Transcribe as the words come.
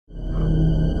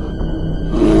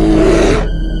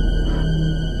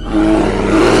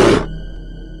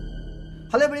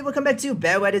to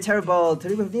𝘿𝙬𝓼𝓴.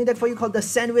 Today we have a new deck for you called the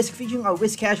Sandwhisk, featuring our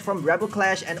Whiscash from Rebel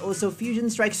Clash and also Fusion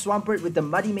Strike Swampert with the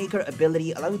Muddy Maker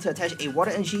ability, allowing you to attach a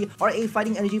Water Energy or a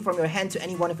Fighting Energy from your hand to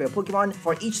any one of your Pokemon.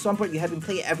 For each Swampert you have in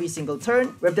play every single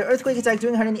turn. We have the Earthquake attack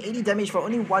doing 180 damage for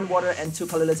only 1 Water and 2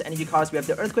 colorless energy cost. We have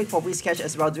the Earthquake for Whiscash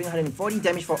as well, doing 140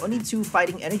 damage for only 2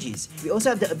 Fighting Energies. We also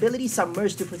have the ability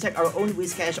Submerge to protect our own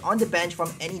Whiscash on the bench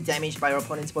from any damage by our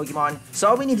opponent's Pokemon. So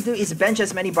all we need to do is bench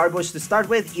as many Barboach to start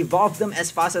with, evolve them as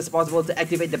fast as possible to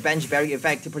activate the bench barrier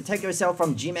effect to protect yourself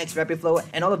from G-Max Rapid Flow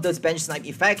and all of those bench snipe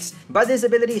effects. But this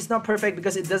ability is not perfect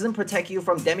because it doesn't protect you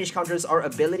from damage counters or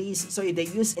abilities, so if they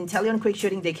use Inteleon Quick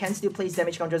Shooting, they can still place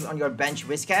damage counters on your bench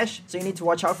Whiscash, so you need to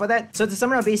watch out for that. So to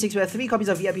summon our basics, we have 3 copies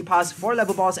of VIP Pass, 4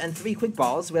 Level Balls, and 3 Quick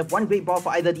Balls. We have 1 Great Ball for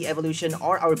either the Evolution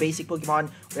or our basic Pokemon.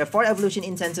 We have 4 Evolution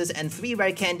Incenses and 3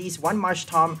 Rare Candies, 1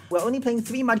 Marshtomp. We're only playing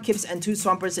 3 Mudkips and 2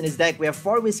 Swamperts in his deck. We have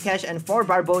 4 Whiscash and 4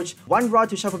 Barboach, 1 Rod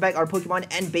to shuffle back our Pokemon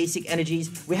and basic energies.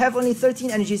 We have only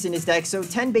 13 energies in this deck, so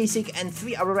 10 basic and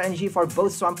 3 Aurora Energy for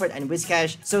both Swampert and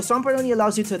Whiscash. So Swampert only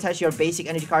allows you to attach your basic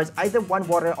energy cards, either 1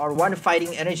 Water or 1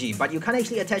 Fighting Energy, but you can't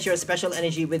actually attach your special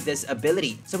energy with this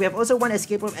ability. So we have also 1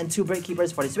 Escape Rope and 2 Bird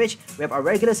Keepers for the Switch. We have our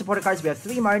regular supporter cards. We have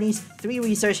 3 Marnies, 3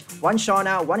 Research, 1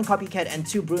 Shauna, 1 Copycat, and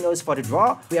 2 Brunos for the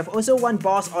draw. We have also 1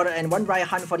 Boss Order and 1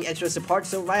 Raihan for the extra support.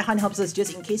 So Raihan helps us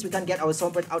just in case we can't get our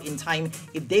Swampert out in time.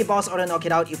 If they Boss Order knock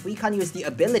it out, if we can't use the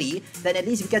ability, then at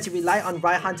least we get to rely on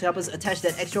Raihan to help us attach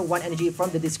that extra 1 energy from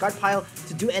the discard pile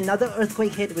to do another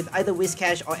Earthquake hit with either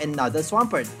Whiscash or another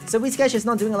Swampert. So Whiscash is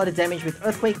not doing a lot of damage with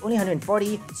Earthquake, only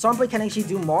 140. Swampert can actually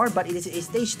do more, but it is a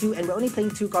stage 2 and we're only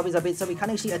playing 2 copies of it, so we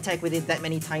can't actually attack with it that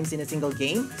many times in a single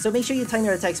game. So make sure you time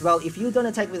your attacks well. If you don't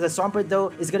attack with a Swampert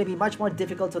though, it's going to be much more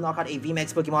difficult to knock out a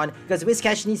VMAX Pokemon because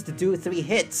Whiscash needs to do 3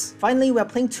 hits. Finally, we're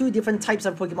playing 2 different types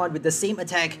of Pokemon with the same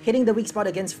attack, hitting the weak spot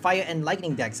against Fire and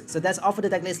Lightning decks. So that's all for the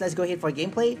deck list. Let's go ahead for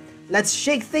gameplay. Let's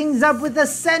shake things up with the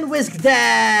Sandwhisk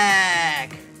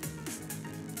deck!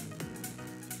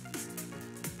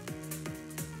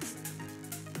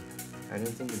 I don't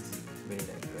think it's really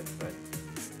that good, but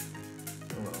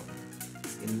oh well.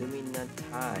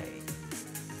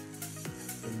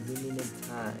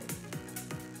 𝘿𝙚𝙚𝙗𝙗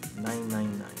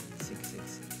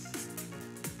 999666.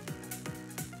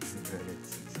 Regretted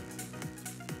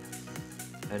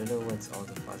 666. I don't know what's all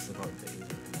the fuss about the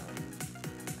Illuminati.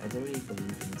 I don't really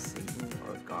believe in Satan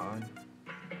or God.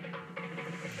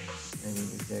 I mean,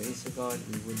 if there is a God,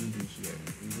 we wouldn't be here.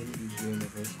 We wouldn't be here in the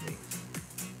first place.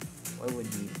 Why would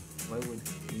we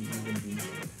even be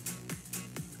here?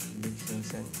 It makes no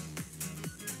sense.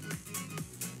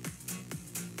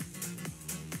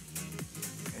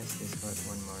 Let's discard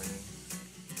 1 Marnie.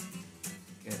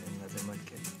 Get another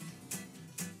Mudkip.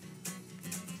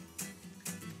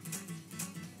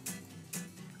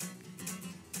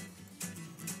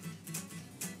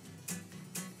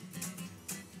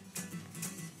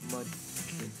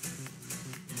 Mudkip.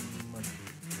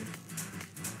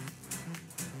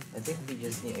 I think we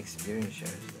just need experience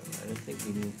shares though. I don't think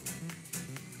we need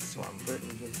Swampert.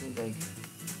 We just need like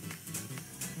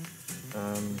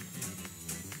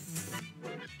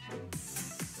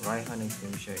Raihan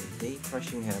experience share. If they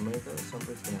Crushing Hammer though,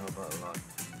 Swampert's gonna help out a lot.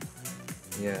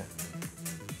 Yeah. You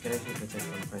can actually protect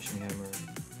from Crushing Hammer,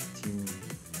 Team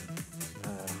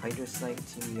Hydro Snipe,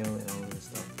 Team Yell, and all this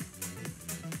stuff.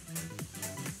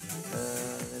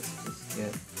 Let's just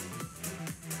get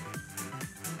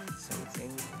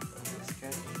something.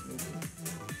 Whiscash, maybe?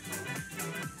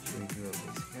 Should we do a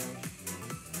Whiscash?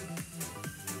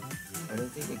 I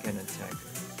don't think we can attack her.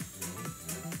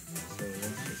 So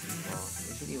let's just evolve.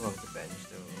 We should evolve the bench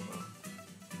though.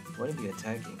 We want to be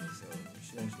attacking, so we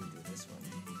should actually do this one.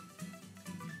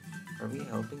 Are we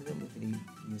helping them if we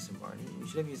use a Marnie? We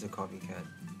should have used a Copycat,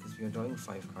 because we are drawing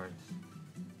 5 cards.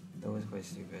 That was quite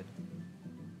stupid.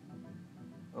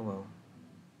 Oh well.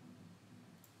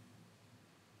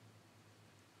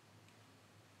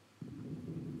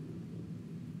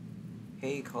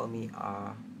 Hey, call me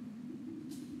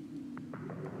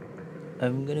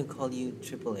I'm gonna call you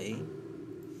AAA.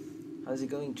 How's it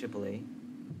going, AAA?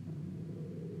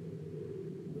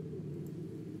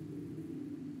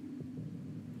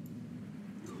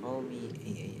 Call me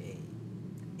AAA.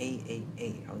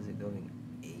 AAA, how's it going?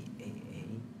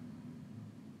 AAA.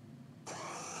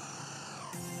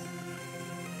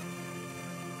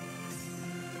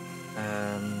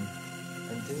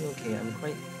 I'm doing okay. I'm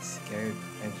quite scared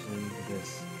actually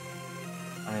because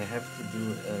I have to do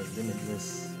a limitless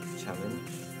challenge.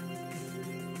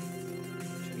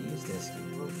 Should we use the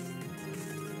escape rope?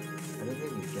 I don't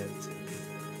think we get to.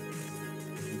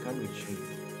 We can't retreat.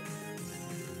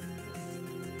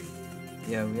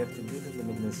 Yeah, we have to do the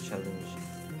limitless challenge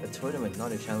A tournament,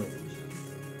 not a challenge.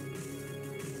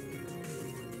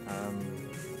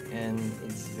 And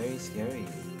it's very scary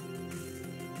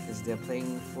because they're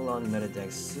playing full-on meta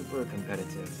decks, super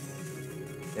competitive.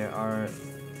 There are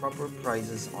proper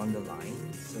prizes on the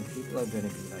line, so people are gonna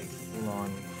be like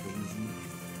full-on crazy.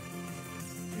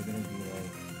 They're gonna be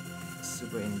like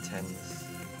super intense,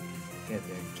 get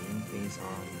their gameplays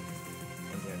on,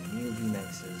 and their new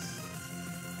VMAXs,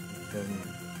 the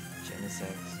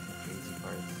Genesects, and crazy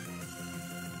cards.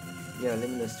 Yeah,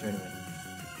 limitless tournament.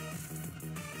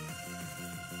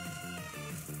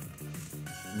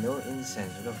 No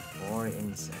incense, we got 4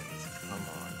 incense. Come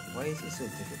on. Why is it so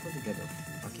difficult to get a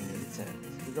fucking incense?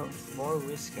 We got 4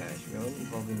 Whiscash, we're only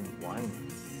evolving 1.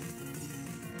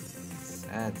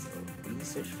 Sad though. We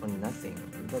searched for nothing.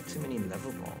 We got too many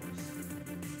level balls.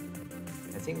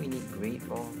 I think we need Great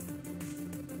Ball.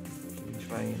 Should we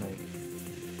try like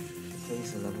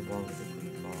place a level ball with a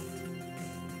Great Ball?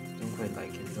 Don't quite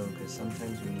like it though, because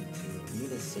sometimes we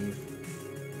need a safe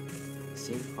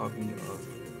copy of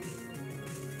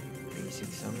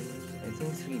basic summons. I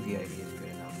think 3 VIP is good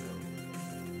enough though.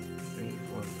 3,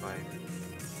 4, 5,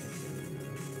 6, 7,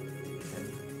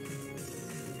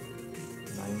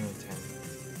 10, 9 or 10.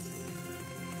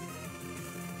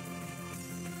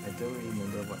 I don't really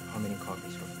remember how many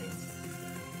copies we're playing.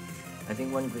 I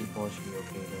think 1 Great Ball should be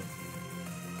okay though.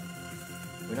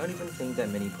 We're not even playing that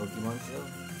many Pokemon still.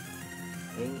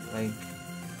 I think like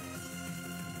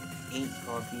 8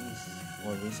 copies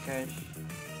for Whiscash.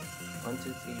 1, 2,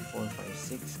 3, 4, 5,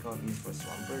 6 copies for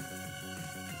Swampert.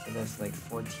 So that's like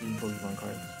 14 Pokemon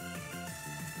cards.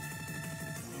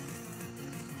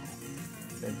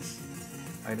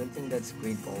 I don't think that's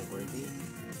Great Ball worthy.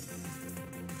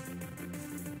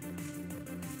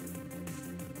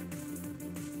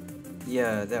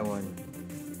 Yeah, that one.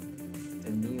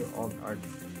 The new alt art.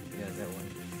 Yeah, that one.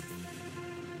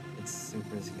 It's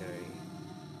super scary.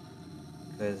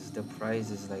 Because the price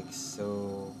is like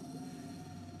so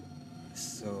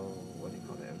what do you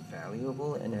call that,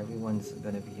 valuable, and everyone's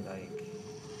gonna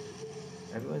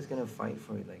fight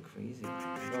for it like crazy. We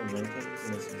got Rare Candy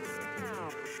SSH.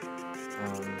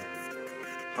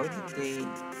 How did they...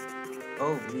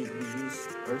 Oh, we used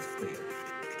Earthquake.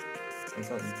 I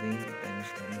thought they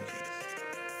benched energies.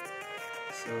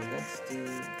 So let's do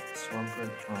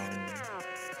Swampert on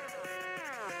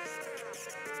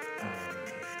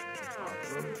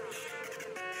Barboach.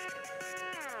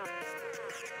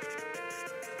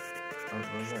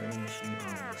 Aurora Energy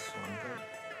on Swampert.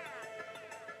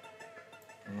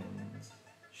 And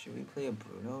should we play a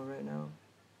Bruno right now?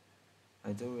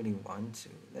 I don't really want to.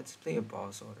 Let's play a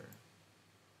boss order.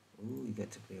 Ooh, we get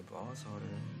to play a boss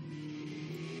order.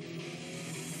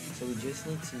 So we just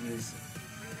need to use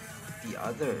the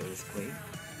other Earthquake.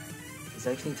 It's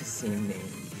actually the same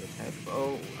name, the attack.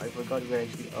 Oh, I forgot we're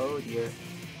actually... Oh dear.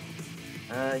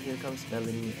 Here comes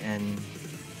Melanie and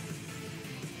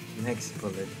Max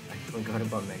Bullet. I forgot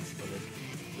about Max Bullet.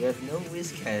 We have no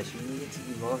Whiscash. We need to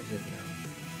evolve it now.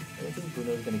 I don't think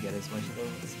Bruno is gonna get as much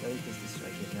though. It's better just to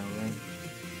strike it now, right?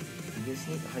 We just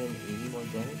need 180 more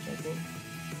damage, I think.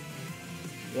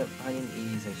 Yep,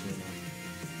 180 is actually enough.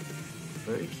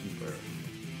 Bird Keeper.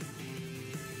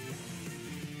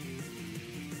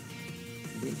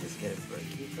 Did they just get a Bird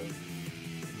Keeper?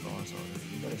 Oh, sorry.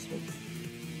 We gotta switch.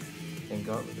 Thank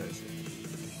God we gotta switch.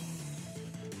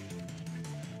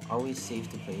 Always safe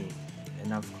to play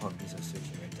enough copies of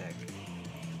switching your deck.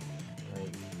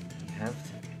 Like, you have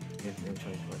to. You have no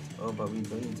choice but to. Oh, but we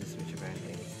don't need to switch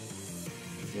apparently.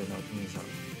 They're knocking us out.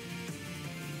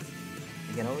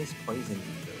 You can always poison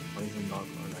people, poison lock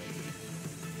or like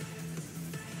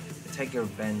attack your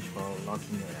bench while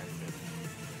locking your active.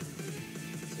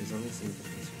 So it's always safe to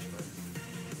play switch cards.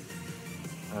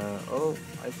 Oh,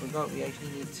 I forgot we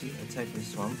actually need to attack with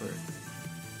Swampert.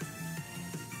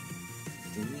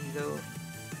 Do we though?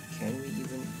 Can we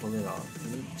even pull it off?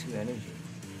 We need 2 energy.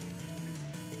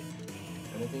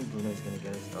 I don't think Bruno is gonna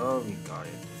get us. Oh, we got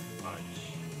it.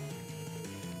 Fudge.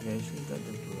 We actually got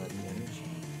the bloody energy.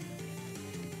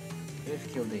 We have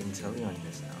killed the Inteleon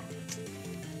just now.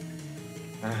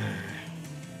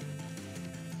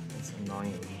 That's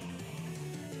annoying.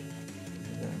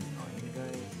 Is that annoying,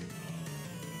 guys?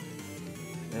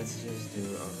 Let's just do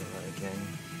Aurora again.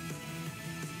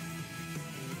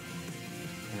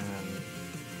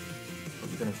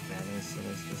 We're gonna vanish, so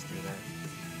let's just do that.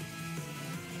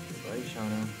 Goodbye,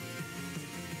 Shauna.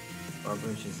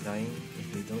 Barboach is dying. If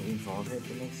we don't evolve it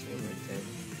the next turn, we're dead.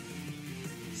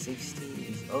 60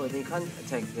 is... Oh, they can't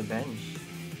attack the bench.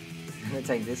 They can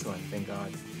attack this one, thank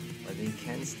God. But they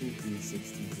can still do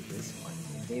 60 to this one.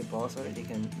 If they boss order, they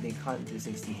can't do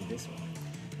 60 to this one.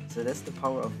 So that's the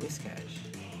power of Whiscash.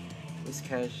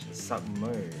 Whiscash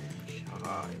Submerge.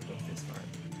 Haha, I love this card.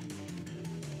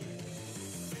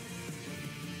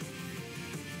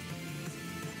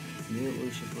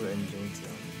 𝘿𝓼𝓼𝓭 and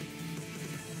𝘿𝓼𝓼𝓭.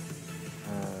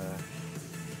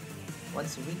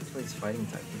 What's weak towards fighting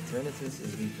type? Eternatus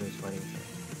is weak towards fighting type.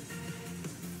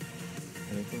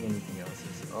 I don't think anything else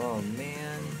is. Oh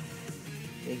man,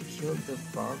 they killed the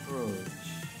Barboach.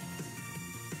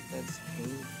 That's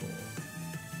painful.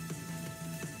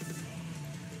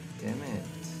 Damn it.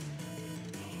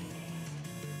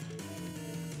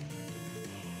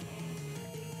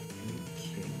 Are you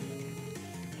kidding me?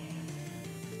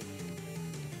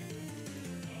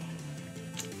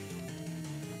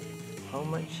 How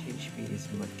much HP is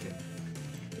Mudkip?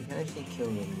 You can actually kill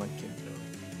the Mudkip though.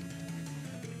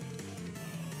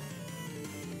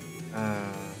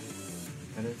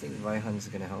 I don't think Raihan's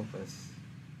gonna help us.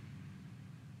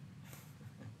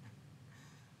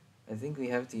 I think we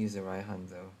have to use a Raihan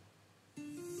though.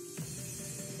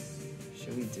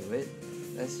 Should we do it?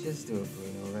 Let's just do a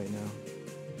Bruno right now.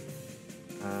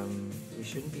 We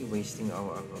shouldn't be wasting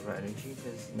our Aurora Energy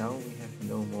because now we have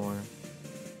no more.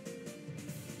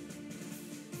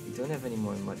 We don't have any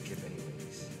more Mudkip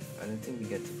anyways. I don't think we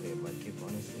get to play a Mudkip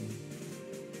honestly.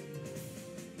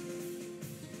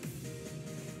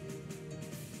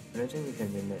 I don't think we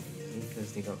can win that easily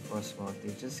because they got Frostmoth.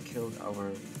 They just killed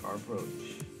our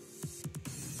Barboach.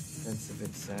 That's a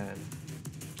bit sad.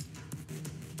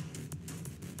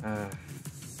 I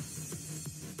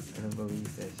don't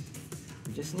believe this.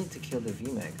 We just need to kill the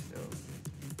VMAX though.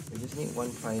 We just need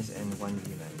one prize and one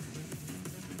VMAX.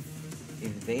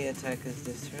 If they attack us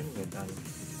this turn, we're done.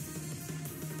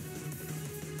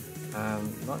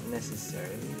 Not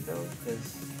necessarily though,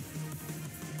 because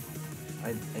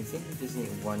I think we just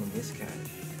need one Whiscash.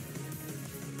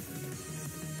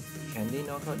 Can they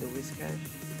knock out the Whiscash?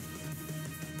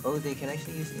 Oh, they can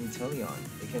actually use Inteleon.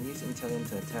 They can use Inteleon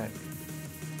to attack.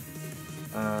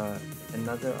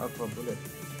 Another Aqua Bullet.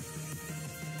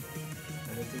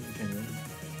 I don't think we can win.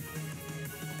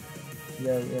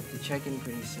 Yeah, we have to check in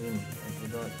pretty soon. I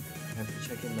forgot. I have to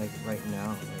check in like right now,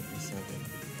 right this second.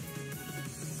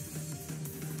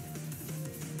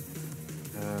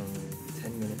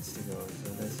 10 minutes to go,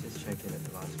 so let's just check in at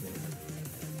the last minute.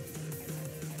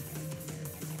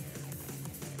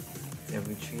 They're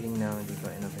retreating now and they've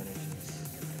got enough energies.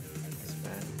 It's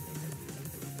bad.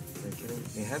 They're killing.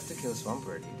 They have to kill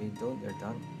Swampert. If they don't, they're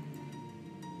done.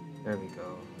 There we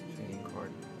go. Trading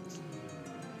card.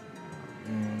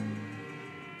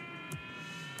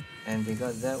 And they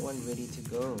got that one ready to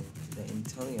go. The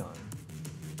Inteleon.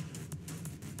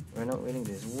 We're not winning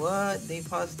this. What? They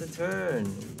passed the turn.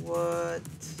 What?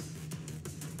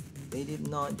 They did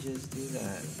not just do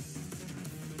that.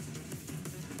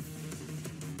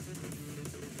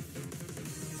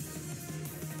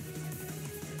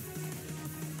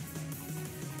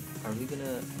 Are we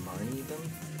gonna Marnie them?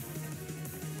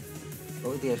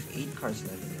 Oh, they have 8 cards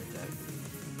left in their deck.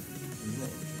 Isn't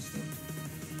that interesting?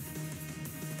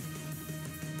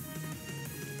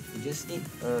 We just need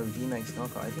a VMAX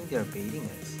knockout. I think they're baiting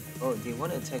us. Oh, they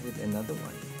want to attack with another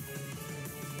one.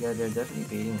 Yeah, they're definitely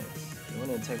baiting us. They want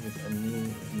to attack with a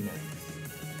new VMAX.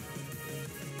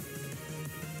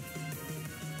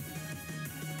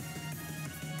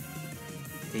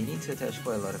 They need to attach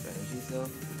quite a lot of energies though.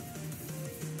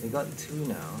 They got 2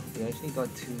 now. They actually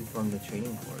got 2 from the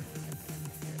training court.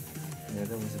 Yeah,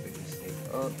 that was a big mistake.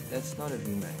 Oh, that's not a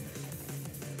VMAX.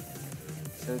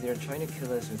 So they're trying to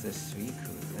kill us with a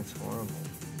Suicune. That's horrible.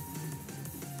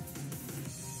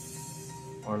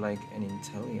 Or like an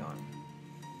Inteleon.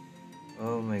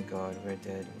 Oh my god, we're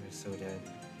dead. We're so dead.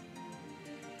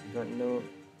 We got no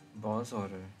boss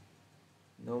order.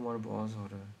 No more boss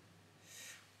order.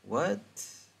 What?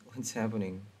 What's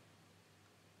happening?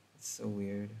 It's so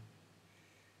weird.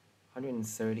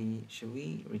 130. Should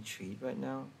we retreat right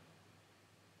now?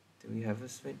 Do we have a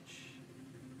switch?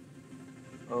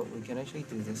 Oh, we can actually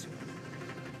do this one.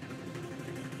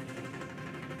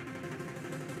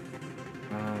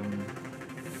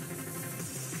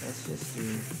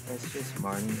 Let's just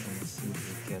Marnie and see if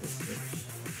we get a switch.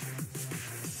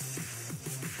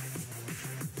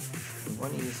 We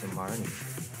want to use a Marnie,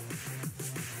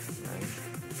 right?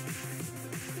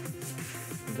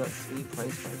 We got 3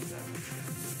 price cards now.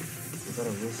 We got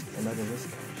another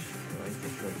Whiscash, so I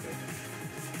think we're good.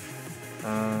 Oh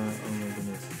my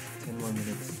goodness, 10 more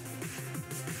minutes,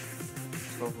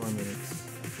 12 more minutes.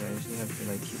 Okay, I actually have to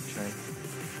like keep track.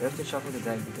 We have to shuffle the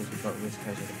deck because we got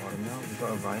Whiscash at the bottom now. We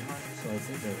got a Raihan, so I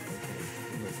think we're okay. I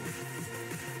think we're good.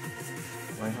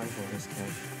 Raihan for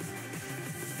Whiscash.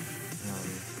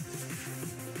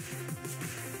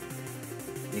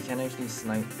 They can actually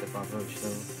snipe the Barboach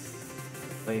though.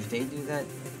 But if they do that,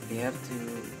 they have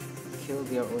to kill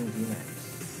their own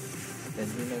VMAX. That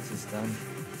VMAX is done.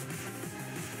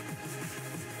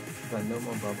 But no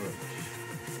more Barboach.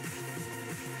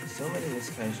 So many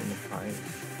Whiscash in the prize.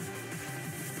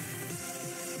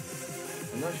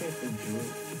 I'm not sure if they drew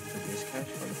the Whiscash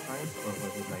for the prize or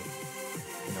was it like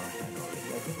in our hand already.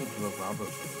 I think we drew a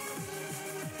Barboach for the prize.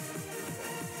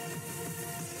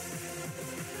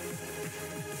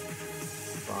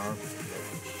 Barboach.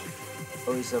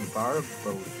 Oh, it's a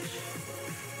Barboach.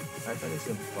 I thought it's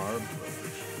a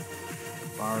Barboach.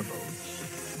 Barboach.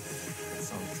 That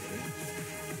sounds silly.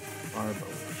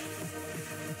 Barboach.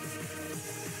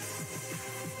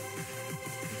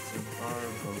 It's a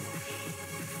Barboach.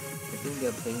 I think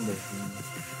they're playing the V.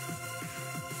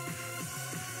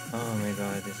 Oh my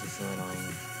god, this is so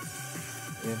annoying.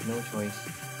 We have no choice.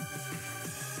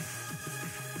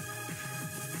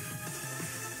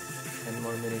 10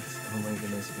 more minutes. Oh my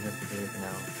goodness, we have to do it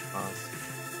now. Fast.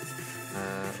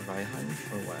 Raihan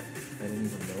or what? I don't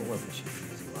even know what we should be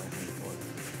using Raihan for.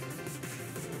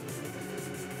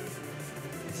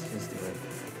 Let's just do it.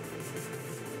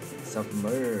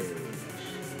 Submerge.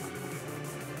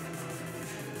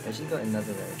 I actually got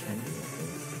another Rare Candy, I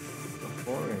think. Or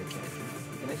 4 Rare Candy.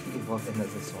 You can actually evolve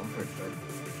another Swampert, but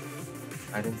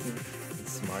I don't think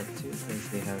it's smart to, because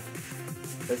they have...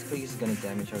 Let's click is gonna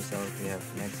damage ourselves. We have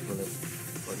max bullet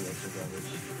for the extra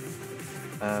damage.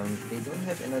 They don't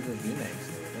have another VMAX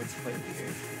though. That's quite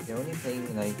weird. They're only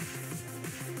playing like...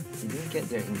 They didn't get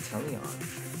their Inteleon.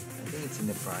 I think it's in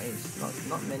the prize.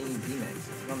 Not many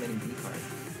VMAXs. Not many V cards.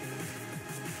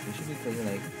 We should be playing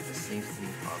like a safe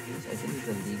 3 copies. I think it's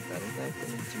a League Battle deck. I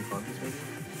need 2 copies maybe.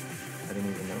 I don't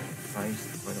even know. Priced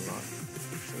quite a lot.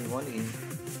 So we won the game.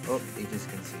 Oh, they just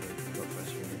conceded. We got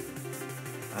frustrated.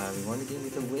 We won the game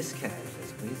with a Whiscash.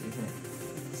 That's crazy, isn't it?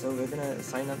 So we're gonna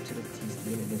sign up to the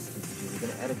TCG in this TCG. We're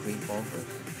gonna add a Great Ball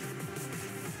first.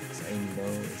 Because I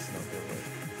know it's not gonna work.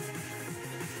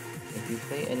 If we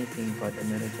play anything but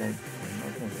another deck, we're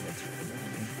not gonna win a tournament. I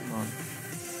mean, come on.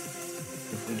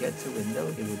 If we get to window,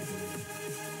 it would be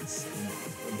insane.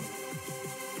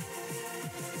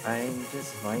 I'm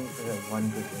just vying for that one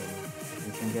good win. If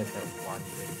we can get that one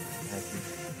win, I'm happy.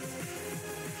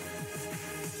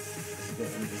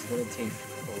 It's gonna take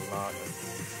a lot of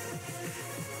things.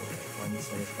 One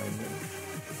satisfying win.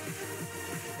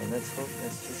 And let's hope,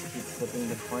 let's just keep flipping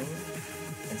the coin.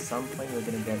 At some point we're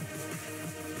gonna get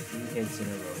 3 hits in a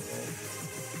row, right?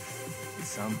 At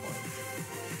some point.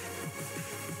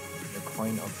 The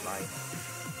coin of life.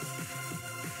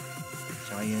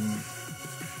 Giant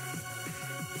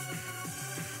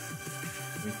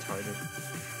retarded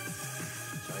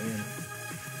giant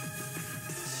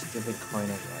stupid coin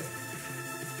of life.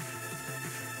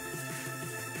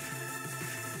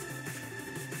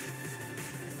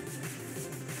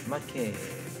 Mudkip.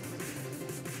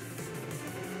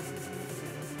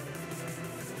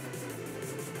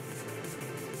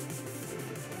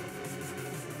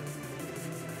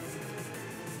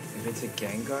 If it's a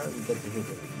Gengar, we get to hit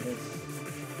the Venus.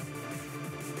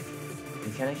 We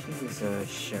can actually use a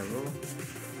Cheryl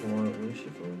or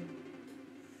𝓍𝓪𝓷𝓭,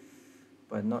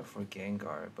 but not for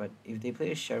Gengar. But if they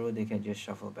play a Cheryl, they can just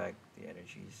shuffle back the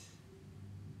energies.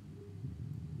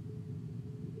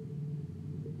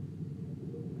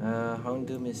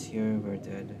 𝘿𝓚𝓷𝓭 is here, we're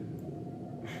dead.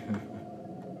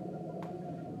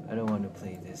 I don't want to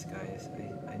play this, guys.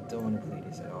 I don't want to play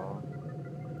this at all.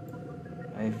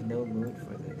 I have no mood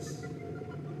for this.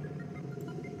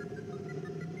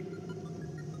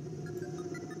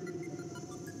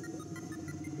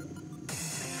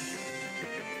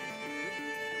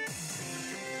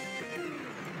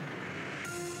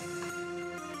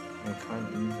 I can't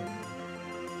even.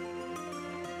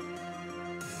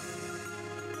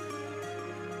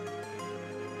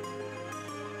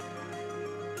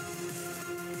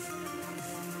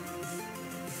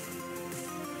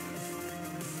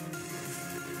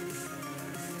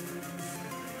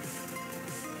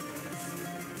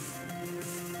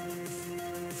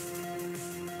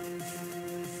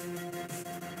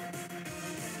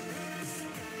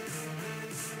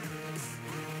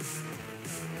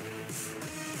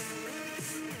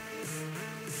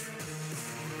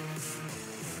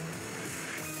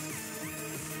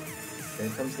 Here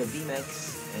comes the VMAX,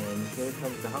 and here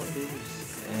comes the 𝘿𝓚𝓷𝓭s,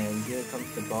 and here comes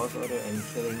the boss order and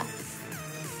killing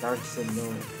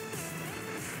𝘿𝓚𝓚𝓏.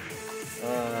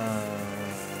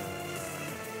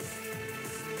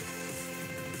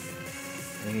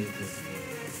 I hate this game.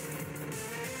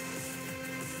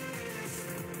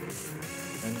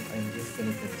 I'm just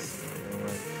gonna concede. You know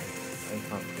what? I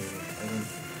can't play this.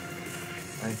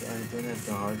 don't have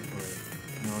the heart for it.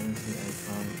 And honestly, I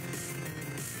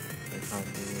can't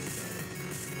do it, guys.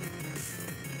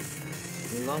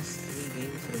 We lost 3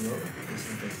 games in a row. This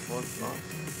is the 4th loss.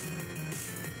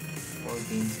 4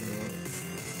 games in a row.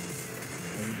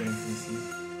 Are we gonna concede?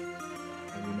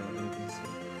 Are we not gonna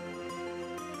concede?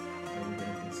 Are we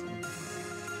gonna concede?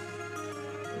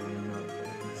 Are we not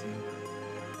gonna concede?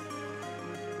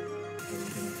 Are we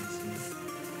gonna concede?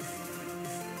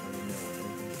 Are we not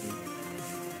gonna concede?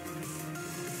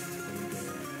 Are we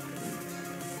gonna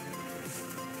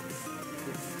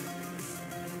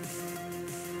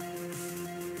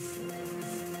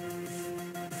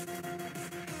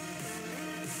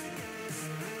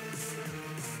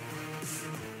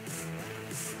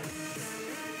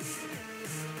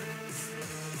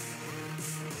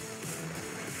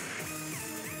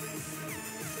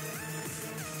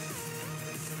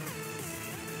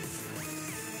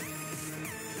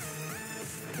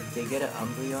If they get an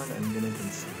Umbreon, I'm gonna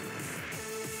concede.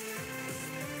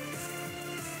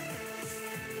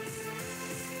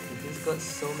 We just got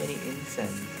so many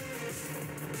incense.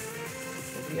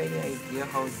 Have you any idea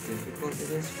how difficult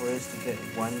it is for us to get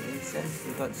 1 incense?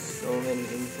 We got so many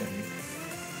incense.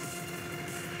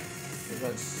 We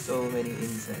got so many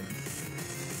incense.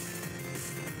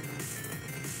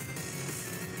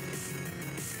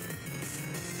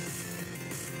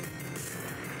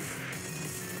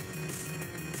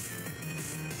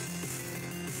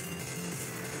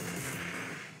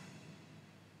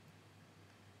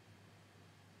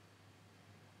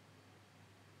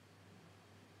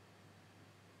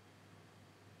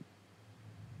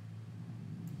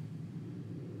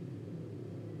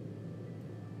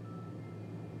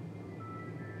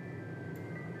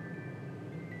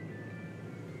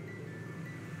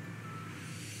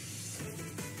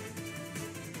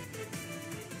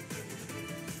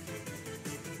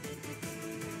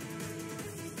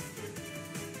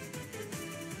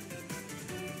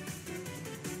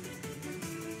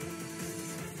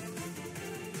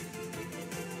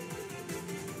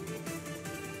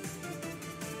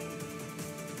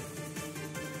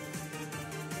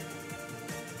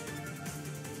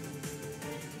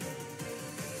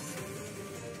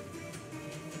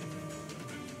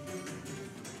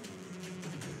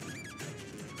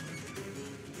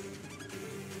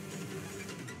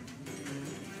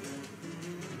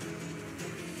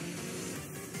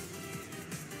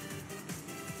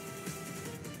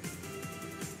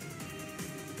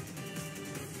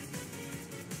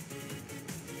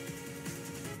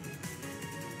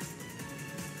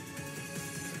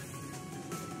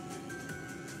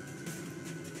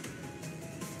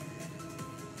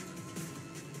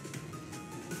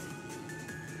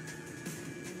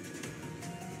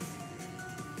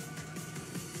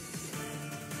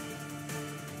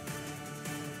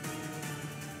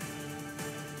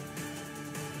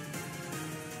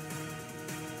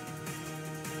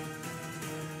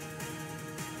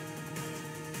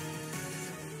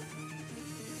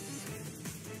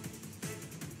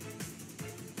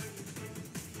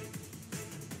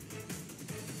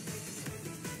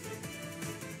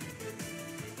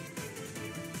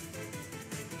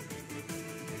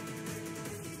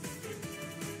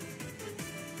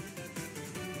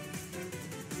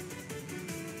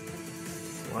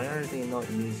 Why are they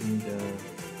not using the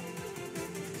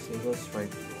single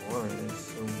strike roar? That's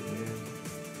so weird.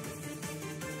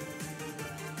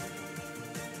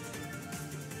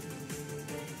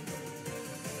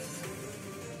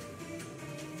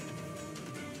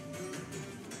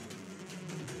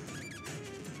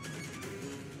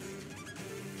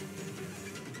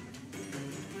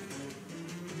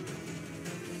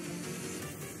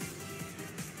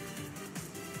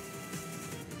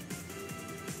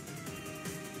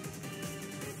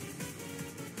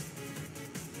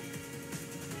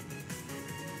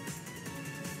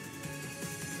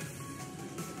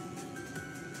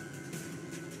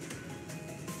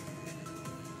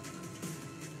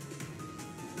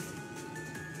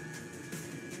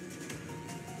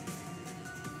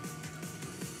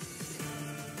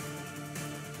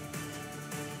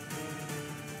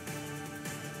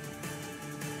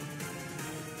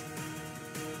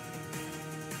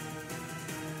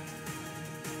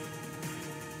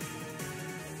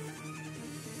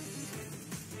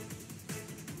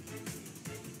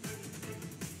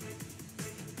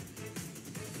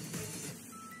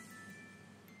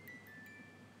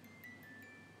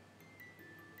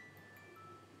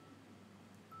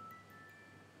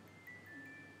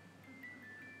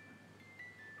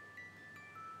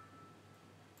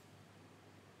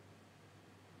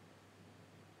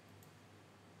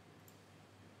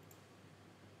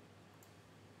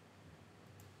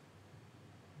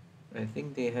 I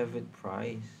think they have it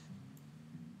priced.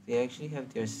 They actually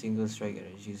have their single strike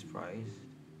energies priced.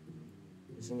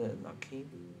 Isn't that lucky?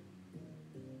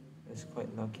 That's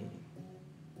quite lucky.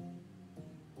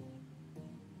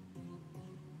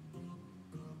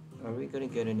 Are we gonna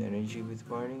get an energy with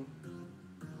Barney?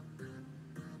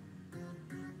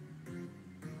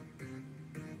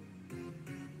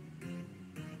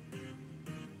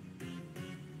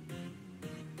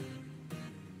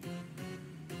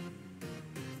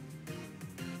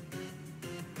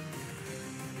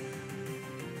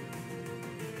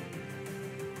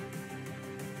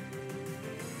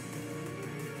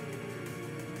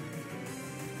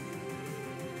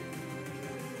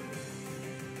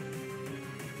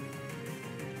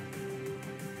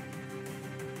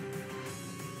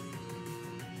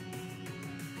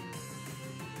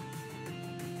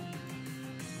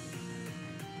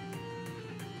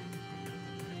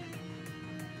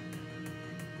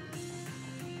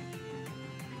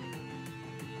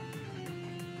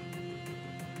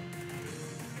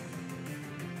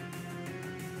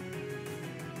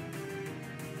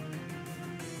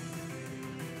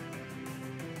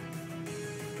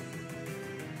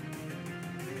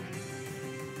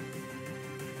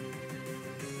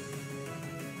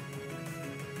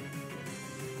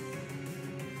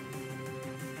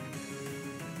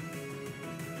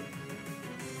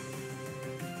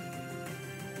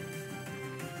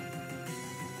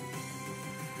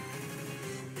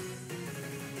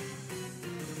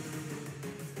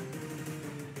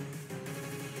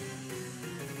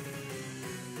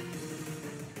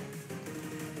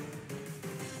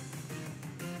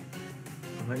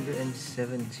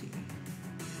 $170.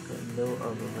 Got low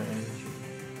Aurora Energy.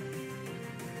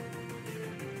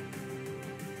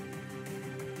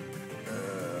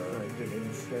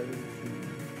 $170.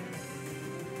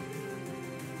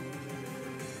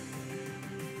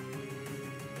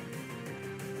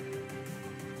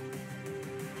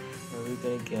 Are we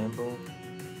gonna gamble?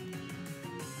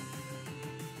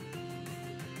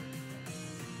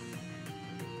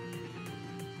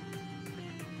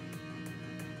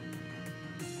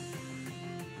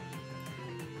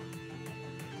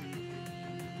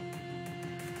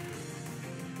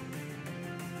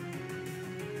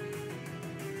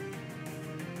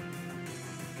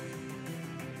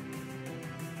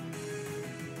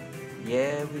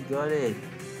 Yeah, we got it.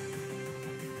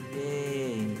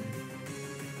 Yay.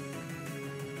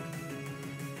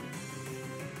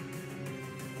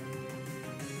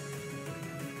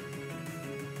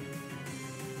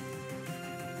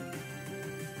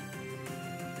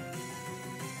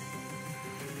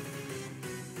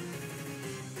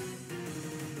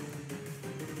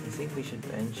 I think we should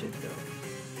bench it though.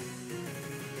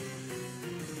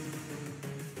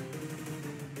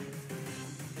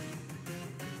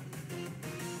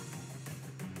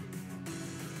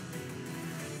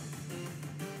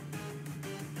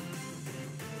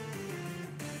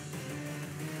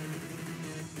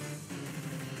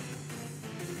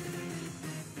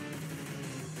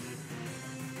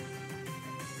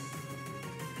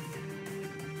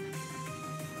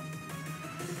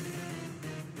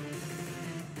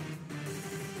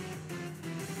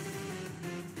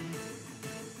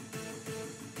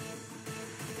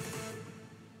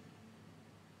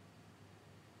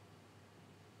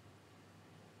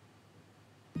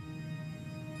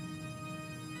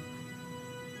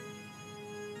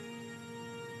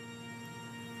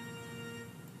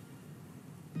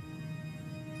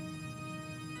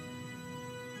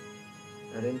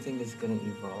 I don't think it's gonna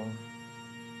evolve.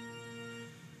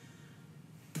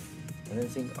 I don't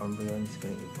think Umbreon is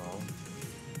gonna evolve.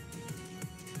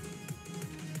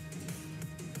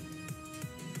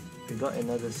 We got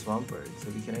another Swampert, so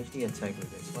we can actually attack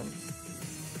with this one.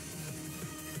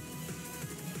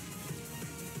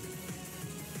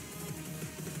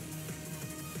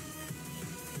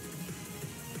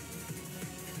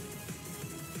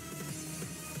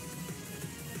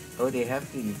 Oh, they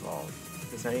have to evolve.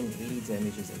 Because 180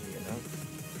 damage isn't enough.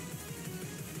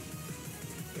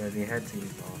 Yeah, they had to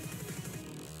evolve.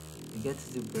 We get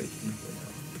to do Bird Keeper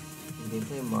now. Did they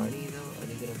play Marnie though? Are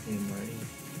they gonna play Marnie?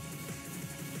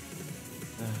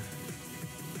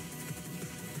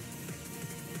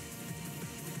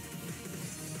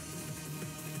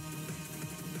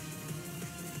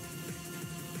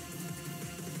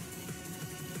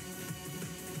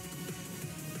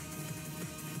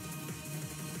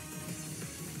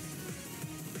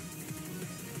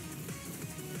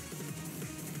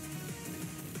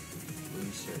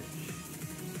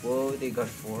 Whoa, they got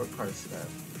 4 cards left.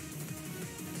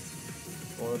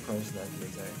 4 cards left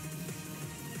in there.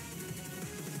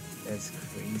 That's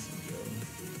crazy, bro.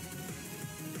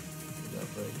 We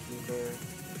Bird Keeper.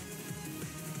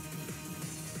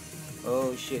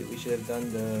 Oh shit, we should have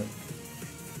done the...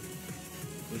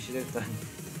 We should have done...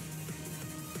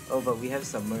 Oh, but we have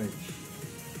Submerge.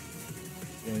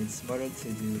 Yeah, it's smarter to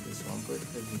do the Swampert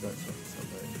because we got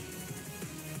Submerge.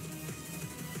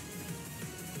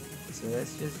 So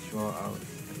let's just draw out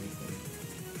everything.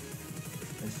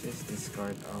 Let's just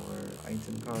discard our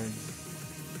item cards.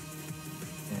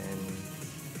 And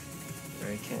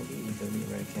Rare Candy, we don't need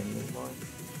Rare Candy anymore.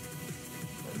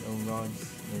 But no rods,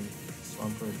 no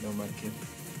Swampert, no Mudkip.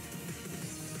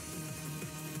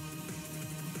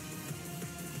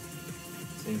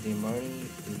 So if they Marnie,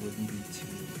 it wouldn't be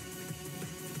too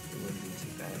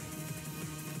bad.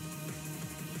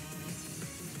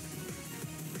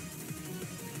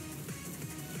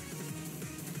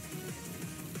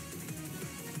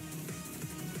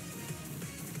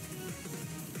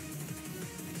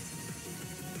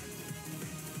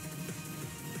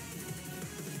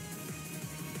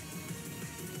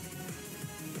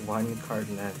 One card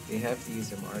left. They have to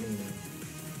use a Marnie now.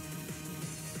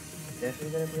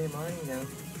 Definitely gonna play Marnie now.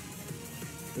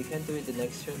 They can't do it the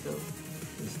next turn though.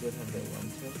 They still have their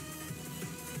one turn.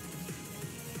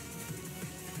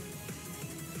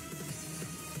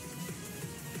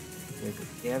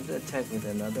 They have to attack with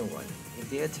another one. If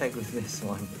they attack with this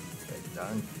one, they're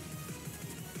done.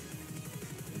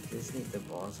 We just need the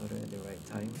boss order at the right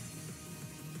time.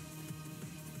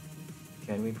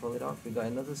 Can we pull it off? We got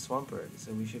another Swampert,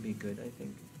 so we should be good, I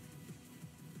think.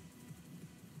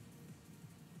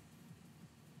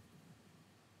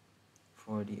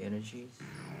 For the energies.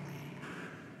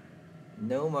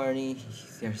 No Marnie,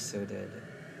 they're so dead.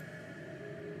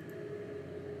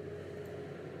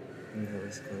 That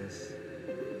was close.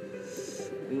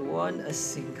 We won a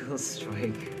single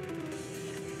strike.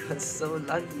 We got so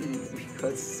lucky. We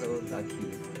got so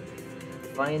lucky.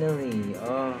 Finally.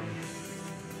 Oh.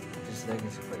 This deck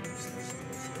is quite useless.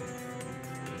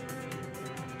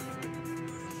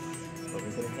 But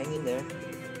we're gonna hang in there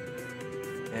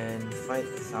and fight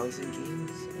 1,000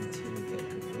 games until we get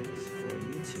good wins for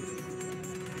YouTube.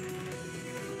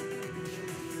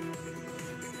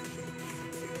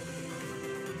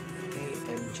 Hey,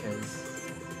 M-Chess.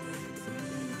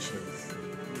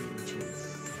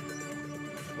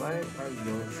 Why are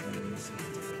yours names so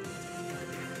different?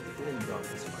 Didn't drop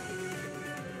this one.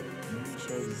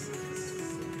 M-Chess.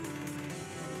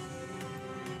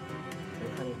 Why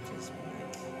can't it just be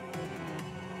like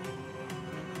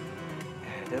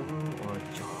Adam or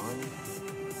John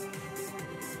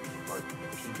or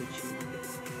Pikachu,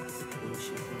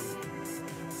 Urshifu,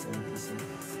 76,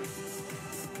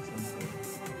 something.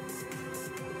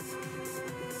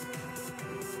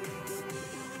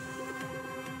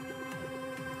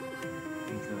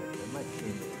 Because I might kill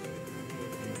it.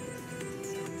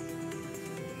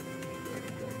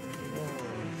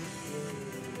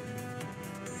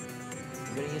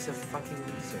 I'm gonna use a fucking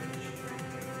research.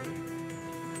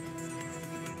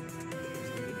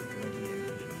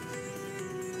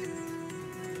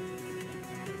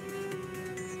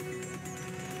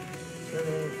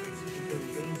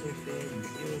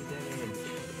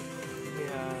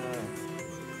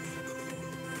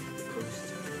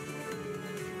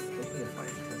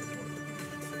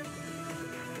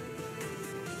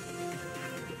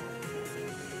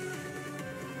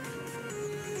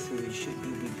 Should be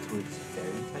weak towards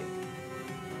fairy type.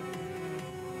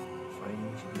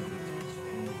 Fighting should be weak towards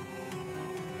fairy.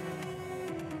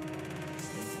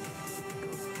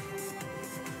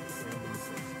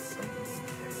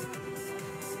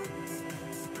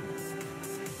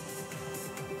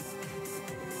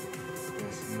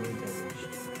 There's no damage.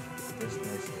 There's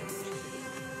nice damage.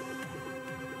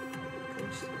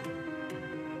 Ghost.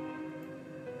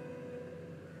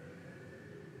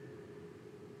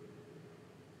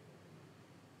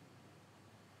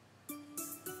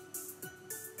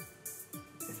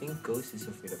 I think Ghost is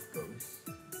afraid of Ghost.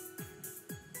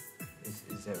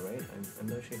 Is that right? I'm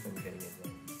not sure if I'm getting it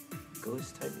right.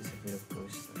 Ghost type is afraid of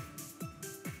Ghost type.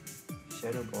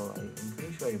 Shadow Ball, I'm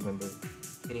pretty sure I remember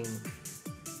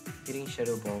hitting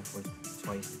Shadow Ball for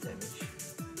twice the damage.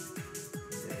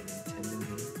 In the Nintendo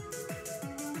game.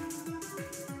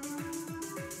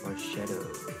 Marshadow.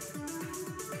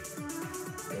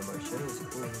 Yeah, Marshadow is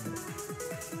cool, isn't it?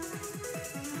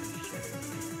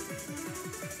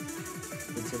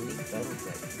 It's a league battle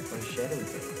deck for Shadow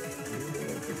deck. I really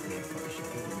like to play for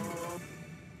Shadow.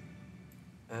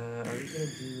 Are we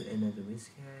gonna do another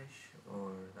Whiscash or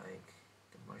like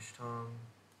the Marshtomp?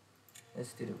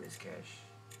 Let's do the Whiscash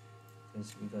since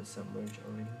we got Submerge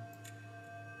already.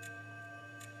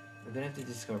 We're gonna have to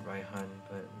discard Raihan,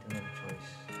 but we don't have a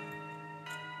choice.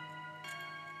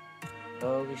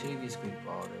 Oh, we should have used Great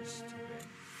Ball. That's too bad.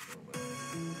 Oh well.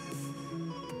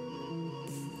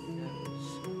 That was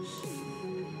so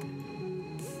stupid.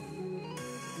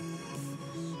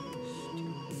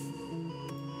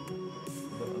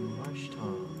 But a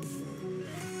Marshtomp.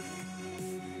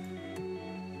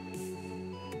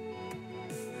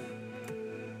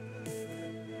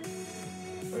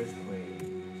 Earthquake.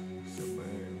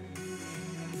 Submerge.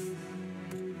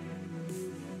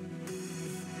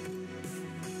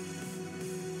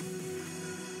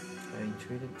 I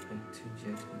traded like 2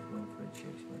 GX with 1 for a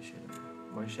GX Marshadow.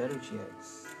 Marshadow GX.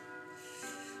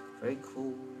 Very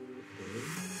cool.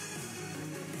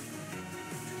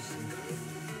 Interesting card.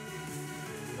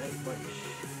 Night March.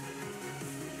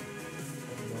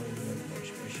 I don't know even Night March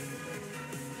Marshadow.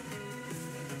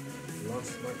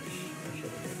 Lost March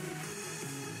Marshadow.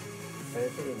 I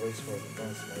think it works for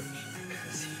Lost March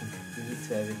because you need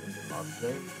to have it in the lock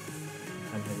zone. You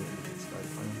can't have it in the start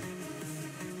file.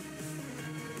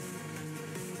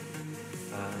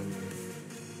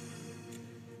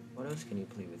 What else can you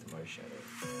play with Marshadow?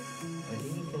 I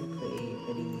think you can play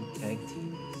any tag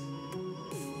teams.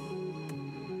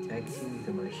 Tag team with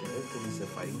the Marshadow because it's a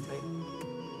fighting type.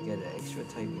 You get an extra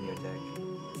type in your deck.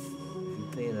 If you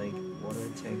play like water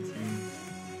tag teams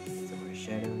with the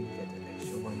Marshadow, you get an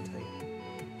extra 1 type.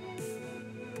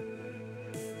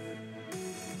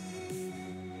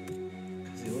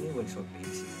 Because it only works for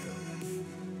basic though.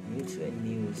 Mewtwo and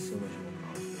Mew is so much more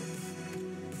powerful.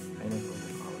 Kind of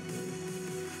overpowered.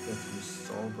 You get to use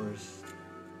Soul Burst.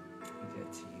 You get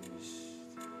to use.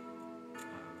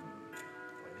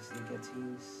 What else do you get to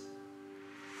use?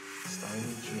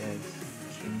 Starmie GX,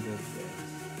 Kingdom GX.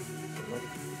 A lot of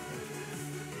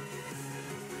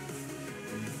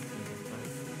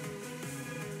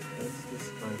let's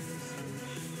discard this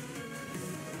switch.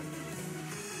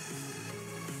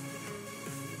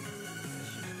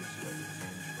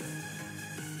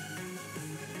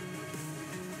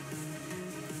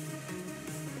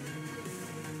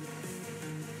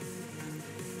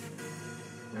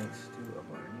 Let's do a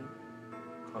Marnie.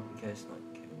 Copycat's not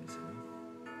killing us enough.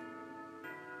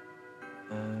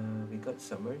 We got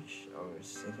Submerge, our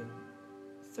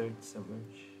third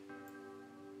Submerge.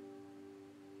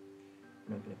 I'm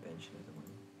not gonna bench another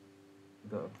one. We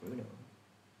got a Bruno.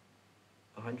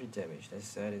 100 damage, that's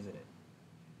sad, isn't it?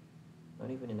 Not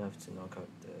even enough to knock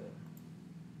out the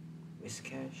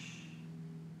Whiscash.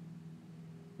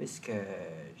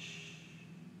 Whiskers.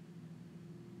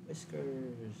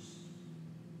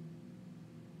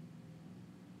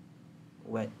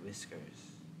 Wet Whiskers.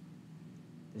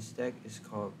 This deck is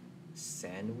called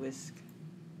Sand Whisk,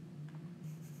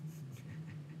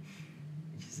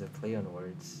 which is a play on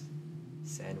words.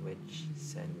 Sandwich,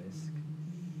 Sand Whisk.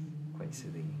 Quite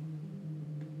silly.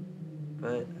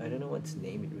 But I don't know what to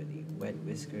name it really. Wet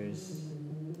Whiskers,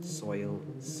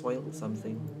 soiled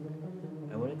something.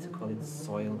 I wanted to call it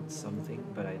soiled something,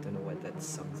 but I don't know what that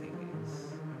something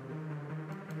is.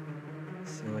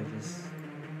 So I just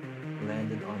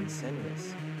landed on Sand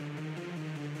Whisk.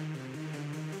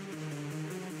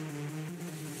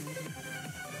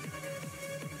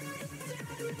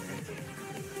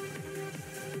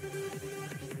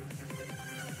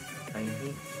 I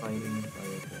hate fighting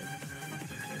fire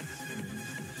attacks.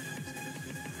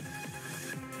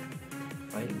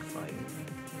 Fighting fire.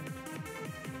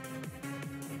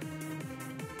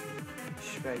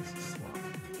 Shrag's Swamp.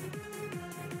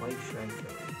 Why Shrag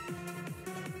though?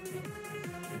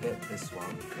 I get the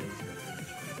Swamp because of the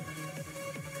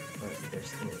but there's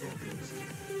still obvious.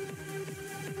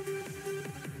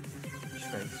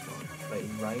 Shrag Swamp. But it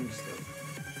rhymes though.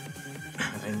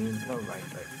 I mean, not rhyme,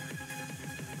 but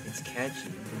it's catchy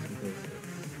just because it's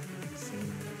the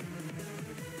same.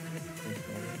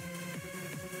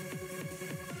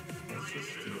 Let's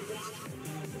just do this.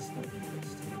 Let's not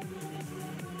invest too much.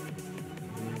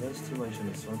 If we invest too much on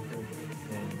the Swampert,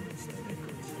 then it's not that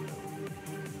good to know.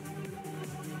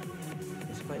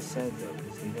 It's quite sad though,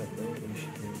 because they got no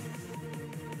initiative.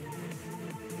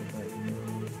 They got no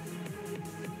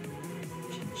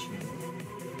Chinchino.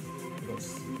 They got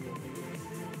Seagull.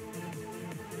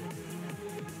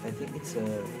 I think it's a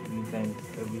revamped,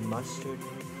 a remastered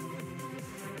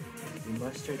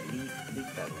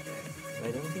League Battle deck. But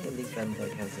I don't think a League Battle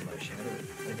deck has a Marshadow.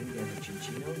 I think they have a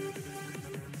Chinchino,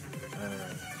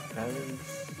 Balance,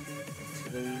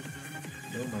 Artillery,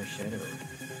 no Marshadow. Right?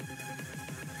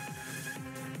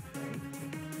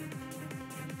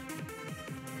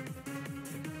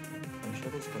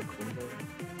 Marshadow's quite cool though.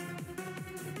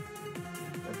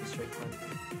 Rapid Strike Hunt,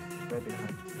 Rapid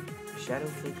Hunt. Shadow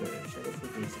Flicker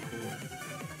is cool.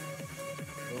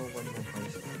 Oh, one more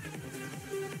price.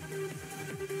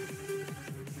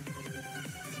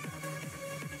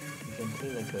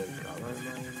 Definitely like a Galar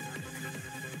Mine.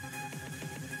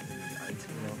 Maybe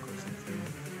item lock or something.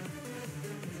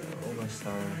 The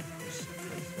Omastar is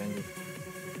expanded.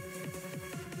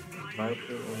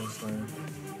 Viper Omastar.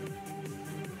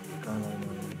 Galar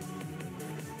Mine.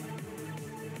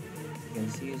 You can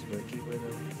see his Bird Keeper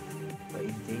though. But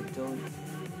if they don't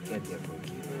get their Bird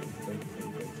Keeper, if they don't play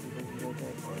Bird Keeper hero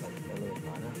deck or like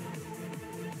𝘿𝓼𝓼𝓭,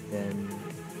 then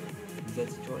you get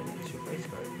to join an extra price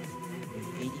card. With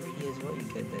ADP as well, you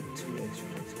get that 2 extra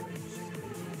price cards, which is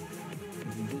crazy.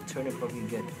 If you do Turnip Profit, you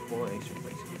get 4 extra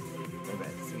price cards. Or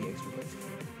bad, 3 extra price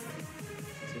cards.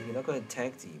 So if you're not gonna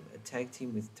tag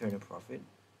team with Turnip Profit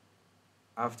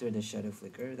after the Shadow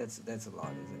Flicker, that's a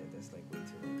lot, isn't it? That's like way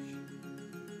too much.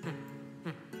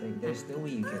 Like there's no way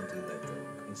you can do that though,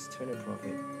 because Turnip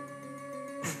Profit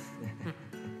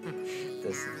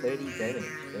does 30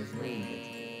 damage. There's no way you can do that.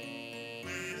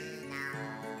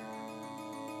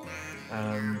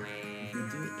 If you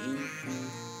do ADP,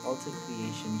 Alter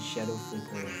Creation, Shadow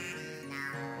Flicker, and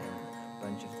a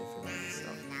bunch of different other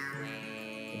stuff,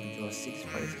 and you draw 6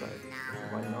 price cards with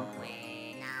 1 knockout.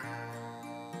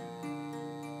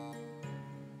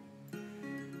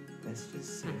 Let's just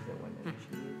save that 1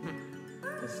 energy.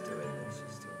 Let's do it, let's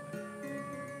just do it.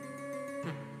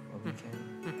 What we can.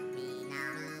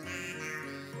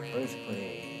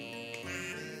 Earthquake.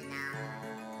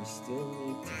 We still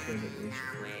need to kill the Evolution.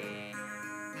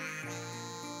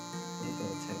 We're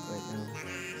gonna attack right now.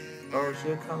 Oh,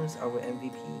 here comes our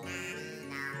MVP.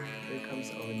 Here comes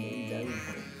our main value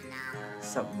point.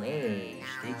 Submerge.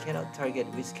 They cannot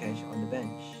target Whiscash on the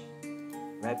bench.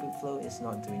 Rapid Flow is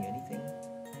not doing anything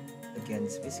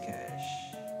against Whiscash.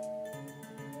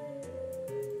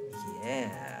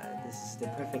 Yeah, this is the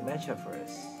perfect matchup for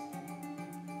us.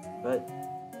 But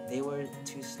they were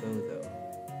too slow though.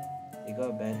 They got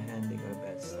a bad hand, they got a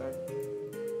bad start.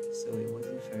 So it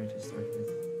wasn't fair to start with.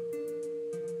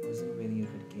 It wasn't really a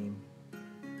good game.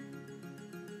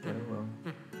 But oh well.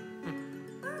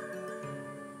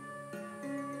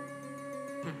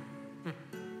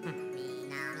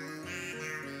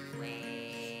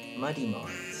 Muddy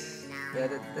Mons. Yeah,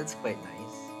 that's quite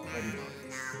nice. Muddy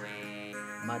Mons.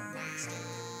 Mud Monster.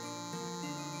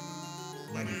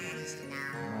 Muddy Monster.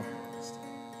 Mud Monster.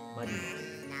 Muddy Mon.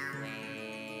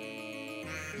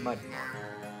 Mud Mon.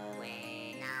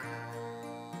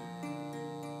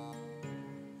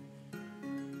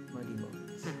 Muddy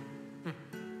Mons.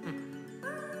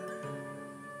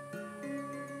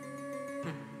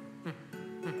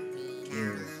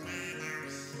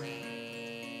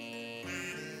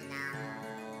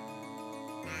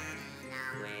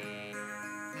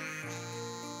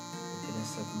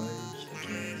 Submerge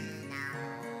again.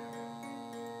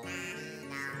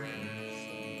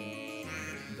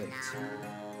 But 2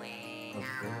 of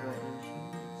Aurora Energy.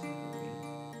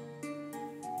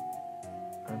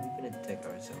 Are we gonna deck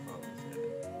ourselves out with that?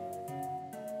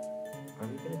 Are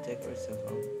we gonna deck ourselves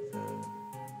out with the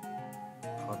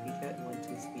Copycat 1, 2,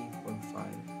 3, 4, 5?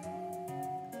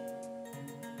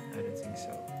 I don't think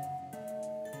so.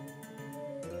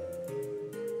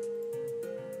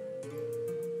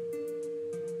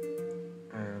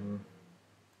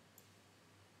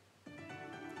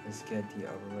 Let's get the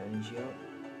Aurora Energy out.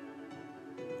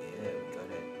 Yeah, we got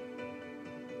it.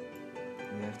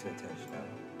 We have to attach now.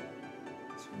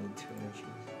 So we need 2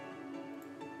 energies.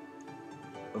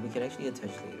 But we can actually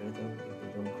attach later though, if we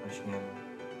don't Crushing Hammer.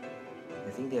 I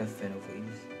think they have Fan of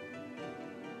Waves,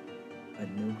 but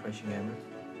no Crushing Hammer.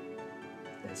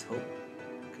 Let's hope,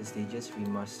 because they just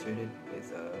remastered it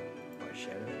with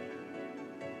Marshtomp.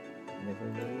 Never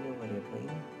really know what they're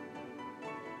playing.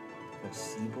 Got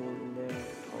𝘿𝑗𝑚 in there,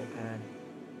 Pad,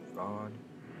 Rod.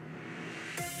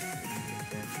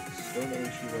 Stone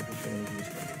Energy, Evolution Energy is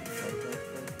going to be right back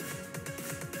then.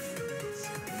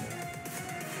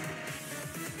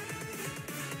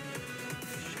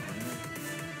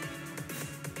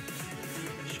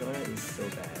 Shauna is so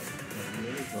bad. I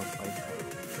really don't fight her.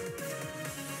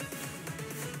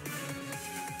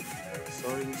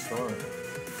 Soaring Storm.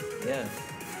 Yeah.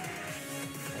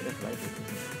 Kind of like it, isn't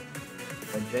it?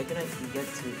 But Dragonite, you get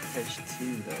to fetch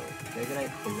 2 though.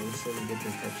 Dragonite Colossal, you get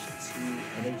to fetch 2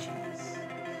 energies.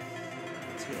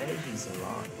 2 energies is a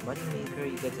lot. Moneymaker,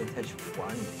 you get to fetch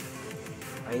 1.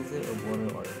 Either a water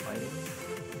or a fighting.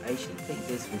 I actually played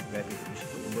this with Rapid Push.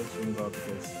 It works really well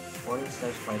because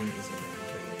water/fighting is a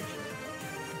mandatory addition.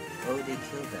 Oh, they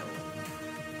killed that one.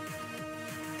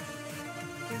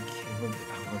 They killed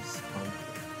our Swampert.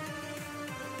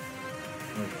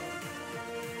 Oh no.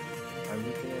 Are we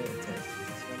gonna attach to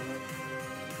this one now?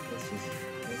 Let's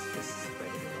just spread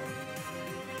it around.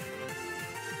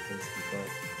 Because we got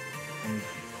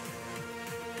energy.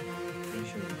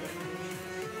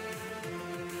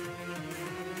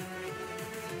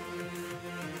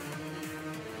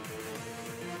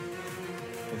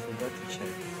 forgot to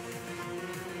check.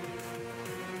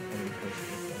 And curse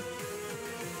like that.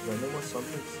 But no more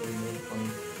Swampert, so no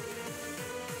point.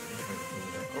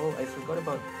 Oh, I forgot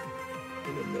about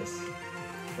Limitless.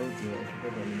 Oh dear, I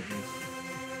forgot about Limitless.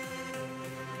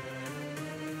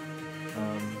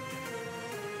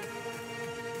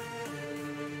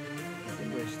 I think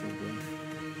we're still good.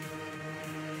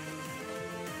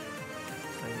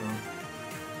 I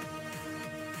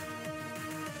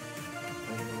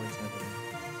don't know what's happening.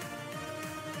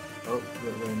 Oh,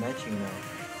 we're matching now.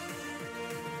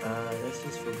 Let's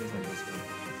just focus on this one.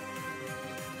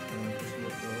 Because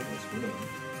we're almost winning.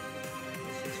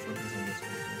 Let's just focus on this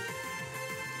one first.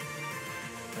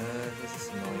 This is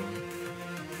annoying.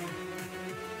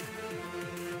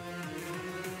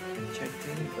 I checked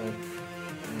in, but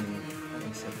I can't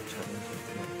accept the challenge of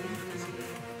not being easily.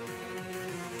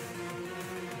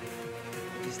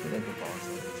 I just did like a boss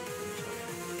on it.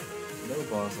 No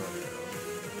boss on it.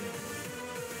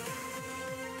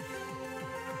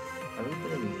 Are we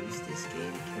gonna lose this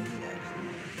game? Can we actually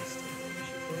lose the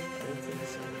ownership? I don't think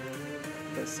so.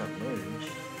 Let's submerge.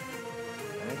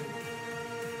 Right?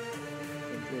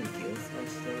 Into a guild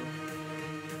thrust though.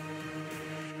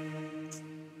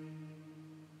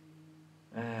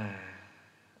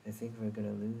 I think we're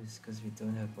gonna lose because we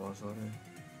don't have boss order.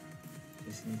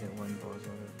 Just need that one boss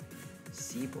order.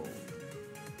 Seabold.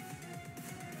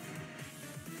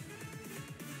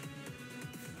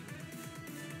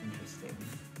 Interesting.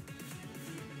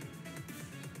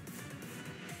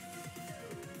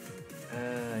 I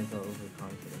got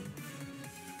overconfident.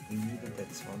 We needed that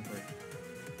Swampert.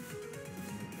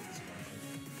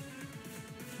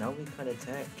 Now we can't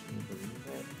attack. Can you believe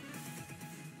that?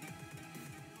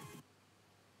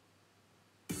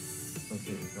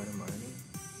 Okay, we got a Marnie.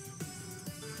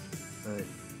 But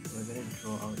we're gonna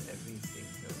draw out everything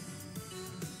though.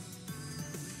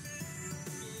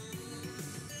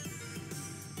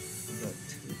 We got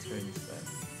 2 turns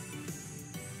left.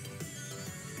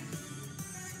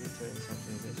 3 turns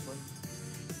after this one.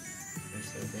 We're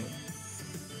still there.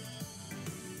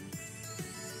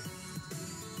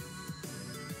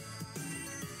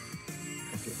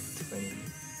 Okay, 20.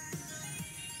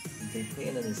 They play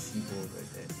another Seabold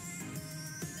right there.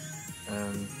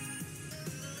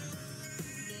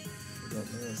 We got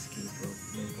no Escape Rope,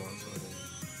 no boss order.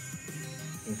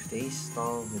 If they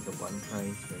stall with the 1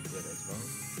 prize, we're good as well.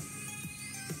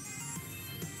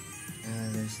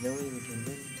 There's no way we can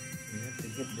win. We have to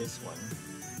hit this one.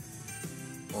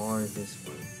 Or this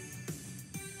one.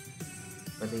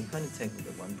 But they can't attack with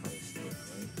the 1 prize though,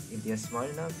 right? If they're smart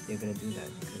enough, they're gonna do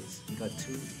that because we got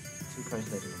two cards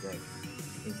left in the deck.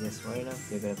 If they're smart enough,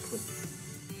 they're gonna put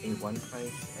a 1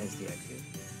 price as the active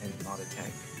and not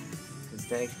attack, because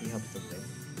that actually helps them win.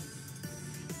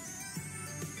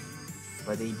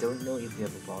 But they don't know if we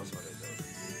have a boss order though.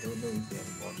 They don't know if we have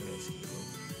a boss order Escape Rope.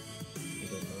 They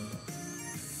don't know that.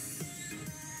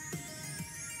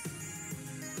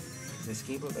 Because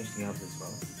Escape Rope actually helps as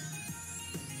well.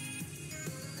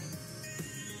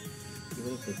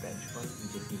 Even if they bench one, we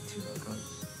just need 2 more cards.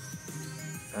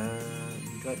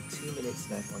 We got 2 minutes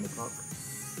left on the clock.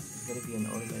 It's gonna be an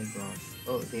automatic loss.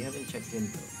 Oh, they haven't checked in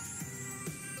though.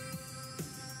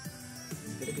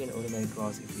 It's gonna be an automatic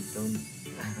loss if we don't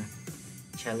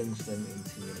challenge them in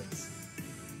 2 minutes.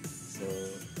 So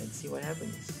let's see what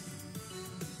happens.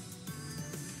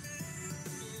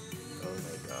 Oh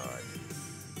my god.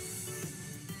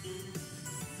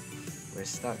 We're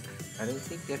stuck. I don't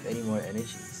think they have any more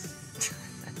energies.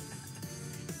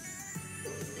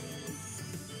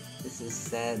 This is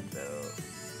sad though.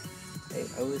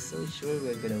 I was so sure we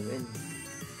were gonna win.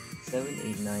 7,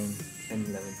 8, 9, 10,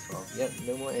 11, 12. Yep,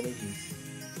 no more energies.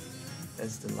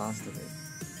 That's the last of it.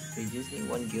 They just need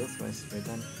 1 guild thrust. We're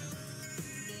done.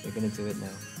 We're gonna do it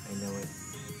now. I know it.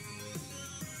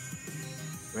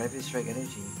 Rapid Strike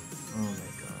Energy. Oh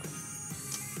my god.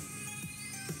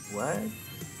 What?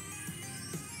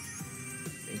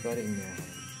 They got it in their hand.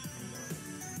 I know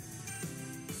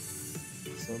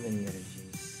it. So many energies.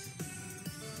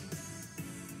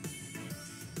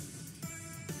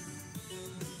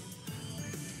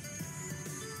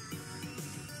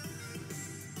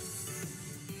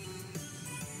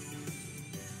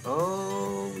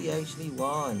 Oh, we actually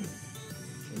won.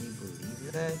 Can you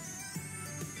believe that?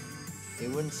 They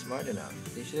weren't smart enough.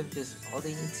 They should have just, all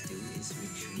they need to do is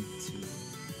retreat to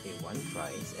a 1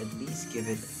 prize. At least give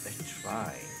it a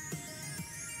try.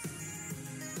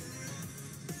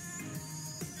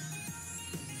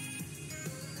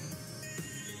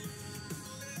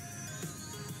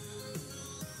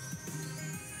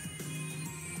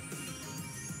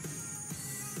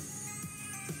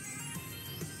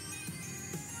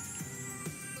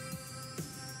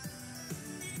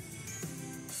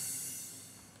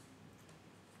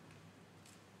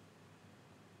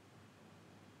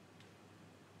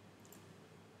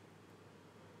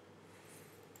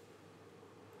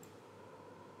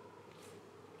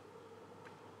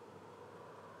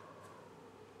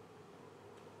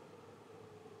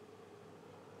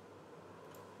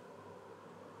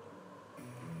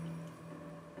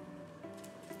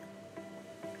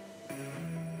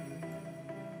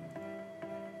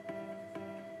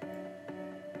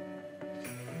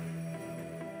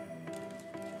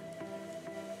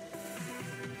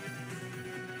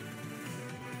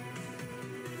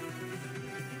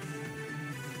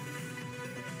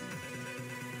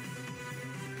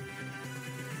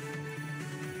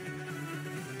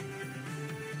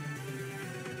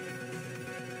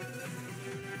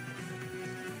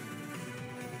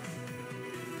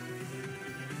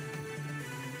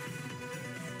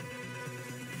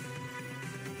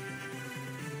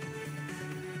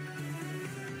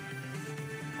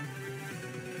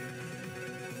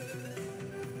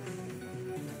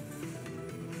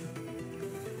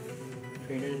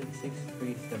 Trainer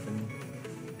 637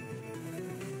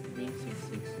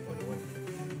 36611.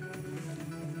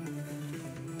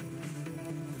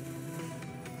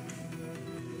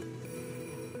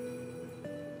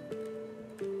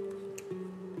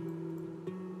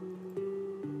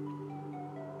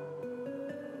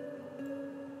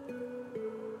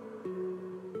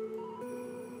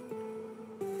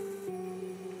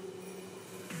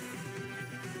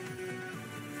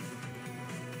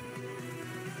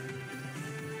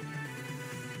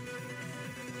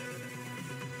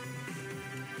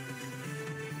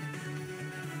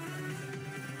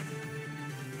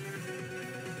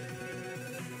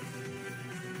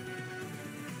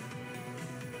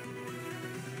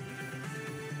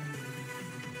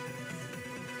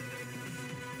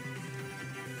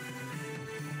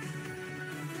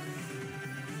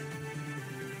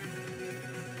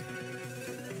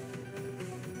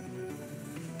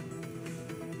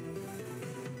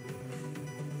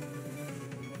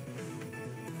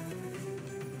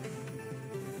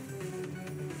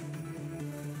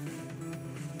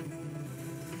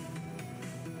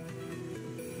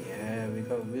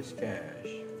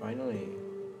 Whiscash, finally.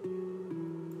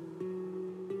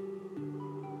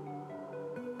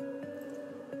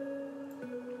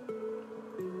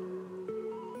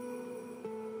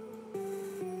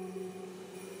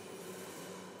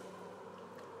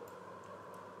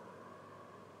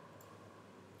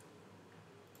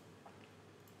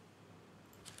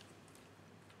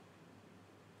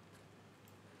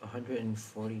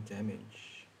 $140 damage.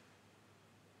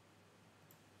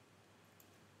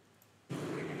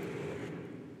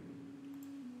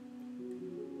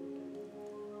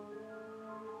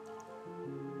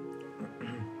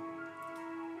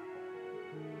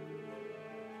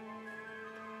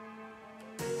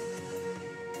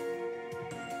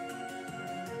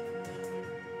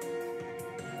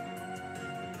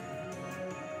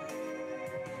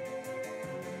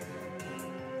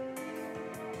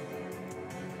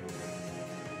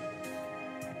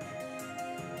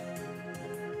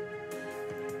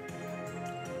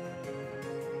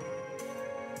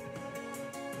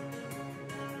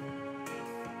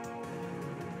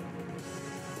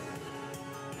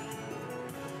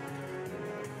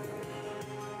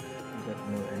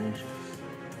 No energy.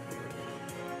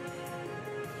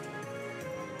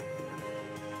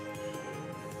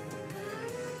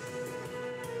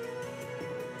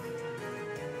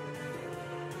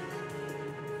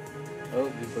 Oh,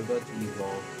 we forgot to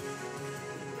evolve.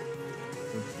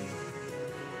 Oopsie.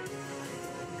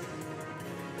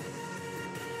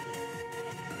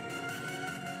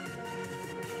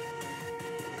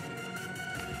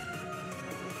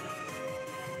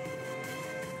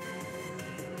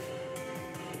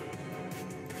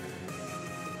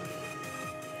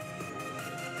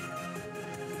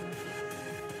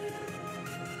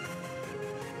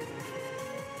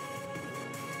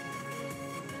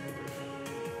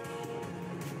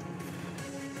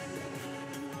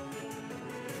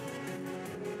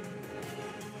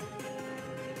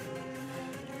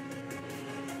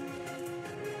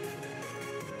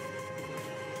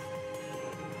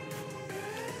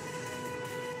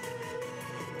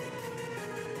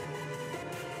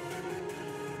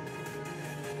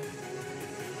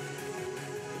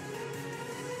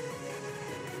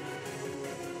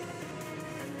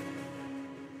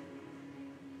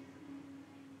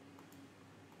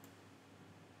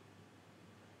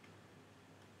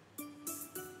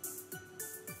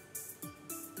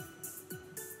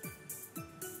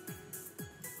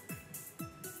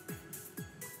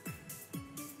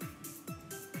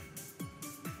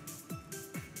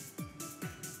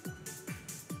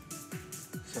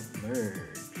 Submerge.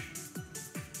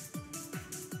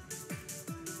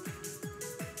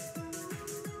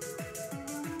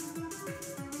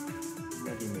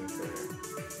 Muddy Maker.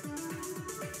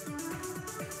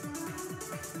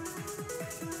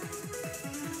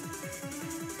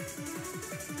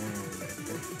 And let's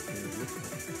do this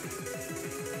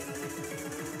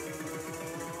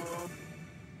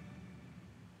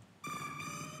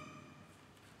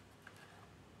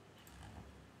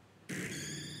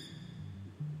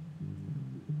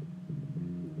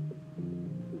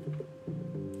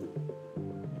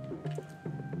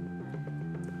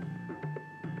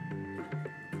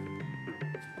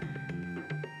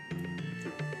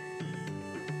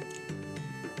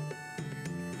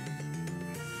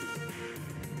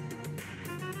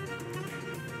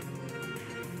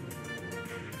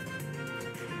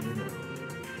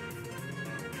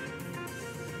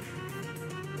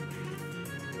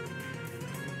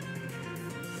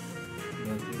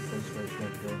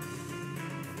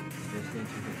Just need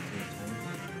to get 3 times.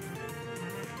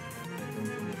 I don't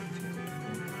think it's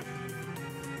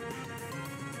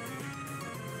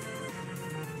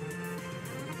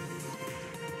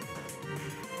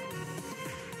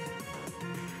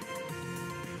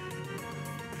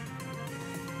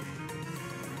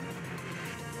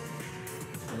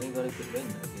finally got a good win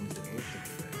against the Ocean.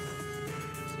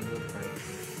 Single prize.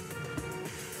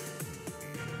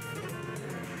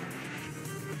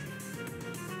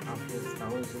 After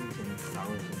thousands and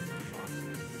thousands of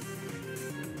losses,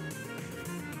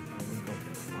 I finally got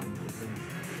the fun to win.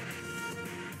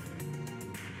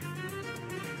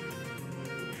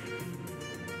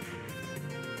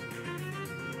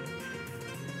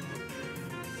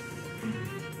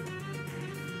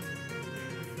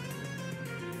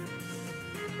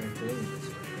 We're doing this,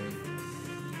 okay?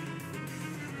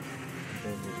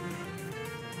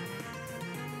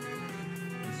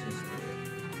 Let's just do it.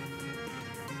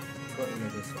 Got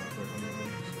another Swampert on the way,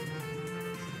 so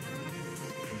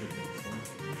does it make sense?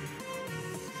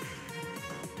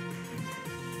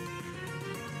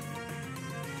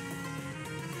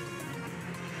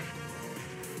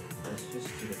 Let's just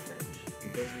do the bench.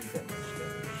 It doesn't need that much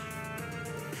damage.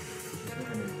 Just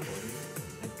 140.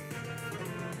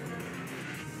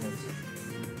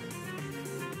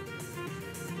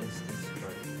 Let's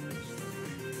discard this stuff.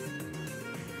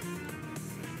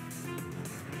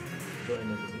 Got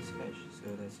another Whiscash, so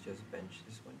let's just bench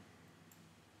this one.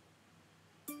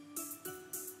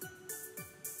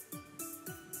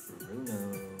 Bruno.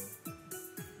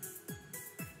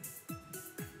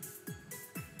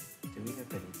 Do we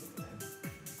have anything left?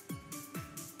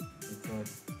 We got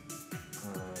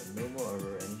no more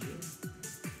Aurora Energy,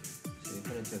 so we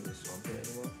can't attack the Swampert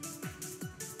anymore.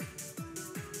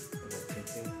 But that's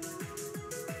okay.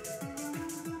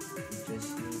 We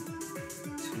just need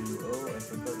to... Oh, I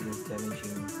forgot we're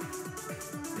damaging...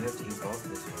 We have to evolve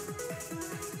this one.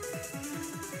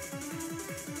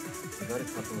 We got a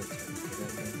couple of turns for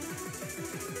that one.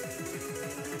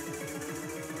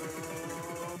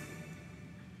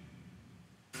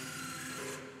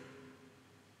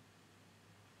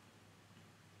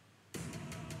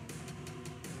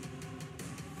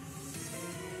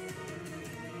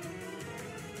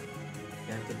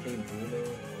 You have to play Bruno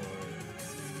or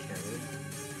Karen.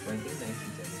 But I think 19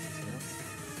 damage is enough.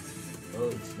 Oh,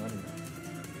 it's not enough.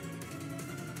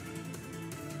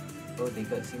 Oh, they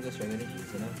got single strike energy,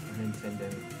 it's enough. 110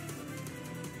 damage.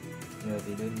 Yeah,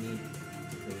 they don't need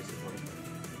to play the support card.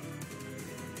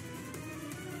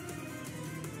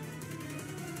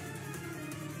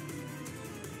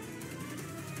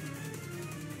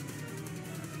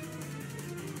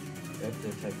 I have to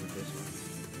attack with this one.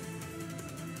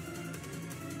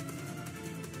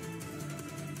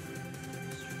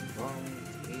 Strong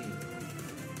tail.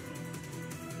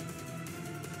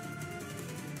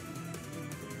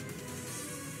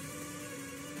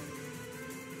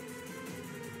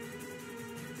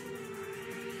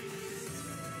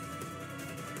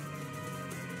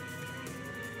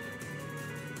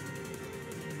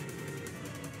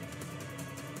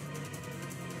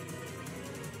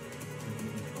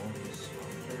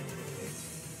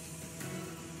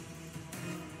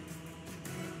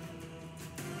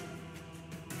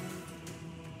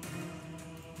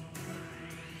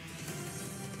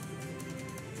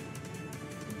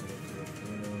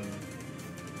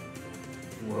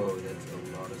 Whoa, that's a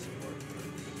lot of support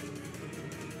cards.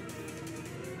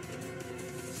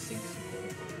 6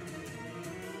 support cards.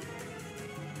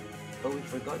 Oh, we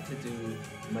forgot to do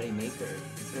Moneymaker.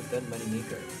 We could have done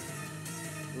Moneymaker.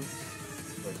 Oops.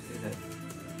 Let's do that.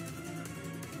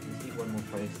 Let's need one more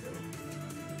prize though.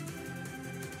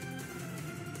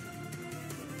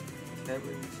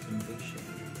 Kevin's Conviction.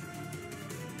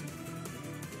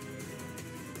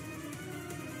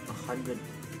 100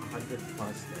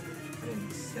 plus damage.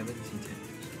 170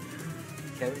 damage.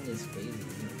 Karen is crazy.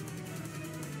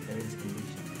 Karen's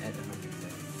Conviction at 100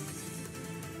 damage.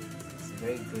 It's a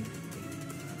very good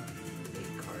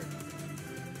late card.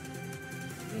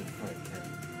 Late card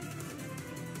Karen.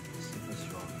 Super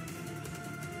strong.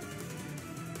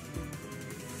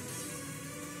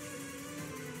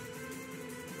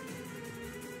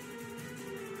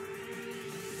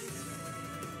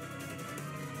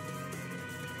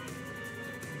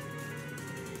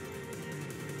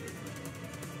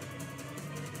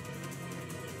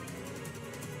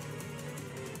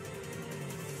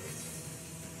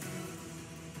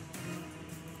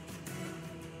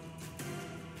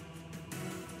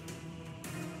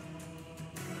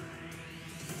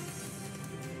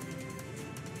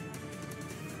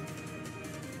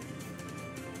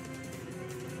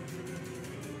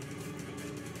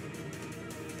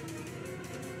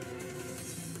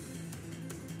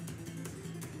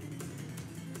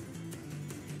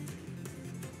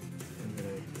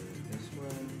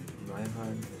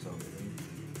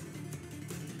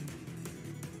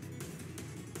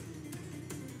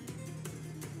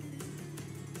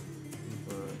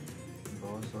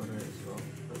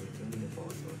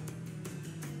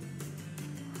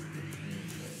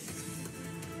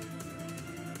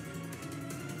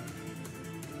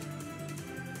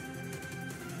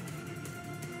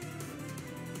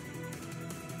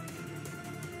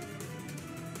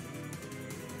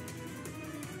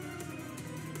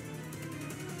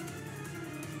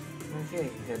 Okay,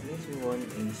 that means we won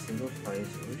a single prize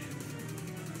push.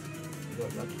 We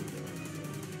got lucky there.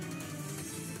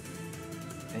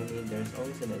 I mean, there's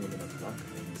always an element of luck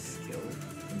and skill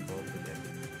involved with it.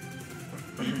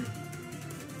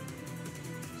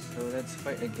 So let's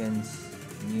fight against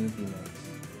newbie next,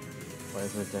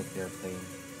 whatever deck they're playing.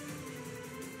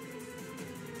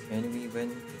 Can we win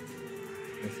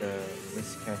with a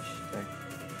Whiscash deck?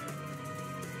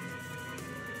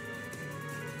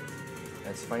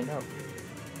 Let's find out.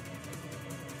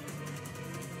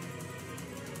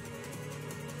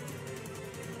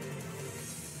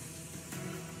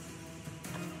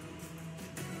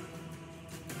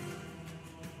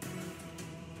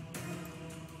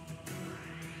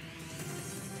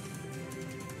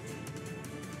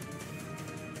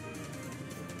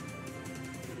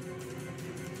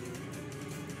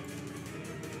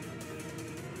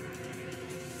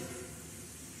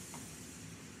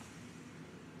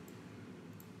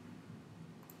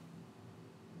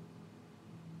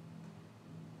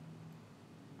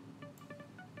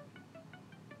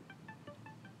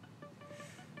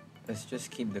 Let's just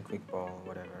keep the quick ball,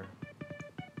 whatever.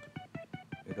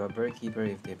 We got Bird Keeper.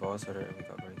 If they boss order, we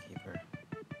got Bird Keeper.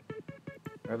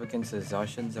 We're up against a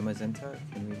Zacian Zamazenta.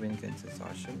 Can we win against a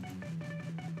Zacian?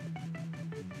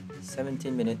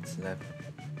 17 minutes left.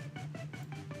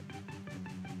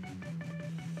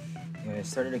 Yeah, I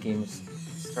started the game.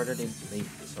 Started it late.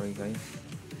 Sorry, guys.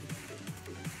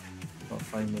 About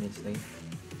 5 minutes late.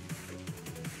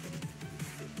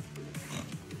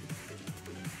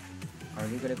 Are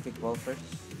we gonna quick ball first?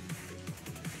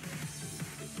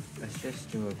 Let's just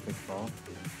do a quick ball.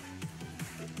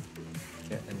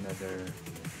 Get another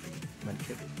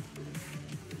Mudkip.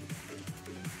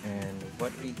 And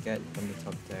what we get from the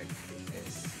top deck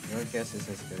is, your guess is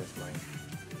as good as mine.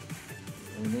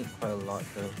 We need quite a lot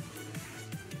though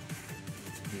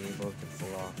to be able to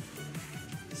pull off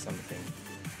something.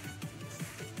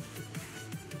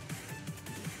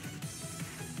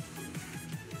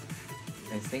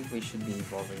 I think we should be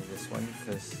evolving this one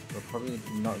because we're probably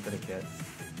not gonna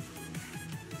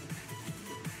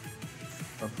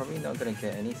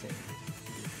get anything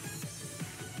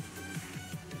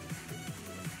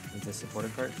with the supporter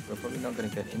cards. We're probably not gonna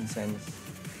get Incense.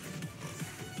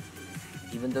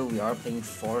 Even though we are playing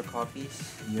 4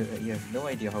 copies, you have no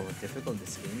idea how difficult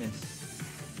this game is.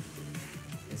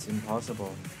 It's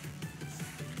impossible.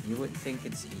 You would think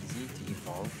it's easy to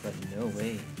evolve, but no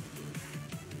way.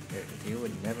 They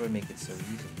would never make it so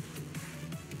easy.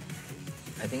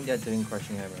 I think they're doing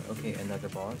Crushing Hammer. Okay, another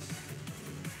boss.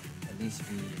 At least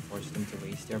we forced them to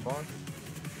waste their boss.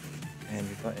 And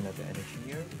we got another energy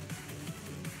here.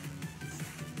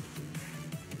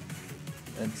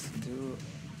 Let's do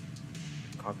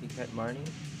Copycat Marnie.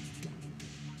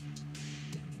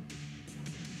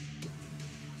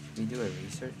 Should we do a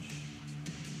research?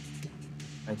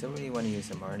 I don't really want to use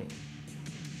a Marnie.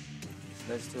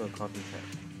 So let's do a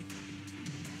Copycat.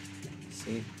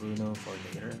 Save Bruno for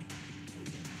later.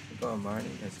 We got a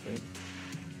Marnie, that's great.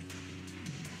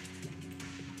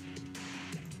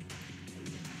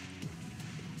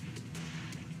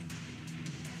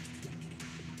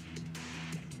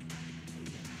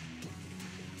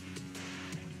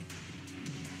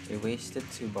 They wasted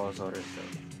 2 boss orders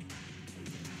though.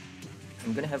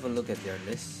 I'm gonna have a look at their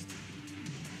list.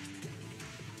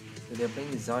 So they're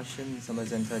playing Zacian,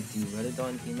 Zamazenta,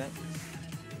 𝘿𝓷𝓭 VMAX.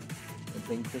 They're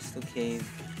playing Crystal Cave,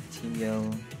 Team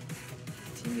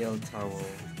𝘿𝓚𝓚,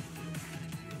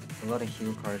 a lot of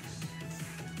heal cards.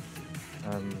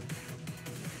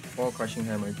 4 Crushing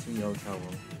Hammer, 2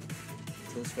 𝘿𝓚,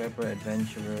 2 Scrapper,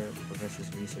 Adventurer, Professor's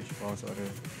Research, Boss Order,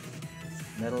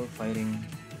 Metal Fighting,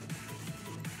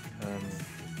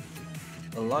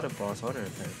 a lot of boss order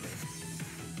apparently.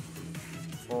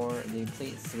 They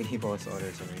played 3 boss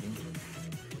orders already.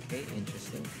 Okay,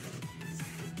 interesting.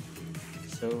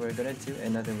 So we're gonna do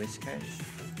another Whiscash.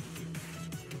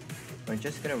 We're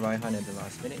just gonna Raihan at the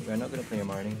last minute. We're not gonna play a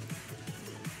Marnie.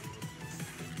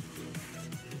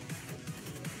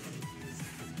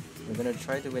 We're gonna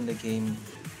try to win the game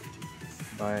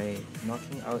by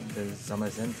knocking out the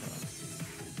Zamazenta.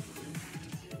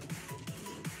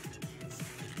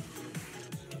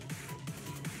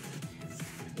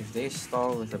 If they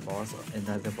stall with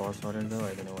another boss order though,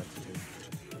 I don't know what to do.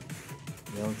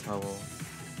 𝘿𝓚.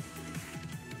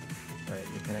 Alright,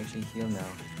 we can actually heal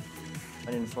now.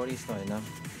 140 is not enough.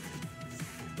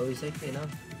 Oh, it's actually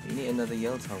enough. We need another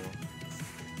𝘿𝓚.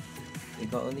 They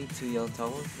got only 2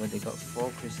 𝘿𝓚s, but they got 4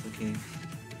 Crystal Caves,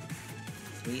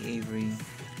 3 Avery,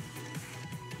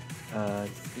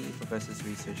 3 Professor's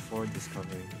Research, 4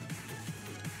 Discovery.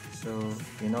 So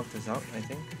they knocked us out, I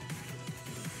think.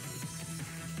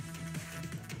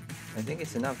 I think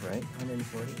it's enough, right?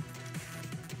 140.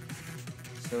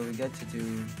 So we get to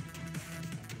do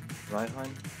Raihan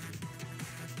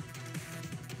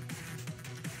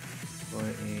for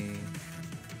a...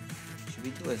 Should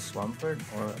we do a Swampert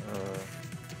or a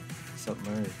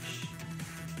Submerge?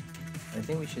 I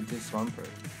think we should do Swampert.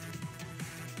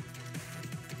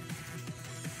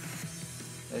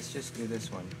 Let's just do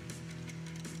this one.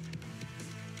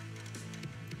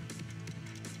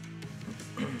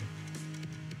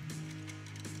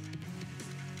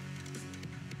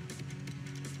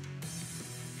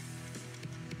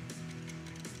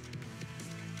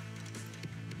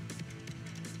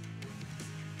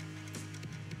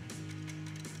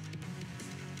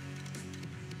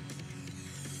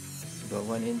 Got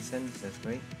one incense, that's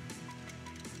great.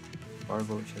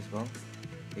 Barboach as well.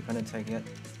 They can't attack yet.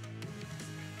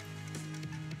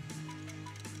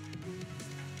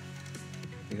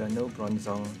 They got no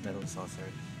Bronzong metal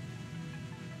saucers.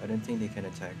 I don't think they can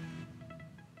attack.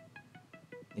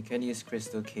 They can use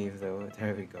Crystal Cave though.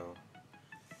 There we go.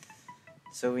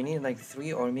 So we need like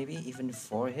 3 or maybe even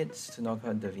 4 hits to knock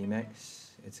out the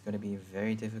VMAX. It's gonna be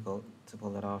very difficult to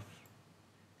pull that off.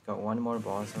 Got one more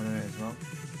boss order as well.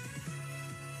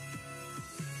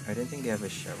 I don't think they have a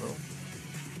Cheryl.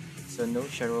 So no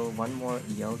Cheryl, one more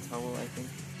𝘿𝙬𝓼 I think.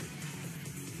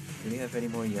 Do we have any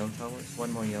more 𝘿𝙬𝓼s?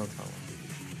 One more 𝘿𝙬𝓼.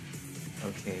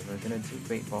 Okay, we're gonna do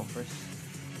Great Ball first.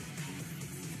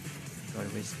 Got a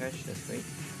Whiscash, that's great.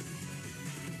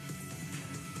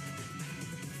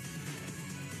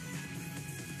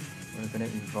 We're gonna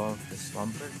evolve the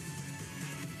Swampert.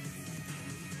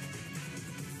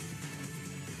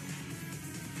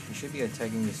 We should be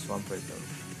attacking the Swampert though,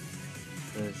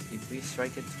 because if we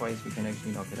strike it twice, we can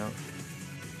actually knock it out.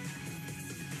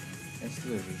 Let's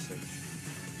do a research.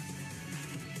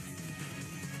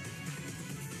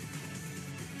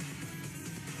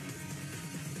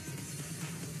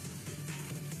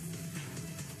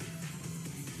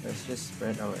 Let's just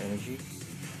spread our energies.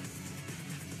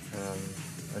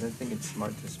 I don't think it's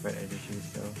smart to spread energies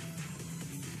though,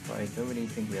 but I don't really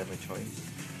think we have a choice.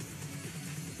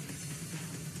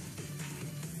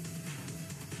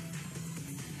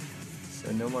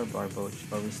 So no more Barboach,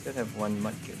 but we still have one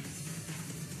Mudkip.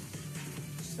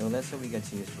 So let's hope we get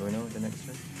to use Bruno the next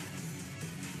turn.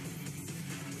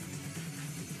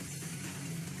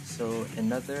 So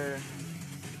another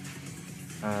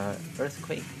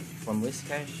Earthquake from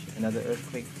Whiscash, another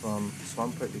Earthquake from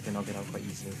Swampert, we can knock it out quite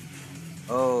easily.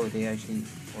 Oh, they actually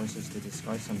force us to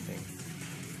discard something.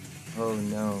 Oh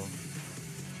no.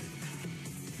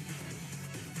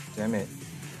 Damn it.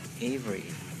 Avery.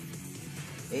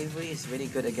 Avery is really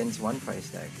good against one price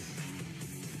tags.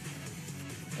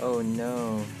 Oh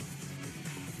no.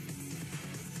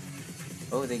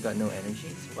 Oh, they got no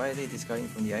energies? Why are they discarding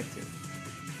from the active?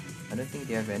 I don't think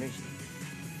they have energy.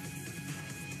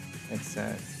 That's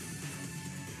sad.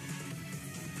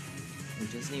 We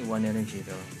just need one energy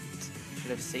though. Should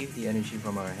have saved the energy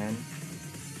from our hand,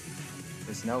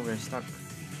 because now we're stuck.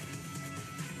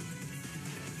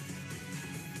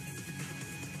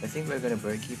 I think we're gonna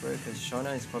Bird Keeper, because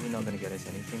Shauna is probably not gonna get us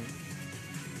anything.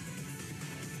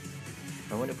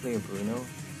 I want to play a Bruno.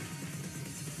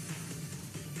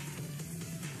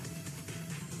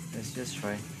 Let's just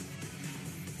try.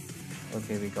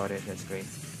 Okay, we got it, that's great.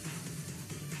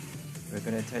 We're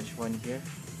gonna attach one here.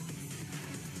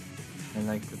 And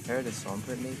like prepare the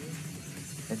Swampert maybe?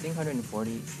 I think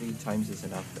 143 times is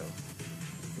enough though.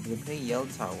 If we play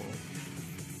𝘿𝙬𝓼,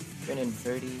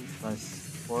 330 plus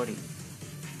 40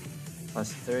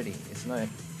 plus 30, it's not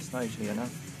actually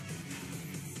enough.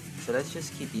 So let's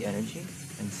just keep the energy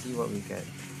and see what we get.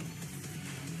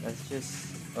 Let's just,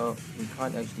 oh, we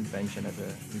can't actually bench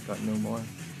another, we got no more.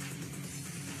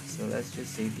 So let's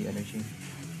just save the energy.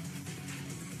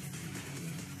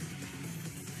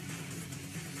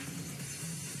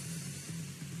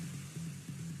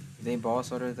 They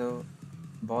boss order though.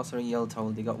 Boss order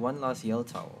𝘿𝙬𝓼. They got one last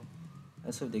𝘿𝙬𝓼.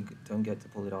 Let's hope they don't get to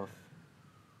pull it off.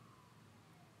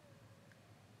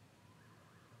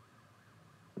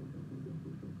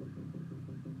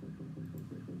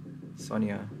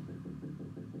 Sonia.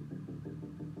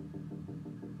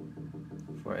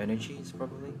 For energies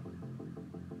probably.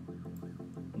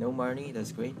 No Marnie,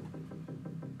 that's great.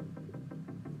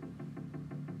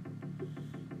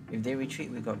 If they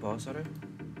retreat, we got boss order.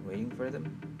 Waiting for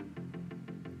them.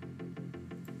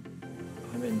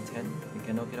 110, we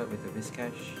can knock it out with the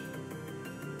Whiscash.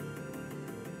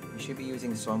 We should be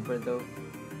using Swampert though,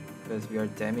 because we are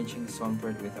damaging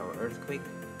Swampert with our Earthquake.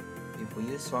 If we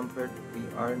use Swampert, we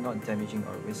are not damaging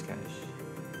our Whiscash.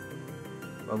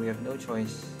 But we have no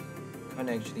choice, can't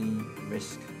actually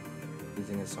risk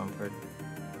using a Swampert.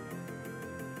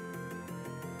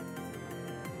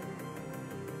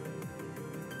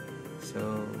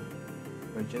 So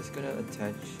we're just gonna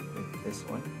attach with this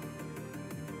one.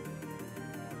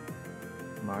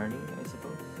 Marnie, I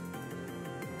suppose.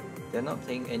 They're not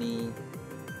playing any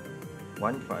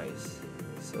one prize,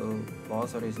 so Ball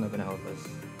Sorter is not gonna help us.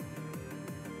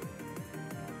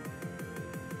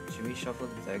 Should we shuffle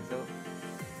the deck though?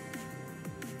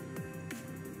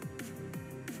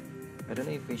 I don't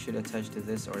know if we should attach to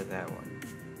this or that one.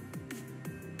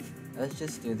 Let's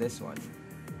just do this one.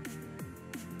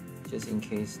 Just in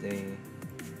case they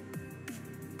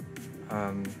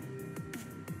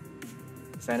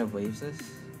Fan of Waves us.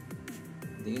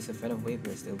 If they use a Fan of Wave,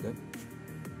 we're still good.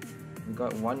 We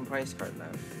got one prize card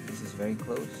left. This is very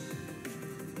close.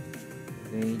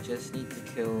 They just need to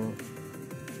kill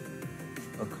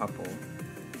a couple.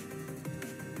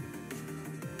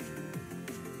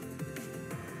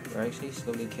 We're actually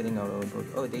slowly killing our own book.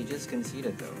 Oh, they just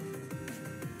conceded though.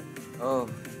 Oh,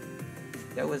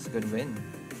 that was a good win.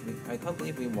 I can't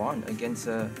believe we won against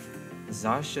a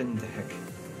Zacian deck.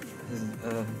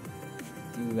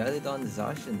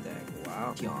 𝘿𝙚𝙠 deck.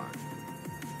 Wow.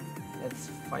 Let's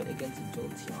fight against a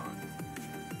Jolteon.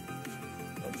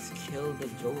 Let's kill the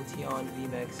Jolteon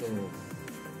VMAXs.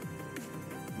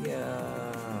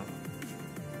 Yeah.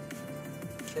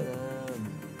 Kill him.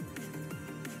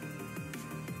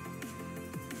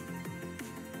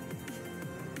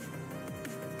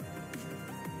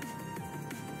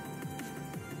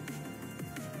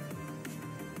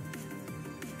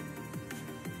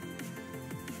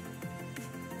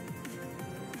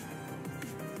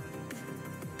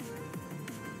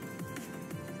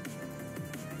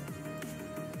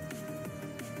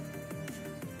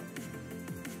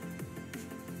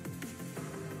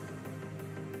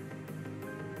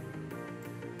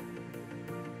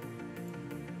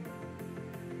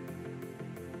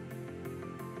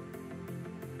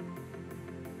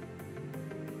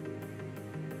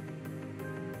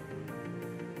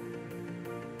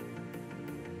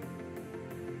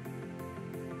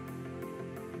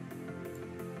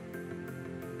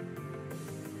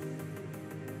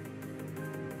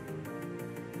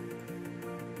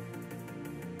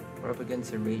 We're up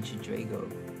against a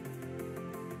𝘿𝓷𝓭.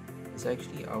 It's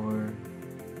actually our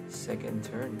second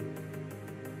turn.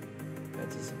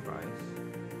 That's a surprise.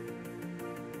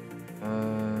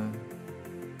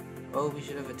 Oh, we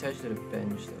should have attached to the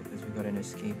bench though, because we got an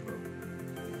Escape Rope.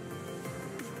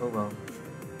 Oh well.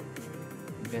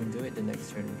 We can do it the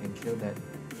next turn. We can kill that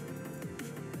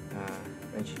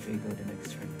𝘿𝓷𝓭 the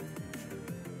next turn.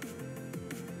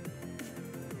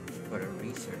 Got a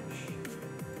research.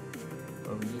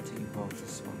 But we need to evolve the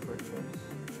Swampert first,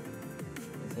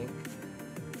 I think.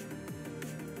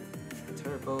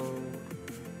 Turbo,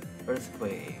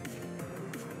 Earthquake,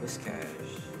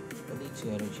 Whiscash, elite 2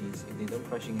 energies. If they don't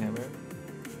Crushing Hammer,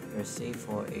 they're safe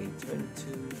for a turn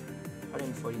 2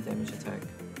 140 damage attack.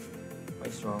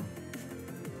 Quite strong.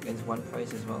 Against one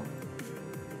price as well.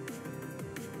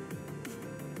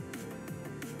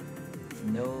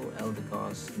 No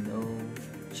𝘿𝙚𝙠, no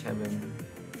𝘿𝐿,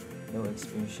 no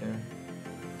experience share.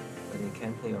 But they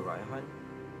can play a Raihan.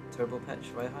 Turbo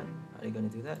Patch Raihan. Are they gonna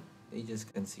do that? They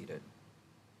just conceded.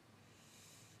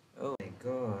 Oh my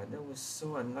god, that was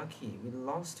so unlucky. We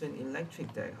lost to an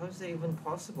electric deck. How is that even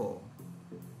possible?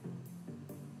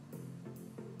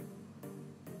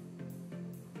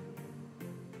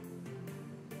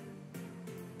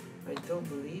 I don't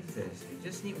believe this. We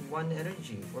just need one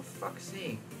energy, for fuck's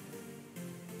sake.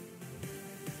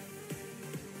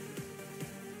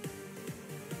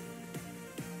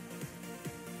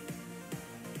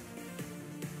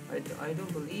 I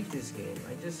don't believe this game.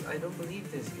 I don't believe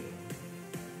this game.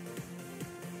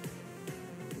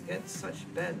 You get such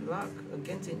bad luck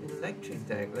against an electric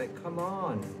deck. Like, come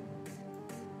on.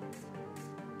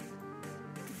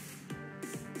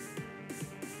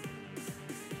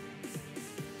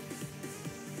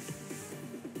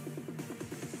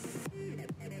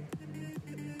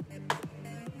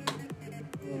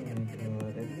 Oh my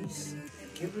god, at least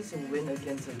give us a win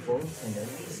against a Bolton. At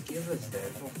least give us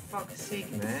that. For fuck's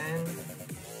sake, man.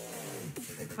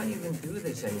 I can't even do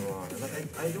this anymore. Like,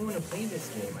 I don't want to play this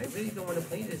game. I really don't want to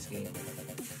play this game.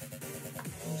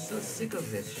 I'm so sick of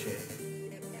this shit.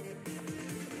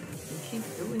 We keep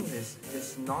doing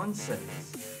this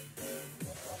nonsense.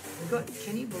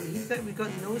 Can you believe that? We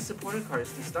got no supporter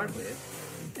cards to start with.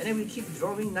 And then we keep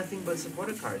drawing nothing but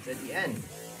supporter cards at the end.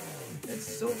 That's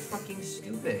so fucking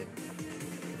stupid.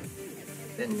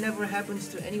 That never happens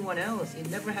to anyone else. It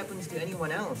never happens to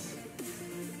anyone else.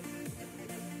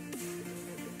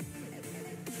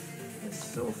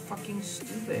 That's so fucking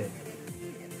stupid.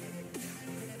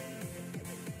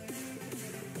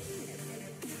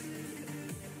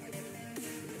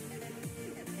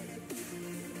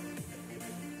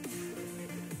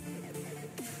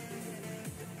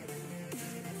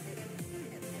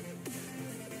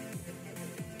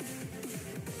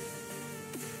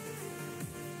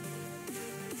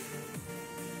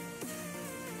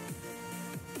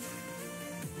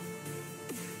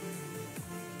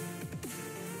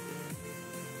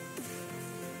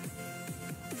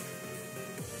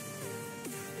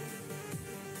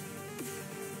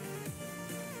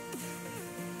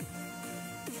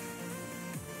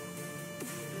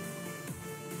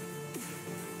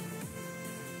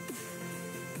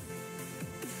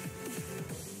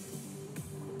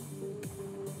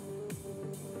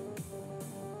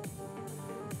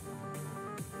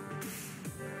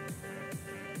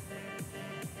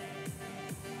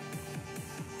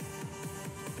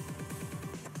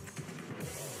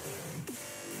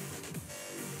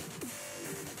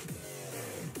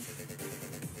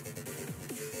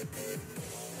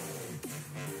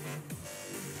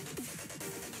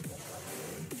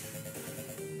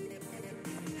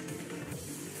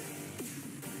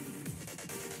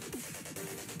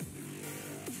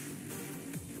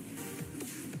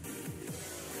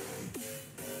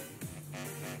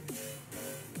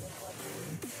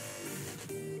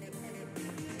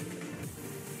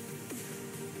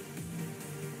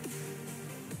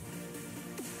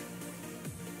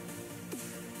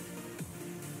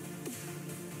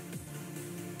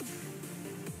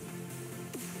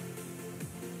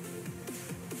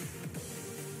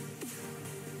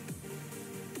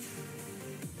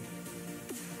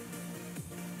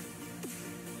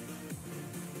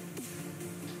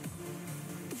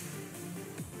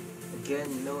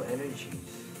 again, no energies.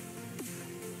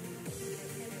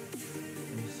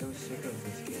 I'm so sick of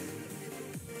this game.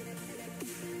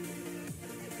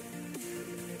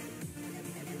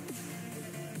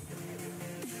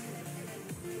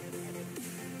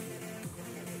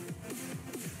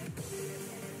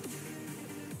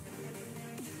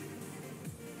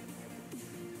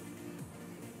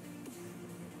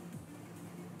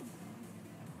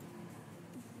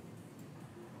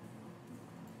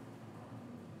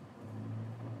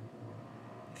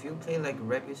 If you play like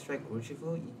Rapid Strike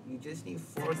Urshifu, you just need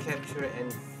 4 capture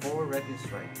and 4 Rapid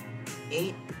Strike.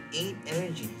 8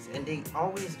 energies, and they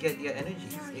always get their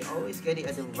energies. They always get it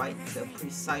at the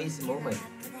precise moment.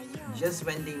 Just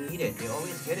when they need it, they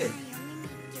always get it.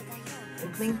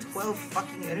 I'm playing 12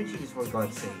 fucking energies, for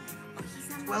God's sake.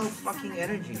 12 fucking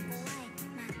energies.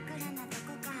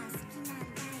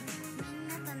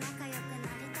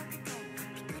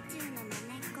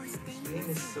 This game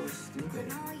is so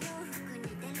stupid.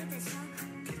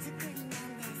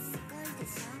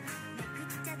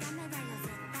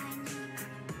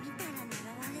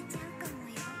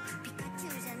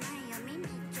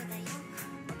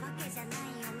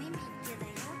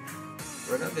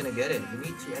 We're not gonna get it. You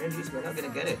need 2 energies, we're not gonna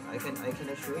get it. I can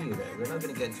assure you that. We're not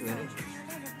gonna get 2 energies.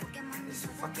 This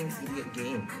fucking idiot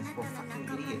game is for fucking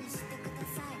idiots.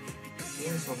 This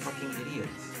game is for fucking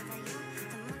idiots.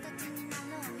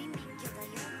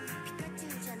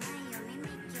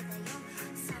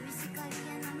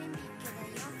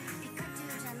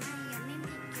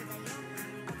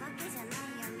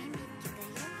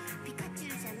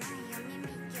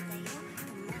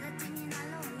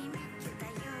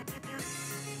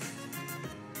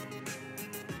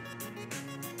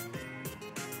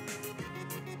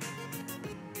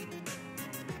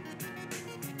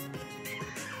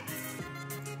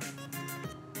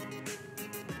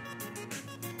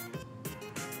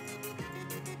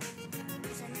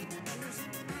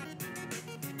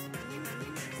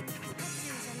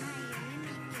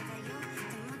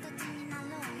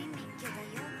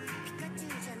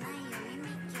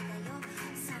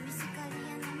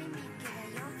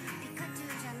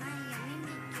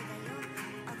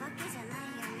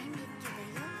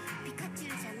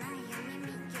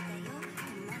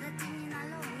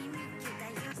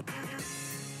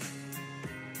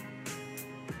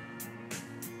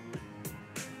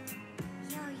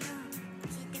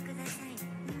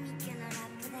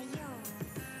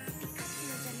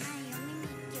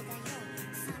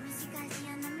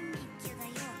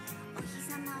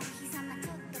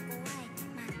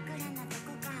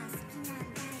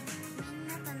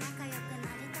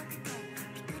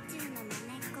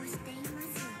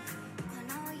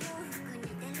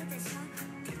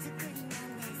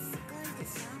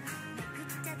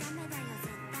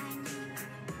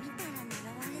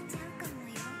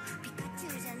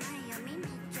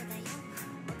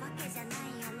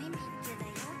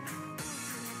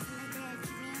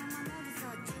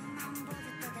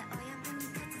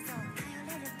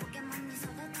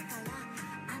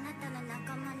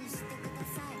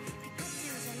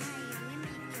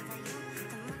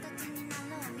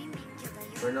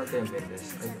 We're not gonna win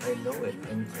this. I know it.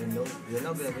 I know we're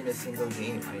not gonna win a single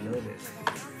game. I know this.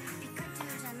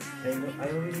 I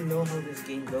already know how this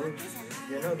game goes.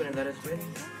 You're not gonna let us win.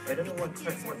 I don't know what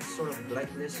sort of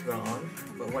blacklist we're on,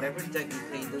 but whatever deck we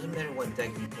play, it doesn't matter what deck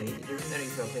we play. It doesn't matter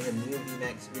if we're playing a Neo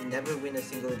VMAX. We never win a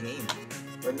single game.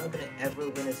 We're not gonna ever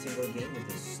win a single game with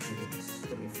this stupid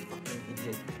fucking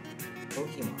idiot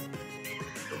Pokemon.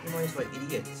 Pokemon is for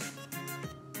idiots.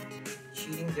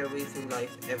 Cheating their way through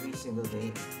life every single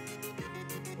day.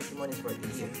 Pokemon is for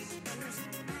idiots.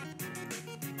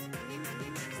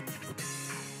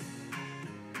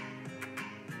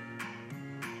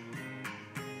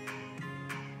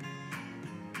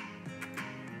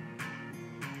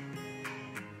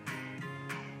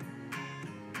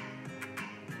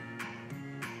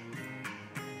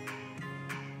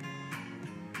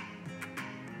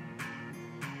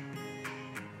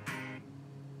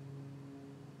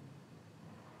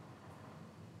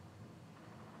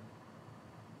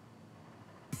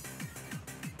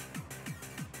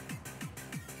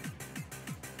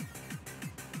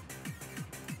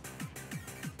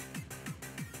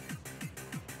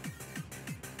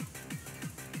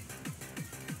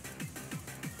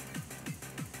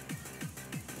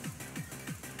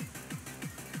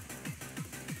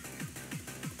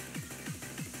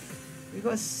 We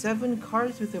got 7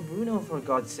 cards with a Bruno, for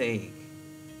God's sake.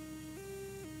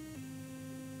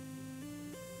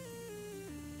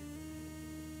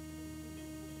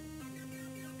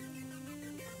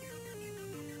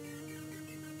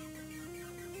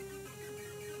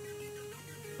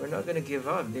 We're not gonna give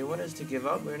up. They want us to give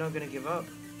up. We're not gonna give up.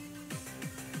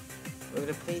 We're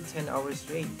gonna play 10 hours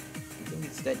straight. You think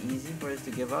it's that easy for us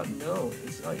to give up? No,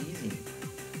 it's not easy.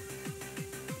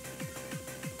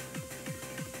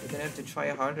 We're gonna have to try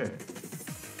harder.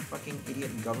 Fucking idiot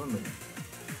government.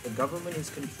 The government is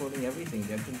controlling everything.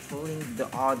 They're controlling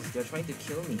the odds. They're trying to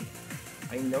kill me.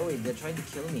 I know it. They're trying to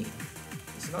kill me.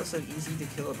 It's not so easy to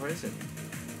kill a person.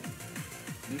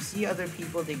 You see other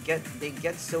people, they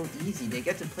get so easy. They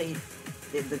get to play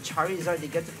the Charizard, they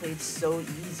get to play it so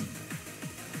easy.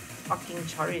 Fucking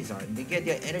Charizard, they get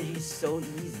their energy so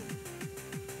easy.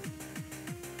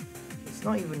 It's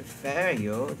not even fair,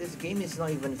 yo. This game is not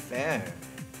even fair.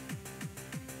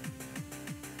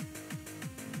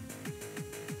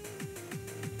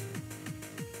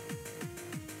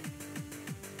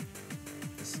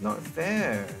 It's not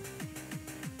fair.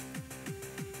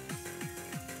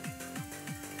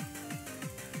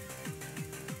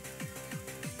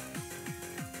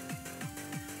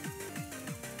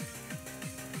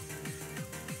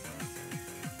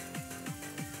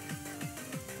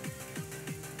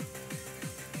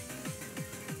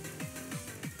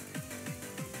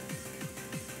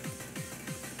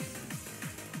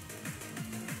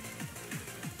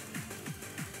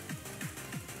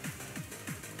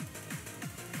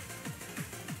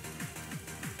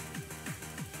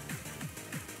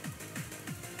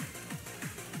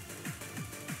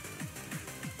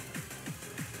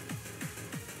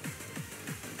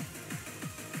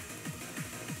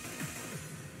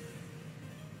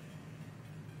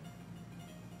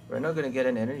 We're not gonna get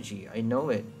an energy. I know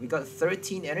it. We got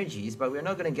 13 energies, but we're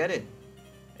not gonna get it.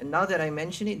 And now that I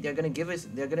mention it, they're gonna give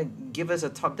us a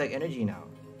top deck energy now.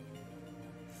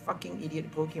 Fucking idiot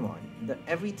Pokemon.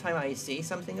 Every time I say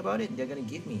something about it, they're gonna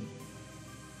give me.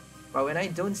 But when I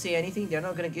don't say anything, they're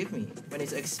not gonna give me. When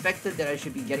it's expected that I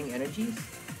should be getting energies,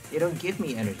 they don't give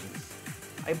me energies.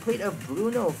 I played a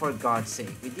Bruno, for God's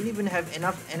sake. We didn't even have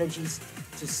enough energies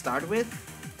to start with.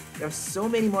 There are so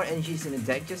many more energies in the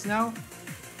deck just now.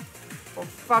 For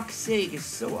fuck's sake, it's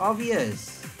so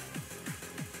obvious.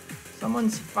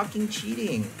 Someone's fucking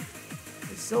cheating.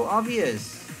 It's so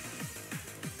obvious.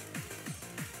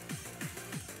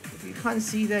 If you can't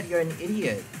see that, you're an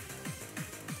idiot.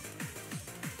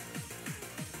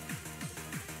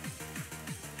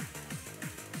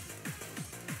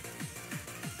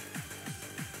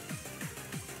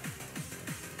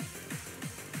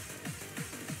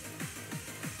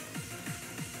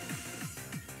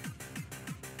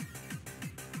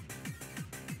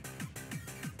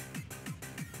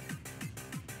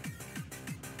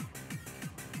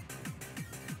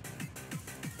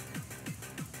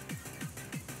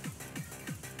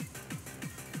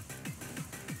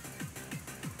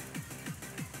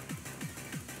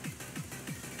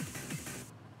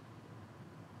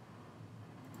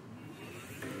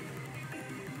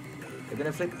 They're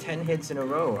gonna flip 10 hits in a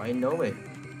row, I know it.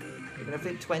 They're gonna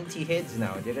flip 20 hits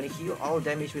now. They're gonna heal all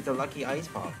damage with a lucky ice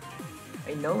pop.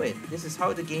 I know it. This is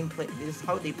how the game this is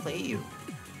how they play you.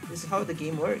 This is how the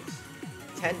game works.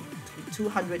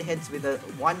 200 hits with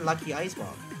one lucky ice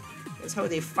pop. That's how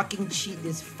they fucking cheat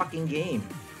this fucking game.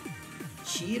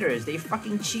 Cheaters, they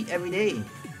fucking cheat every day.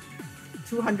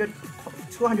 200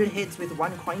 hits with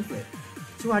one coin flip.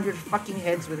 200 fucking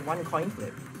heads with one coin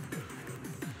flip.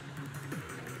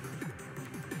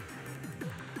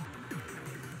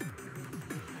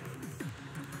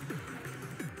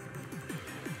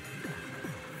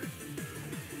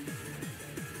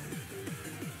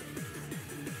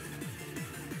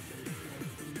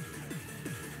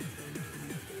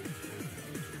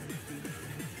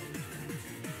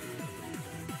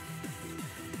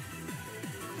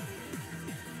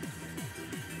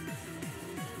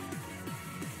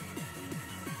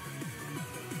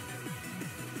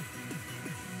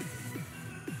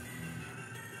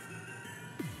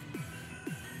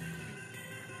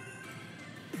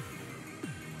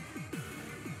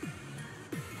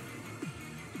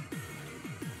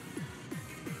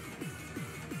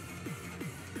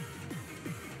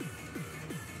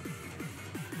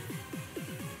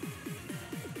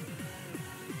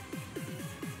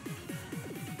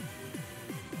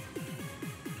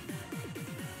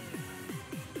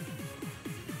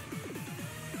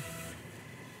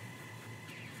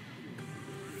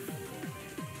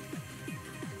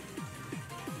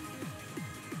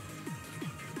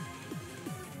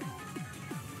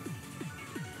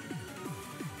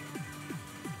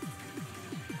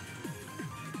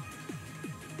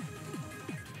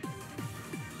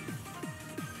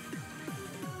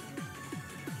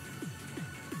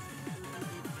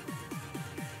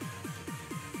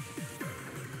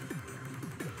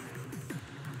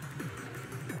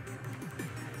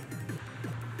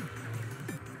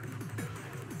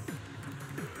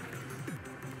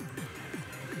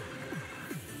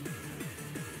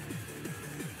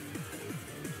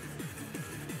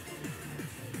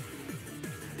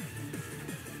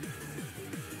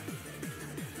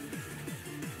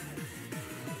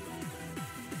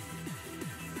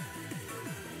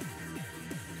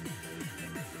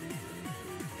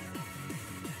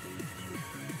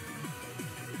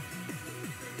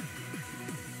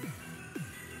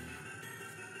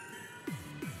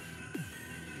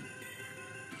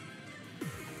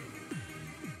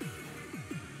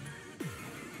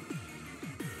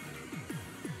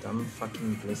 Dumb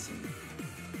fucking Blissey.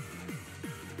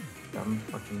 Dumb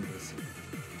fucking Blissey.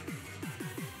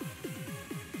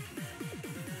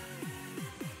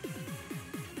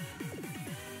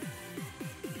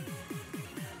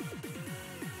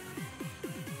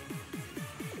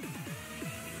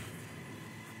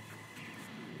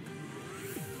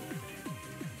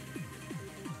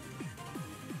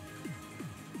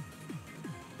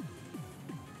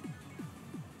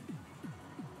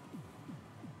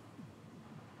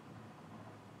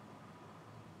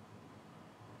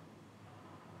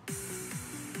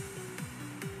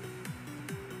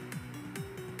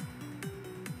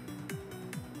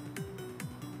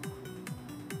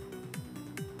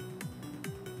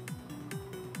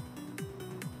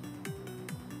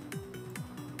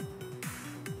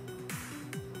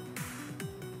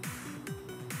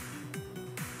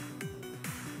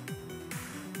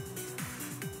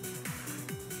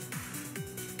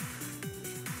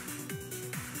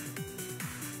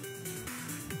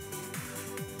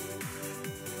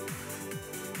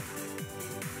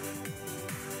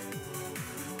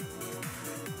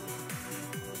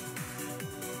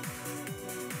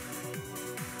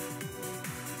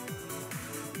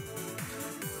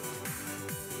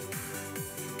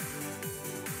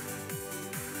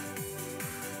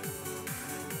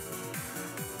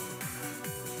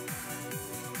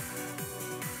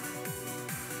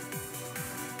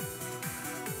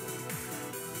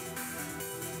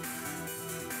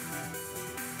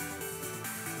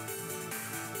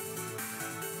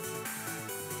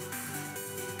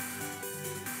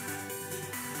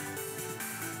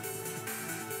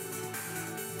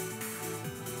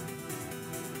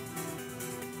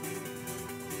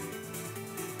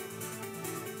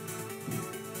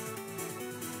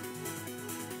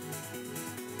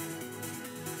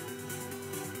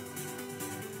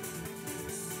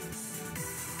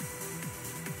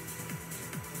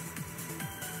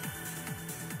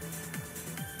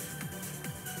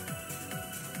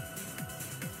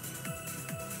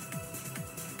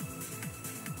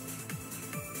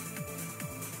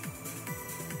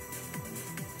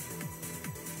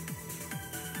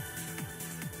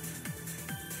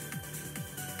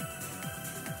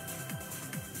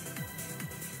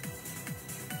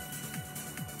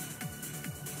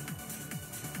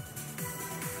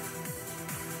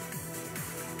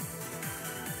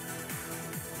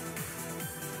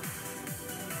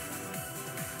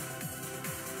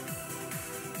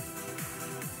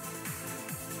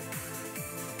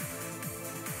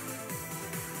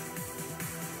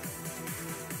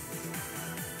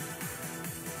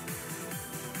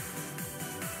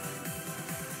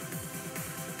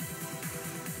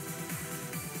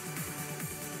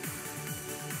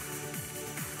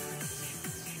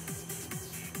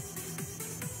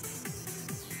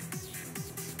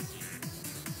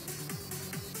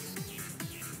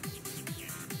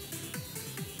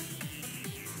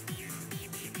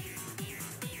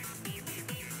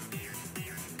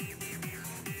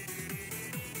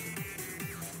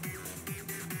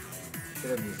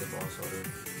 Should have used the ball sorter.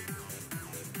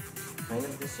 Kind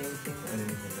of the same thing, I don't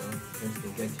even know. Since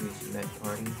they get to his net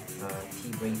party,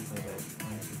 T-break for that.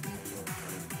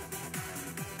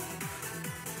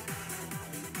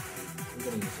 I'm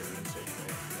gonna use the research,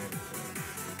 right?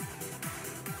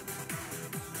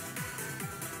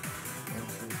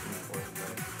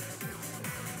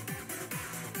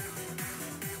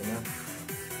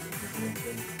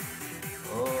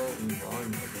 Oh, we won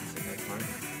against the net party.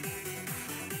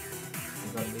 We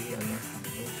got really unlucky.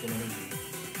 𝘿𝓚𝓷𝓭.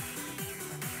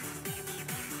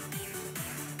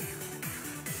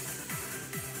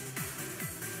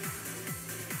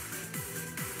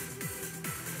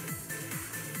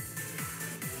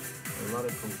 A lot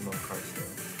of Pokemon cards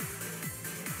though.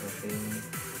 We're playing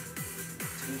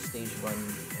 2 stage 1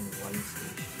 and 1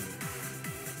 stage 2.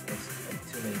 That's like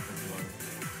too many Pokemon.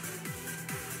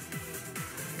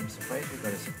 I'm surprised we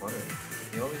got a supporter.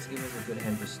 They always give us a good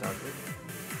hand to start with.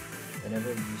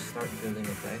 Whenever you start building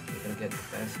a deck, you're gonna get the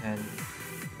best hand.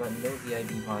 But no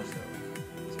VIP pass though.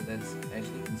 So that's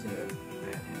actually considered a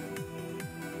bad hand.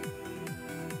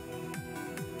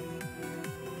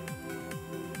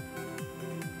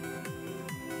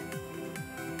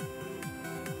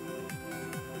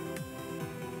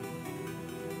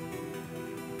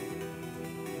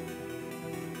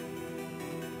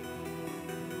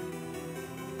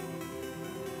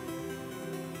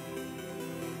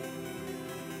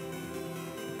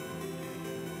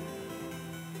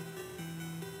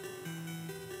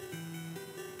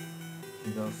 We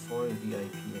got 4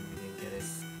 VIP and we didn't get it.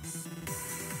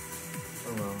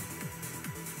 Oh well.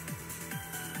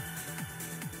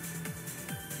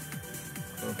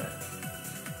 Go back.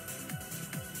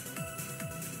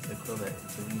 the Crobat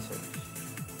into research.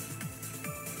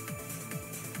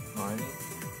 Marnie,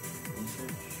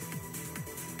 research.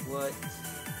 What?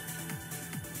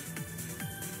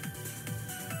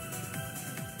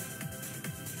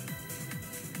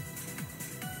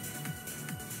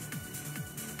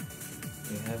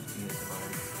 You have to use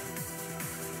Marnie.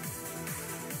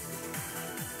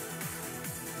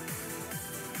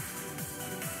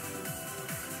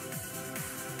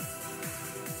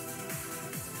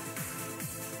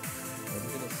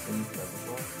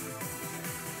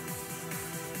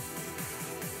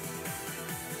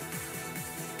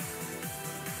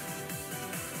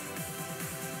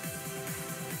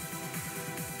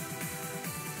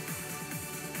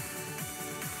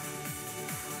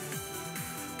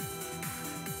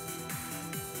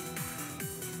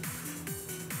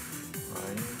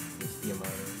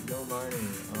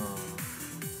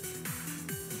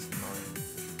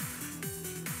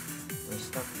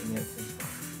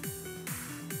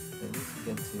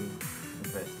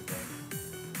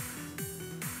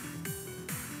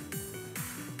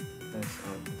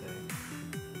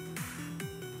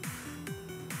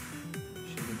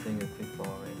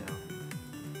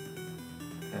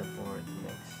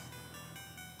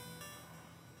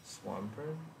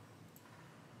 Swampert?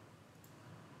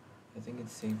 I think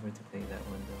it's safer to play that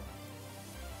one though.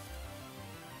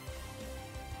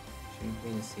 Should we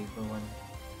play the safer one?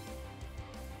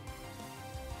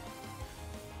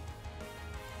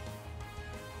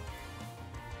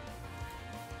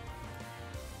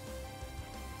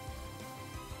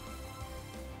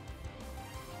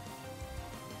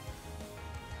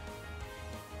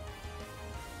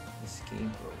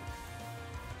 Escape Rope.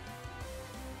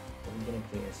 Are we gonna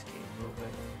play Escape Rope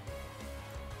right now?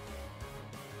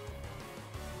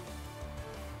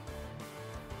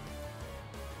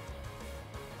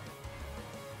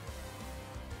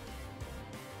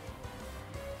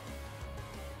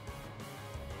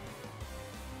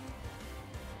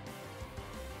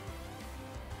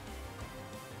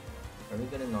 Are we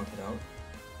gonna knock it out?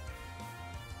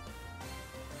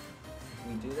 If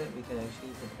we do that, we can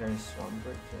actually prepare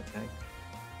Swampert to attack.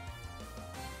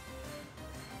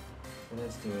 So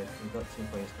let's do it. We've got 2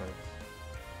 voice cards.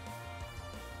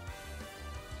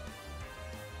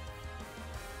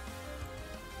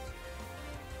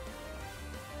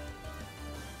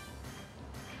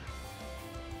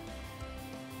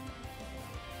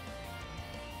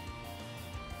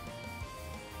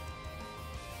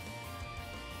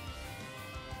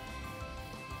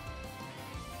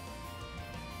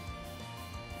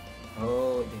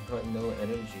 Oh, they got no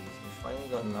energies. We finally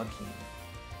got lucky.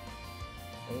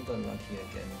 We got lucky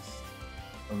against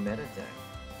a meta deck.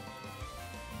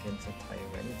 Against a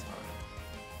𝘿𝓷𝓭𝓬.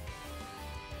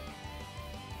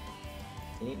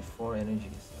 They need 4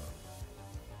 energies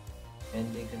though.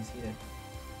 And they conceded.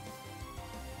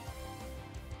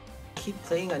 Keep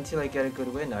playing until I get a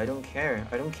good win. I don't care.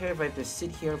 I don't care if I have to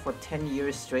sit here for 10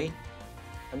 years straight.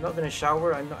 I'm not gonna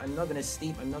shower, I'm not gonna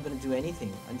sleep, I'm not gonna do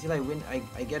anything until I win.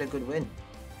 I get a good win.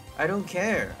 I don't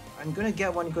care. I'm gonna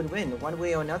get one good win, one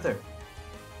way or another.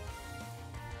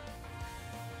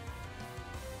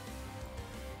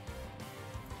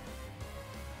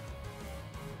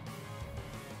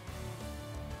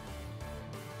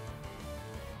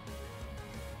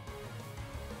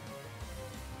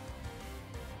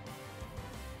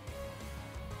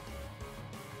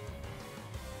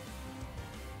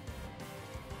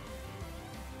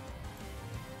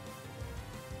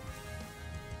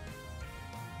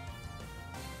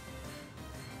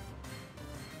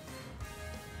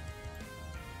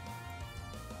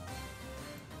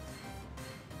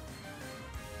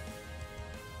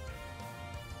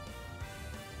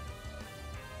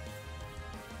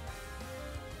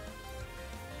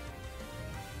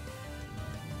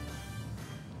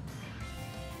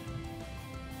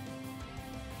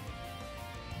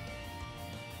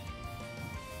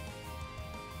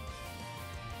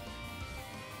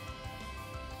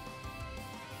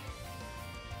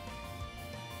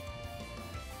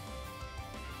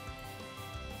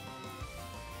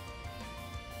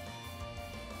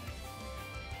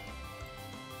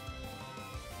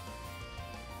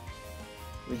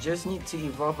 We just need to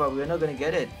evolve, but we're not gonna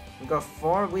get it. We got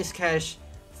 4 Whiscash,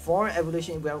 4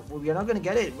 Evolution. We're not gonna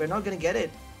get it. We're not gonna get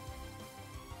it.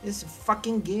 This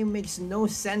fucking game makes no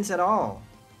sense at all.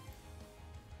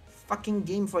 Fucking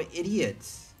game for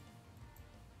idiots.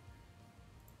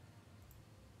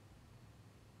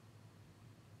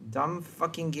 Dumb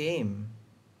fucking game.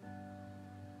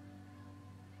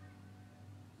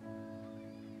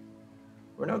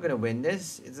 We're not gonna win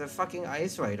this. It's a fucking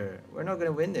Ice Rider. We're not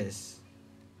gonna win this.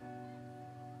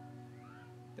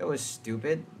 That was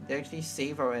stupid. They actually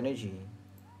save our energy.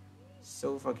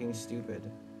 So fucking stupid.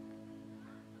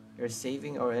 You're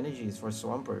saving our energies for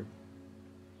Swampert.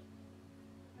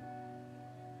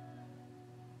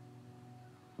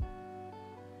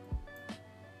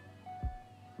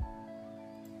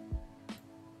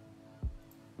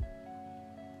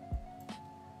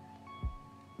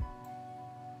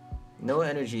 No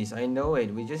energies, I know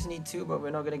it. We just need 2, but we're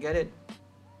not gonna get it.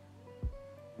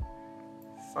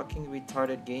 Fucking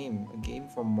retarded game. A game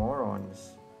for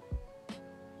morons.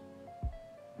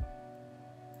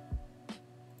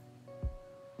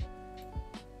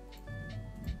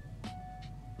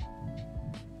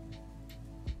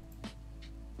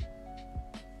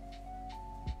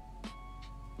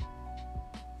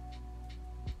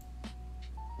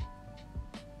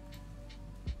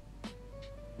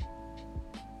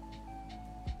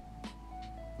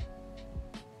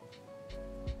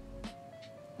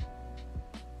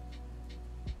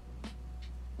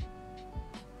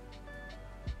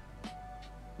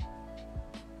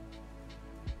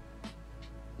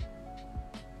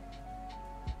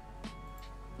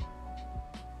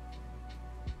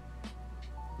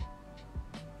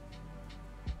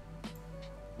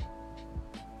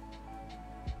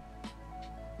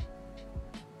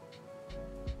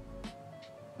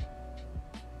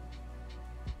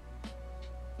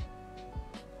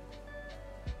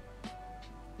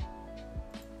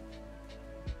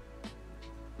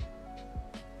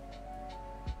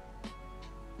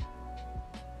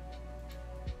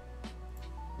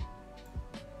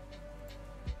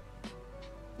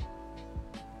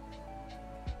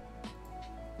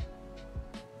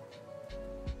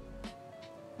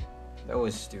 That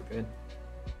was stupid.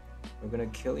 We're gonna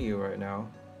kill you right now.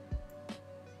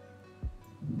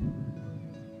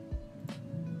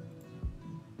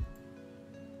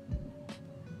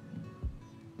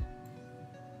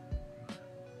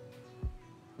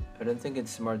 I don't think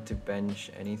it's smart to bench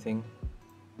anything.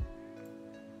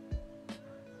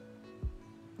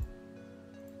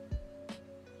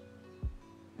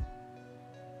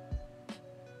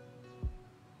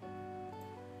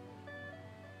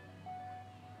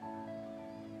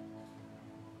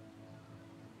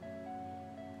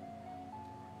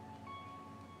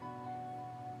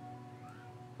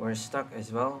 We're stuck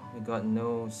as well. We got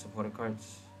no supporter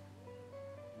cards.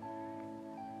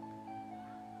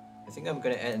 I think I'm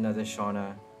gonna add another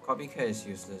Shauna. Copycat is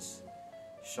useless.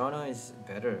 Shauna is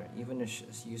better. Even a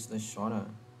useless Shauna.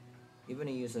 Even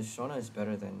a useless Shauna is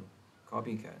better than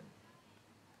Copycat.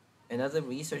 Another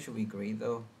research would be great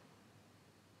though.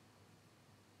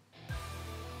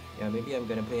 Yeah, maybe I'm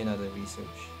gonna play another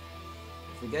research.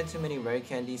 If we get too many rare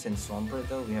candies and Swampert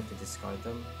though, we have to discard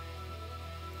them.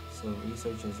 So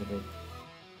research is a bit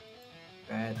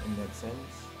bad in that sense.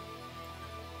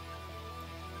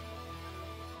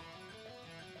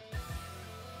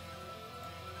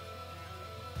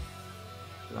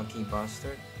 Lucky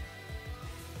bastard.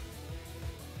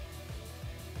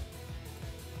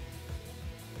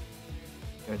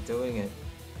 They're doing it.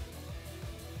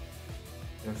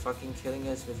 They're fucking killing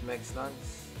us with max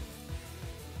lance.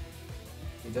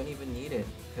 We don't even need it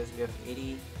because we have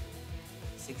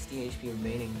 60 HP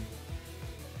remaining.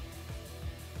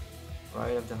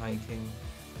 𝘿𝓷𝓭.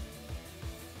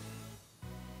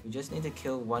 We just need to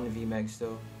kill 1 VMAX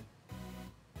though.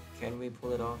 Can we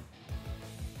pull it off?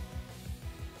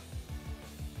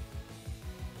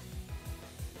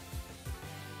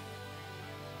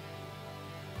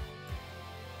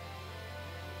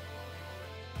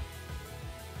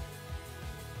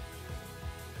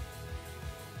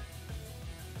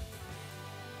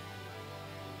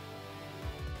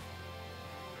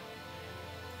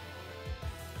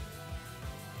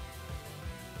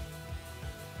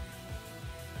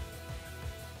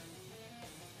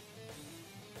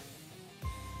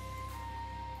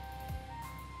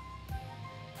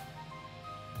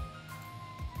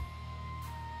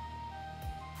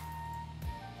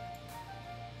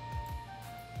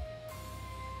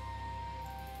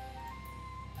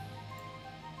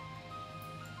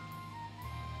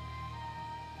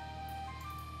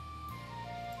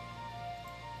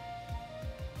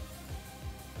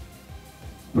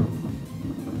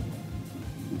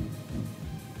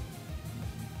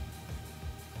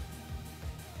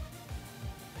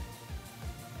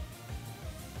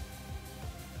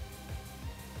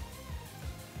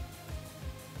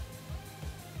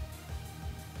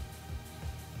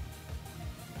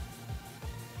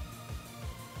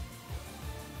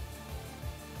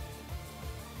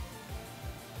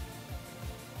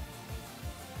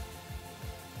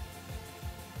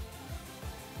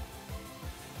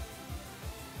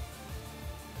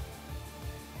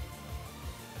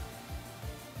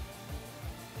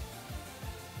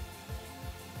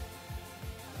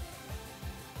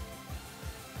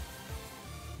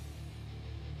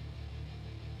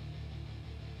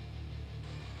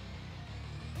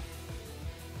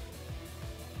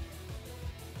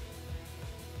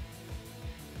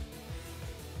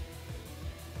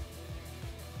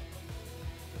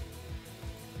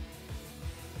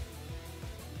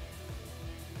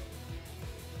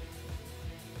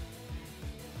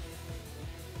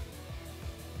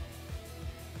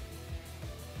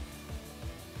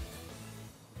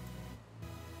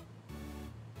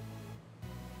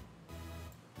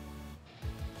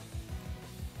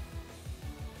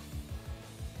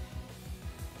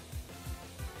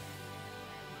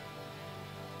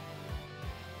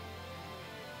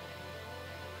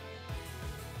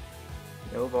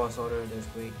 No boss order, that's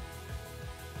great.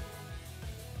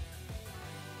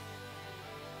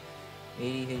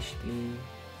 80 HP,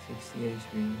 60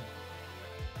 HP.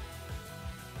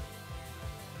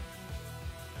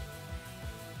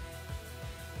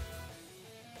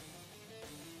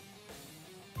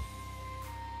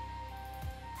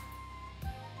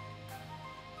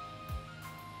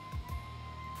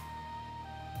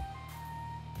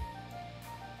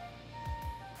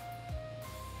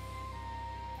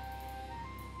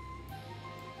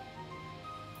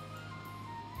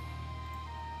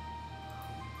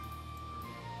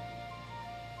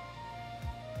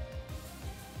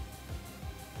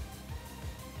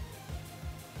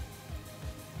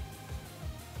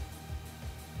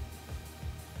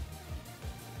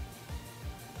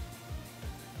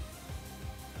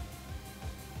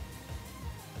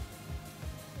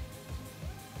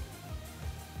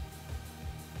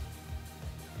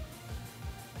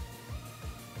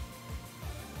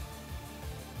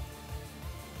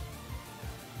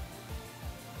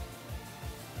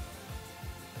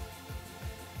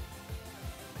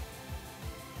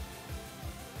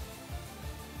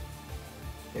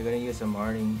 They're gonna use a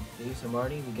Marnie. They use a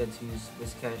Marnie, we get to use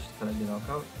Whiscash to collect the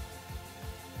knockout.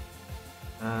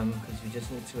 Because we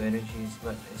just need 2 energies,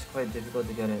 but it's quite difficult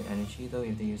to get an energy though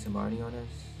if they use a Marnie on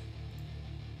us.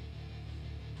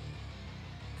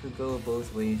 Could go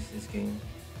both ways this game.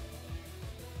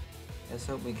 Let's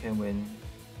hope we can win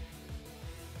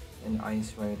an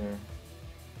Ice Rider.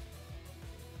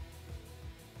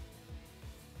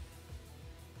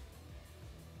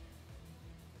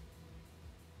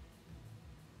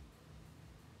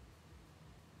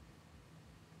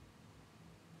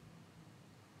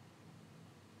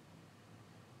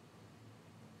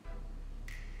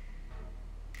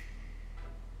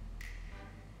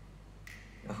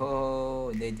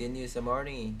 Oh, they didn't use a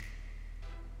Marnie.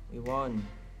 We won.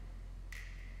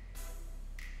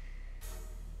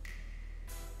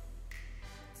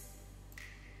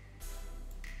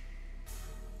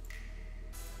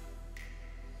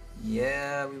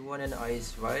 Yeah, we won an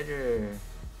Ice Rider.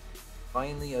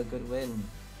 Finally a good win.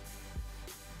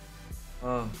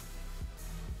 Oh,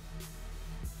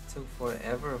 took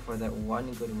forever for that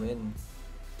one good win.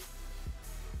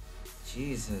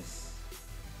 Jesus.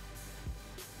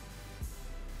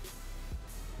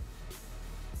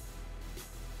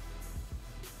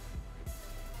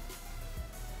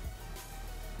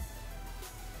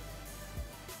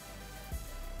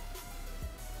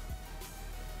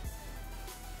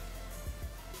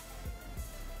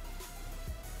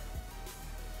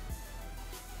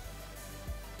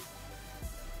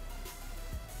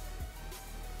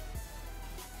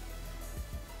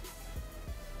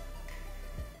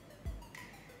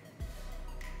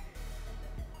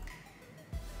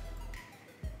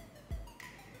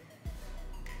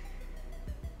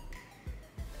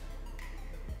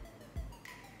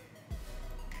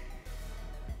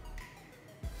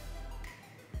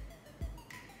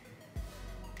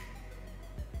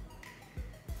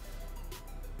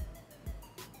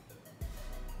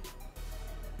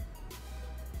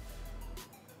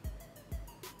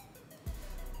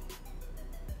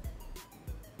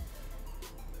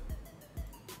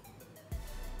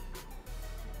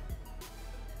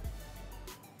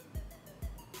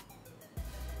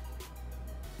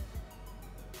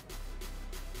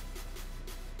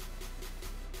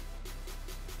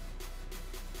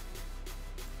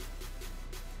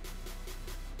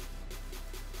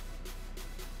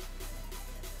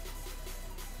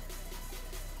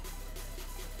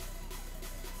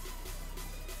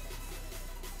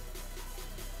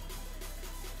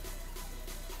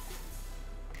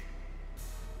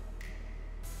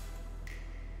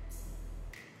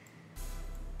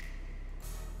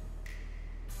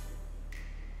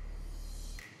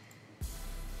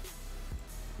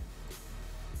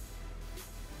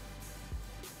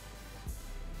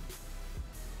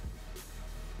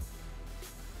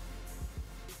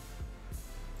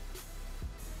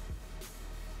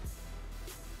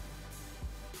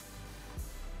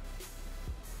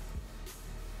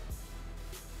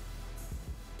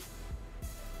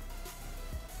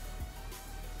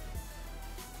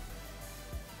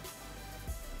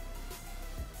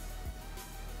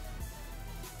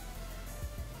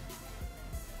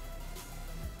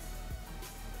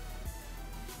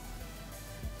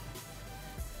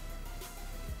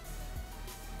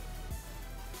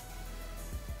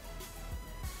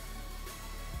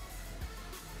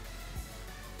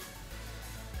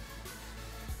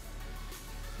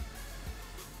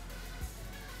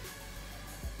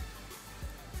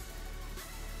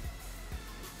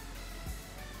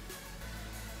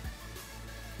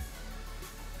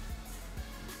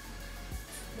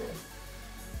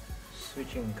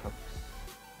 switching cups.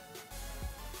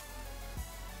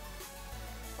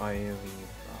 Fiery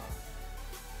Rock.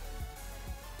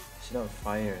 It's not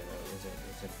fire though, is it?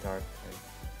 It's a dark type.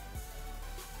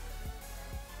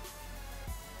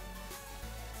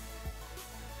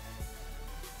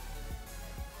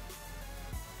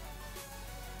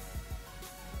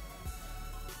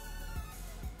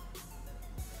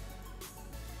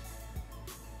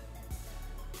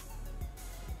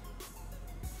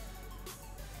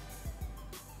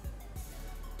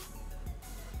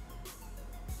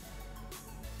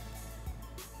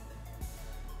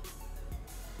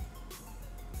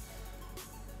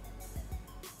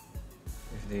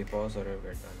 The balls are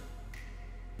over done.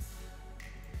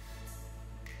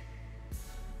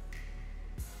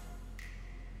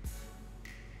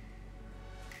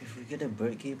 If we get a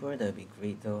Bird Keeper, that'd be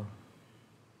great though.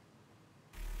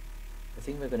 I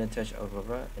think we're gonna touch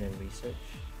Aurora and then research.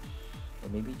 Or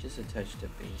maybe just attach the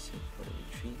basic for the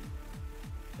retreat.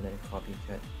 And then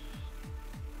Copycat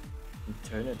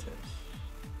𝘿𝙚𝙗𝙠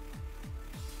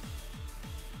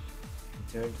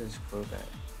Crobat.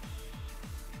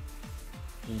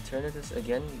 Eternatus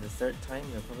again, the third time.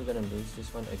 We're probably gonna lose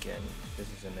this one again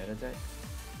because it's a meta deck.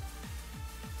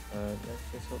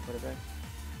 Let's just hope for the best.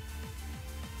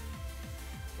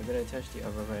 We're gonna attach the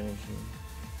Aurora Energy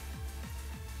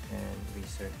and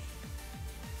research.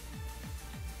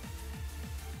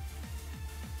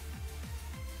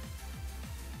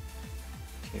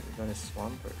 Okay, we got a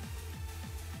Swampert.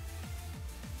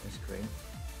 That's great.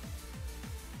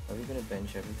 Are we gonna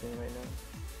bench everything right now?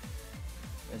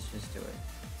 Let's just do it.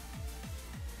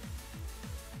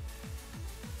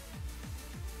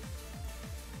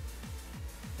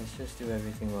 Let's just do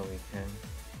everything while we can.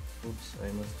 Oops, I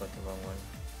almost got the wrong one.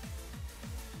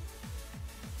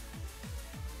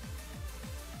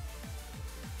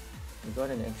 We got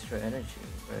an extra energy,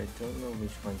 but I don't know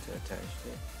which one to attach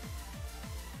to.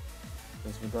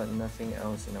 Because we got nothing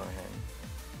else in our hand.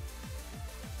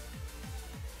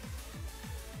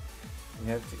 We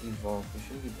have to evolve. We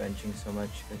shouldn't be benching so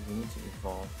much because we need to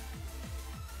evolve.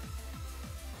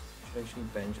 We should actually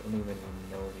bench only when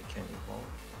we know we can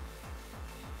evolve.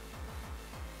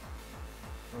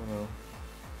 Oh well.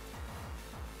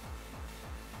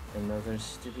 Another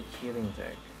stupid healing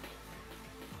deck.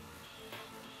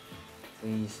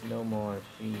 Please, no more,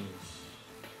 please.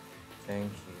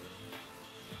 Thank you.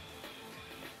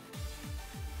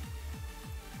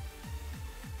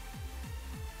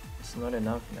 It's not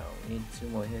enough now. We need 2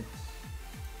 more hits.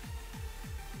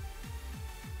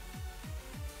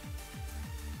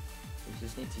 We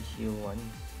just need to heal once.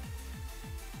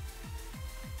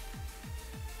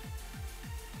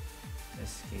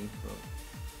 Escape Rope.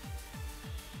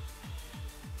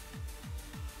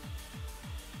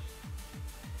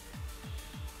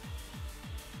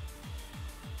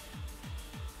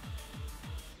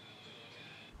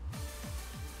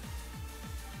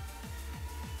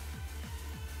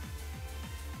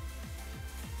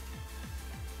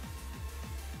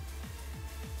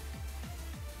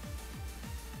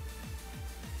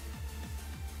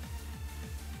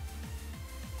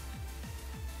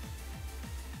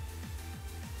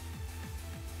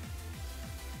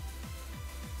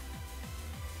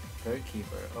 Bird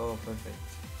Keeper, oh perfect.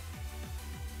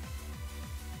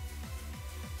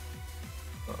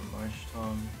 Got a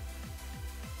Marshtomp.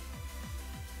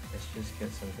 Let's just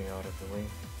get something out of the way.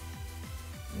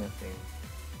 Nothing.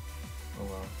 Oh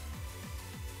well.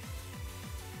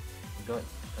 We got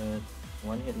a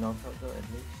 1-hit knockout though at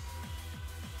least.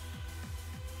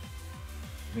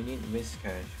 We need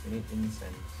Whiscash, we need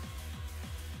Incense.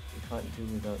 We can't do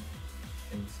without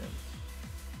Incense.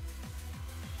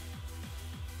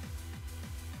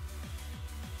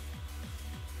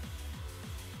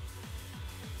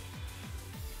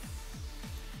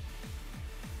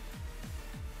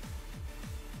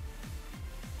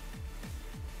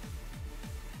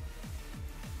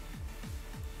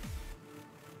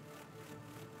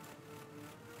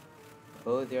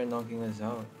 Oh, they're knocking us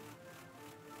out.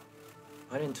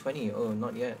 120, oh,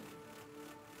 not yet.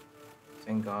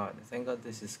 Thank God. Thank God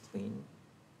this is clean.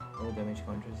 No damage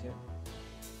counters yet.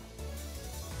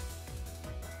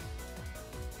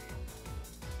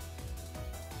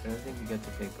 I don't think we get to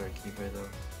play Bird Keeper though.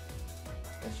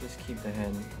 Let's just keep the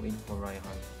hand, wait for Raihan.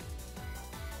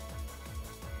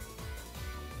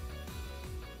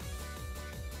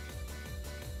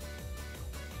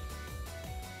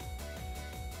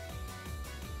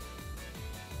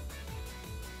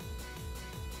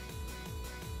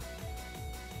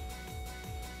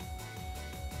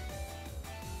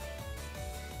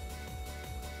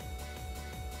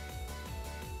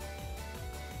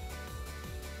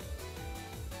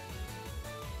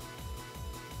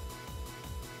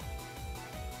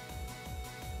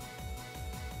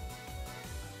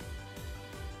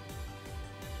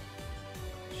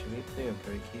 Should we play a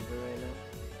Bird Keeper right now?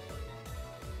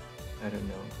 I don't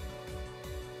know.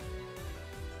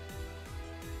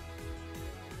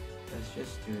 Let's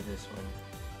just do this one.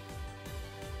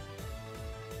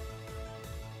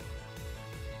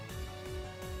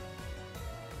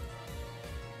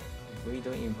 If we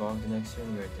don't evolve the next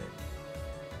turn, we're dead.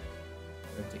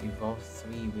 We have to evolve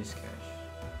 3 Whiscash.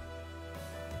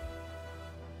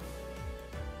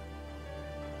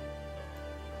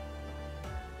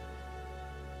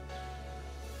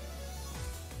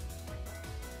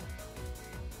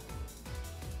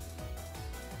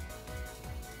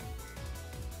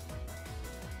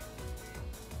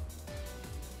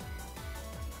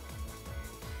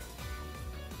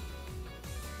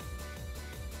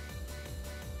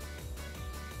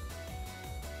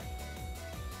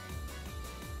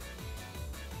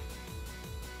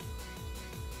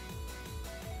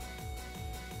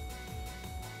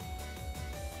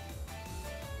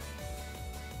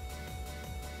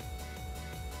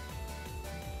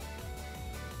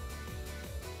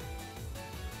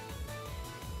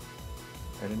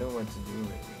 I don't know what to do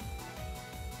really.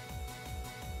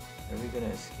 Are we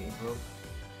gonna escape rope?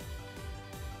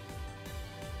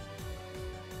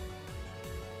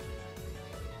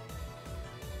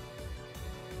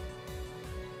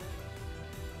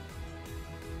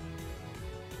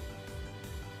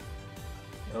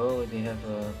 Oh, they have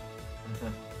a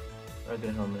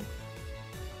regular helmet.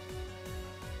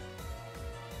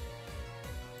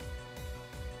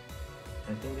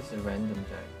 I think it's a random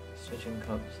deck. Switching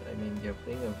cups, I mean, they're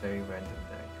playing a very random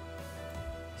deck.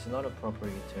 It's not a proper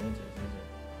alternative, is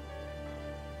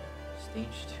it?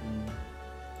 Stage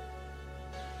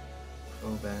 2.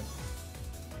 Crobat.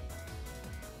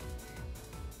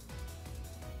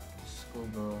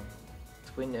 Schoolgirl.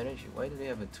 Twin Energy. Why do they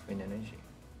have a Twin Energy?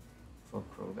 For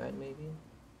Crobat, maybe?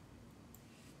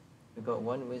 We got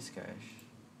 1 Whiscash.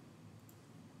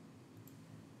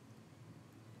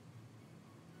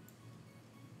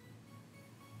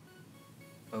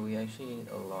 But we actually need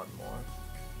a lot more.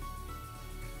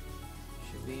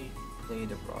 Should we play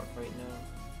the Rod right now?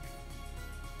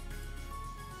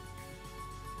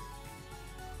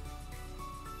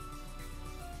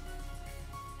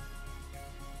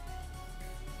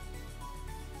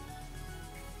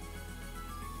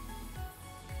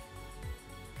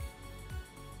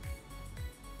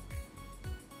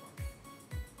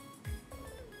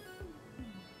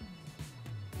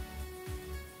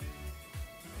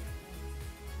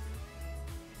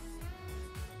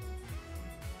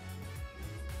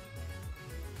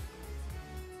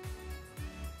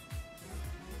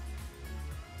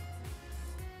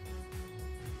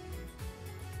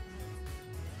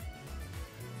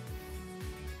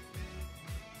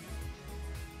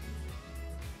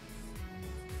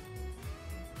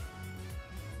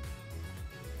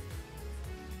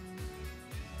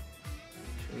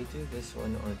 Should we do this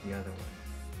one or the other one?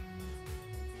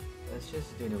 Let's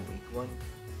just do the weak one.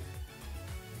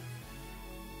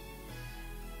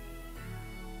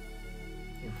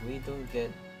 If we don't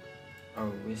get our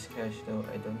Whiscash though,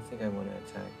 I don't think I want to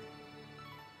attack.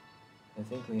 I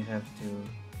think we have to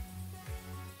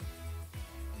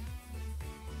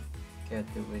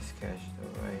get the Whiscash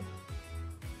though, right?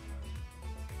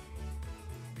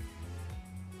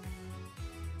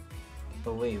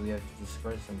 Oh wait, we have to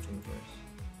discard something first.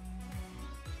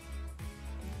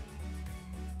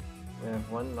 We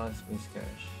have 1 last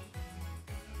Whiscash.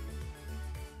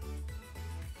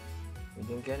 We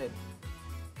didn't get it.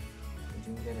 We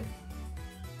didn't get it.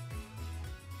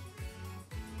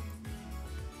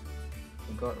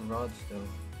 We got rods though.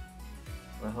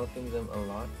 We're helping them a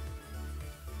lot.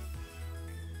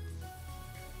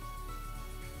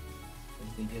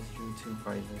 Because they just drew 2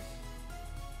 prizes.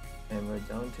 And we're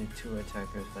down to 2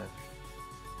 attackers left.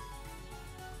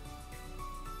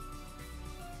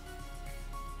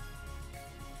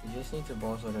 We just need to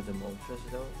boss out of the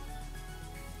𝘿𝓱𝓲𝓼 though.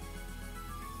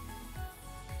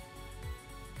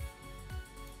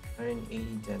 And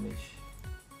 80 damage.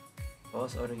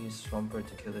 Boss auto use Swampert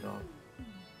to kill it off.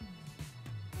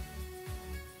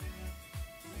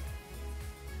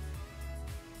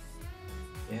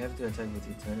 They have to attack with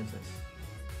Eternatus.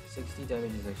 60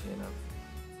 damage is actually enough.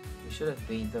 We should have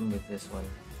bait them with this one.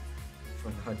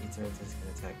 Forgot Eternatus can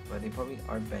attack, but they probably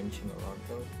are benching a lot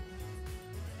though.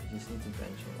 You just need to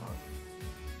bench a lot.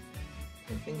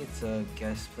 I think it's a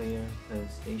guest player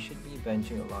because they should be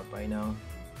benching a lot by now.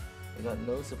 They got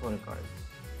no supporter cards.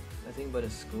 Nothing but a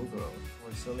schoolgirl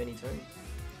for so many turns.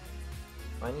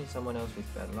 Finding someone else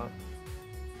with bad luck.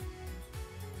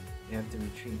 You have to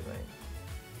retreat, right?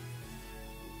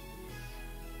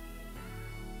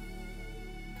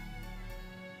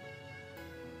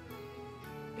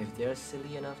 If they're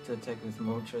silly enough to attack with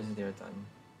Moltres, they're done.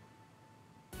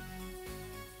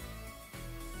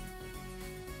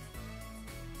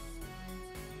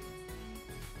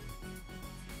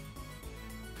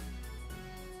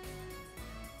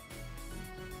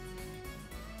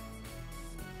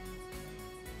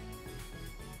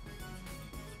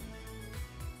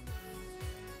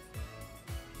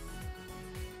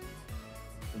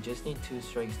 We just need 2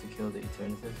 strikes to kill the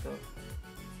Eternatus though.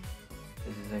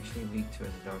 This is actually weak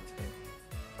towards Dark type.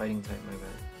 Fighting type, my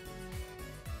bad.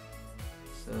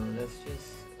 So let's just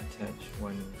attach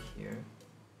one here.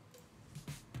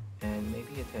 And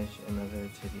maybe attach another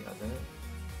to the other.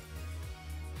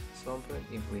 Swampert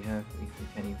if we can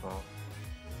evolve.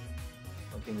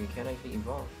 Okay, we can actually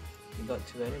evolve. We got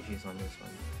 2 energies on this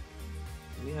one.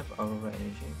 Do we have Aurora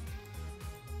Energy?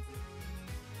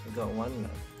 We got 1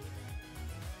 left.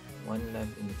 1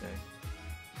 left in the deck.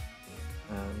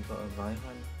 We got a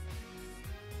Raihan.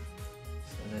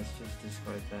 So let's just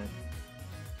discard that.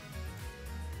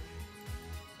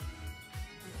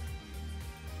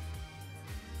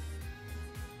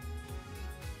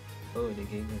 Oh, they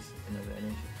gave us another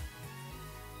energy.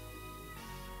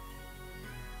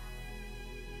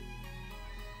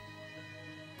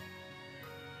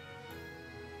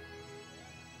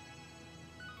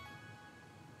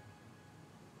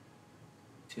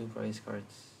 Two prize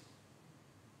cards.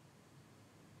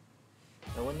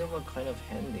 I wonder what kind of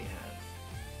hand they have.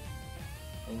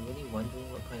 I'm really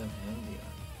wondering what kind of hand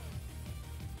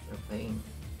they're playing.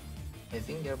 I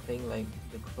think they're playing like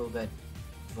the Crobat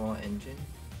draw engine.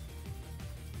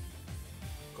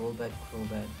 Golbat,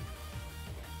 Crobat.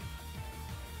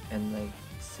 And like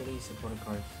silly supporter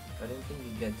cards. I don't think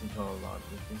you get to draw a lot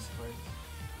with these cards.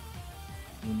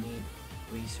 You need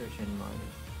research and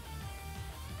money.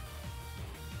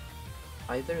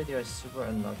 Either they are super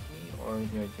unlucky or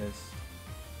they're just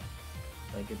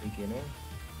like a beginner.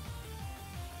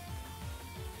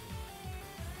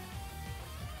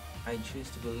 I choose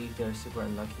to believe they're super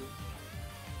unlucky.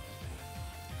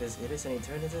 Because it is an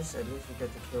Eternatus, at least we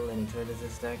get to kill an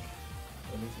Eternatus deck.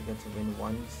 At least we get to win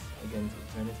once against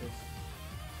Eternatus.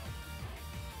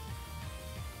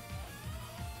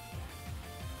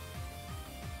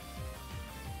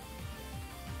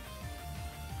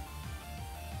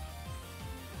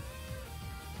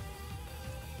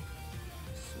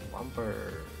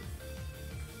 Swampert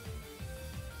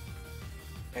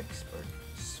Expert.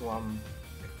 Swamp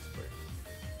Expert.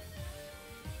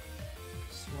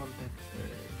 Swamp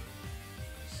Expert.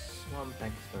 Swamp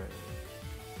Expert.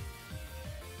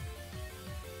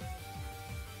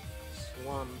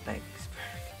 Swamp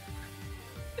Expert.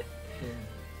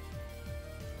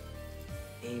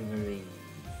 Avery.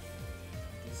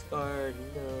 Discard.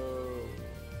 No.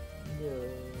 No.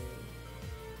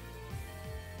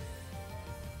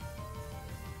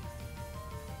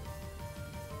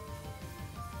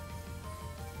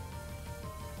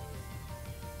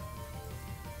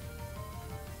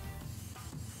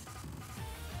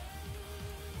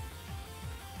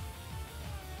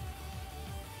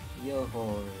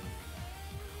 Yellowhorn,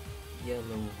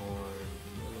 Yellowhorn,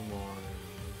 Yellowhorn.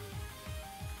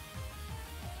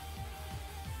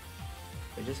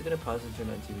 We're just gonna pause the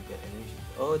turn until we get energy.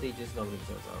 Oh, they just knocked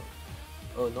themselves out.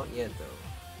 Oh, not yet though.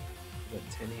 We got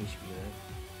 10 HP left.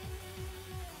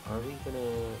 Are we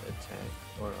gonna attack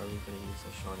or are we gonna use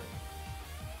a Shauna?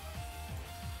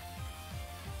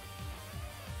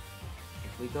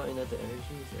 If we got another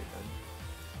energies, they're done.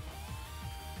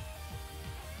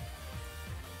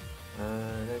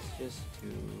 Let's just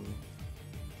do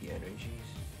the energies.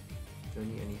 Don't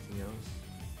need anything else.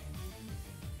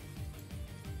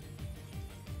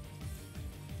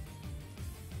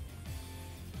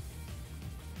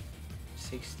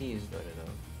 $60 is not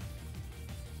enough.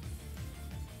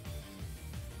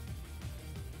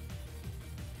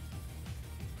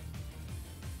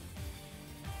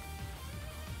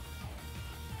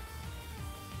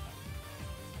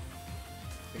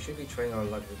 We should be trying our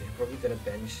luck, but they're probably gonna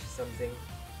bench something.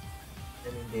 I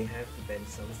mean, they have to bench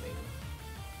something.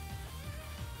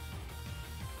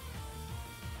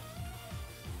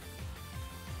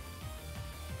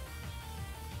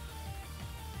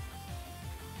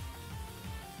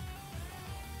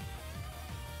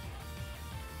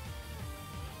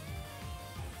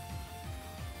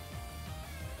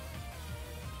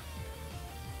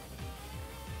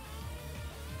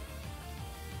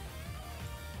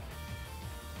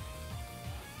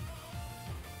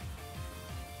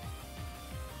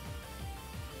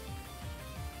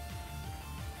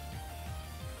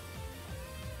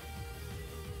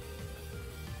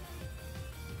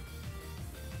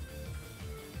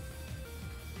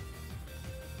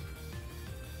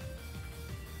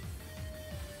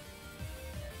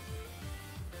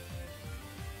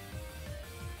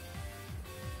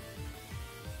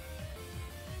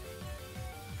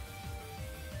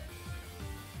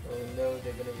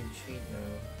 they're gonna retreat now.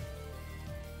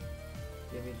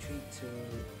 They retreat to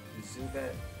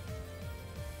Zubat.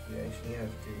 You actually have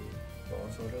to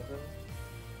boss order them.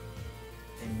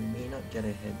 And we may not get a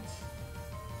hit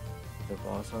with the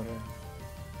boss order.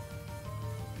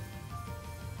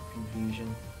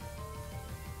 Confusion.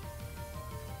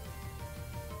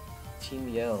 Team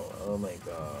Yell, oh my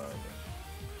god.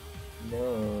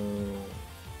 No.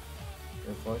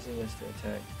 They're forcing us to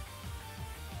attack.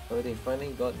 Oh, they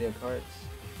finally got their cards.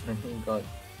 Finally got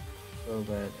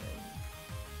Crobat and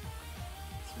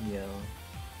Team Yell.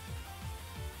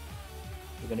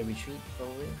 We're gonna retreat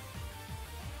probably.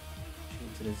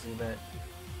 Retreat to the Zubat.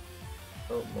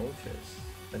 Oh, Moltres.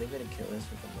 Are they gonna kill us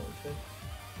with a Moltres?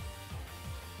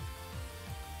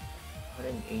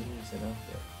 180 is enough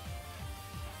there.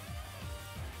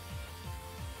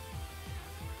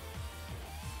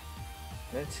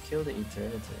 Let's kill the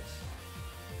Eternatus.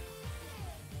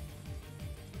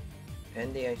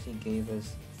 And they actually gave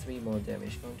us 3 more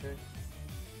damage counters.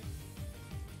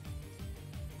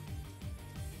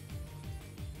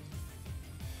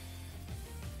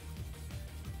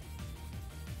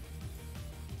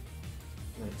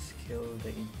 Let's kill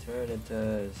the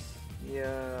Eternatus.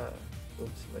 Yeah.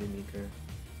 Oops, Moneymaker.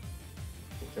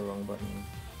 Hit the wrong button.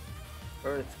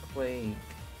 Earthquake.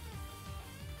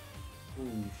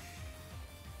 Whoosh.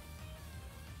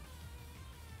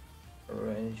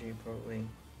 Aurora Energy probably.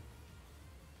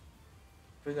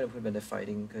 We're gonna put them in the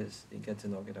fighting because they get to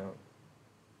knock it out.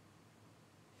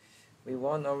 We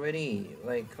won already.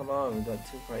 Like, come on, we got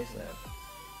 2 prize left.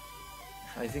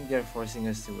 I think they're forcing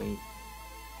us to wait.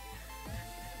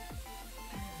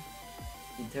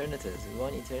 Eternatus, we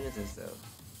won Eternatus though.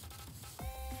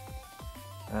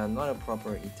 Not a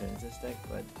proper Eternatus deck,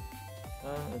 but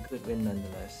a good win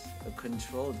nonetheless. A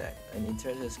control deck, an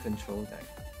Eternatus control deck.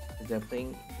 They're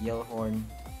playing Yellhorn,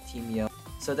 Team Yell.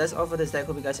 So that's all for this deck.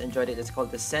 Hope you guys enjoyed it. It's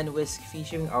called the Sandwhisk,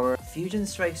 featuring our Fusion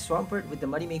Strike Swampert with the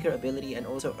Moneymaker ability and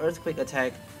also Earthquake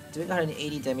attack, doing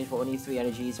 180 damage for only 3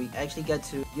 energies. We actually get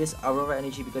to use Aurora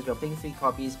Energy because we're playing 3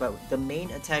 copies, but the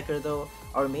main attacker though,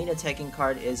 our main attacking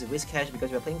card is Whiscash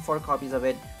because we're playing 4 copies of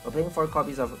it. We're playing 4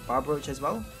 copies of Barboach as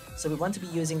well. So we want to be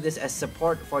using this as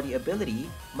support for the ability.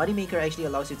 Moneymaker actually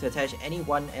allows you to attach any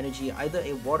one energy, either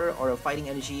a water or a fighting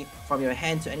energy, from your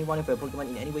hand to any one of your Pokemon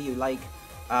in any way you like,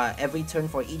 every turn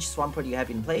for each Swampert you have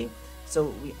in play.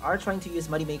 So we are trying to use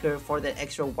Moneymaker for that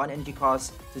extra 1 energy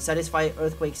cost to satisfy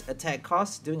Earthquake's attack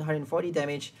cost, doing 140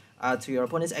 damage to your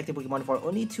opponent's active Pokemon for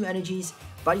only 2 energies,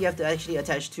 but you have to actually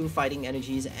attach 2 fighting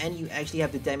energies, and you actually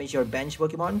have to damage your bench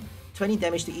Pokemon, 20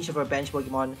 damage to each of our bench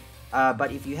Pokemon.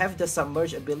 But if you have the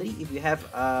Submerge ability, if you have,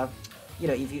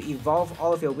 if you evolve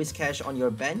all of your Whiscash on your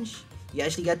bench, you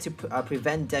actually get to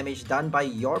prevent damage done by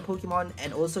your Pokemon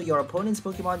and also your opponent's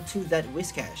Pokemon to that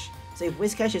Whiscash. So if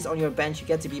Whiscash is on your bench, you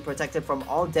get to be protected from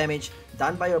all damage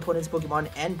done by your opponent's Pokemon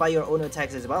and by your own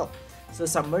attacks as well. So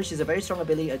Submerge is a very strong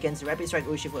ability against Rapid Strike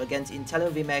Urshifu, against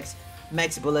Inteleon VMAX,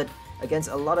 Max Bullet, against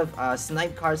a lot of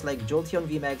snipe cards like Jolteon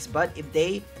VMAX. But if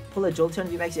they pull a Jolteon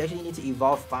VMAX, you actually need to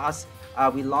evolve fast.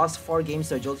 We lost 4 games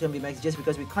to Jolteon VMAX just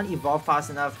because we can't evolve fast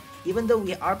enough. Even though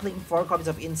we are playing 4 copies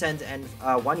of Incense and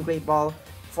 1 Great Ball,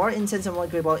 4 Incense and 1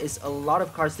 Great Ball is a lot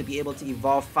of cards to be able to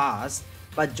evolve fast.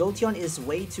 But Jolteon is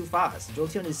way too fast.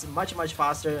 Jolteon is much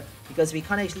faster because we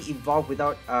can't actually evolve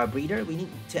without Breeder. We need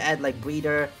to add like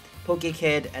Breeder,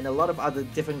 Pokekid, and a lot of other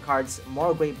different cards,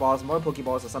 more Great Balls, more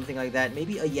Pokeballs or something like that.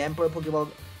 Maybe a Yamper Pokeball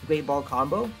Great Ball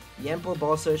combo. Yamper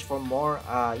Ball Search for more,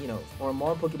 for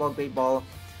more Pokeball Great Ball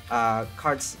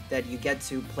cards that you get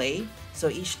to play. So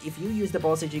if you use the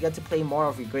Ball Search, you get to play more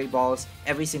of your Great Balls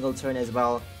every single turn as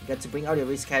well. You get to bring out your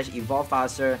Whiscash, evolve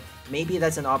faster. Maybe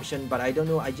that's an option, but I don't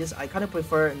know. I kind of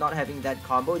prefer not having that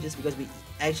combo just because we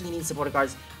actually need supporter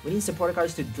cards. We need supporter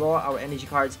cards to draw our energy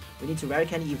cards. We need to Rare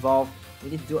Candy evolve. We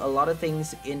need to do a lot of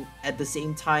things at the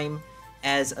same time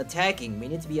as attacking. We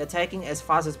need to be attacking as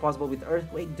fast as possible with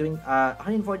Earthquake, doing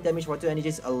 140 damage for 2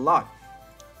 energies, a lot.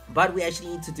 But we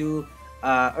actually need to do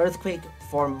Earthquake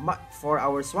for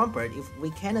our Swampert. If we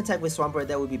can attack with Swampert,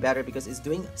 that would be better because it's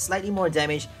doing slightly more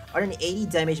damage, 180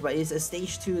 damage, but it's a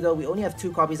stage 2 though. We only have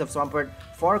 2 copies of Swampert,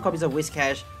 4 copies of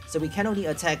Whiscash, so we can only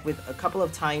attack with a couple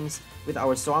of times with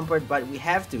our Swampert, but we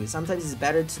have to. Sometimes it's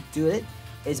better to do it.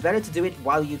 It's better to do it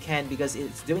while you can because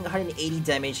it's doing 180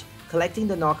 damage, collecting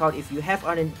the knockout. If you have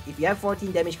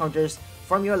 14 damage counters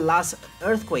from your last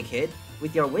Earthquake hit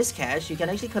with your Whiscash, you can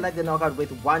actually collect the knockout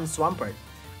with 1 Swampert.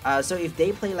 So if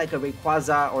they play like a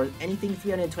Rayquaza or anything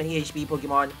 320 HP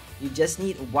Pokemon, you just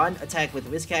need 1 attack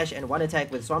with Whiscash and 1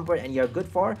 attack with Swampert and you're good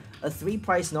for a 3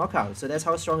 price knockout. So that's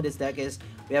how strong this deck is.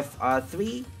 We have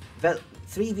 3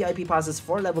 3 VIP passes,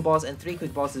 4 level balls, and 3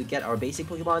 quick balls to get our basic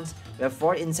Pokemons. We have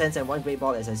 4 incense and 1 great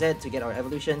ball, as I said, to get our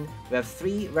evolution. We have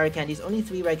 3 rare candies, only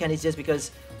 3 rare candies just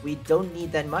because we don't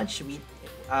need that much.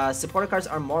 Supporter cards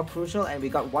are more crucial, and we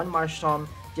got 1 Marshtomp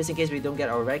just in case we don't get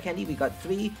our rare candy. We got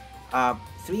 3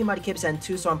 Mudkips and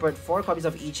 2 Swampert, 4 copies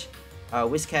of each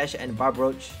Whiscash and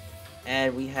Barboach.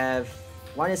 And we have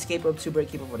 1 Escape Rope, 2 Bird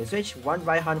Keeper for the Switch, 1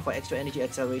 Raihan for extra energy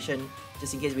acceleration,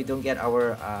 just in case we don't get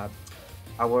our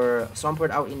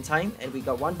Swampert out in time. And we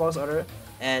got 1 boss order,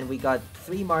 and we got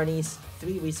 3 Marnies,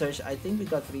 3 research. I think we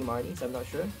got 3 Marnies, I'm not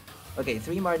sure. Okay,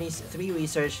 3 Marnies, 3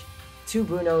 research, 2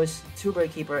 Brunos, 2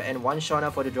 Bird Keeper, and 1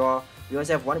 Shauna for the draw. We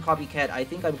also have 1 Copycat. I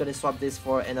think I'm gonna swap this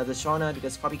for another Shauna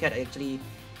because Copycat actually,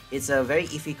 it's a very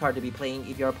iffy card to be playing.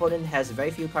 If your opponent has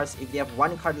very few cards, if they have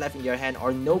 1 card left in their hand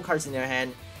or no cards in their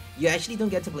hand, you actually don't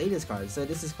get to play this card. So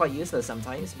this is quite useless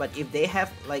sometimes. But if they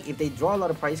have, like, if they draw a lot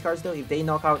of prize cards though, if they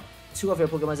knock out 2 of your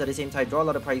Pokemon at the same time, draw a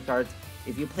lot of prize cards,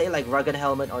 if you play like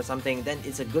𝘿𝙚𝙑 or something, then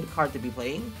it's a good card to be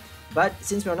playing. But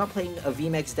since we're not playing a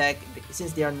VMAX deck,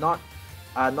 since they are not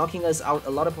knocking us out a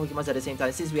lot of Pokemon at the same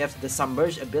time, since we have the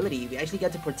Submerge ability, we actually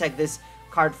get to protect this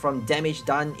card from damage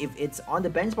done. If it's on the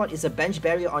bench spot, it's a bench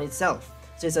barrier on itself.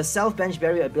 So it's a self-bench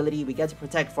barrier ability. We get to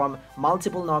protect from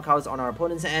multiple knockouts on our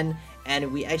opponent's end,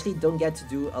 and we actually don't get to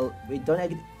do we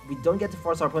don't get to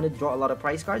force our opponent to draw a lot of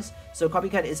prize cards. So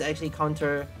Copycat is actually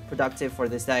counterproductive for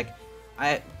this deck.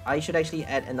 I should actually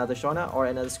add another Shauna or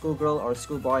another Schoolgirl or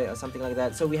Schoolboy or something like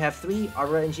that. So we have 3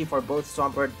 Aurora Energy for both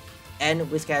Swampert and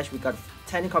Whiscash. We got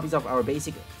 10 copies of our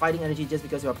basic fighting energy just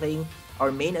because we are playing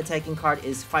our main attacking card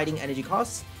is fighting energy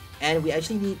costs, and we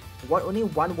actually need only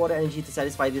 1 water energy to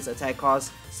satisfy this attack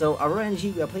cost. So Aurora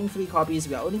Energy, we are playing 3 copies,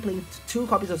 we are only playing 2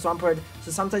 copies of Swampert,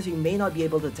 so sometimes we may not be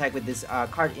able to attack with this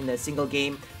card in a single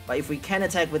game, but if we can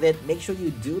attack with it, make sure you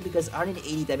do, because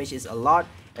 180 damage is a lot.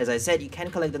 As I said, you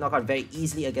can collect the knockout very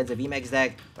easily against a VMAX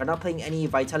deck. We're not playing any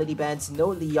Vitality Bands, no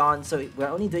Leon, so we're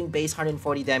only doing base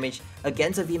 140 damage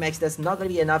against a VMAX. That's not going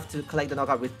to be enough to collect the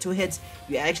knockout with 2 hits.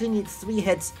 You actually need 3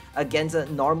 hits against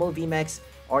a normal VMAX,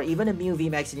 or even a Mew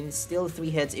VMAX, you need still 3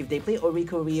 hits. If they play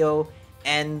𝘿𝓵𝓿𝓐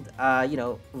and you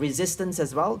know, Resistance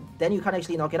as well, then you can't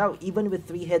actually knock it out. Even with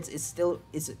 3 hits,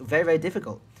 it's very, very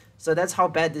difficult. So that's how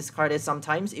bad this card is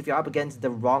sometimes if you're up against the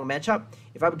wrong matchup.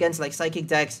 If you're up against like Psychic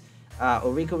decks,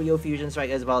 𝘿𝓵𝓐𝓐 Fusion Strike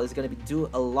as well is going to do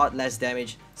a lot less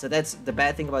damage. So that's the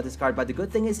bad thing about this card. But the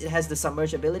good thing is it has the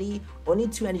Submerge ability, only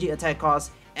 2 energy attack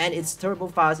costs, and it's turbo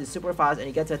fast, it's super fast, and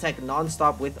you get to attack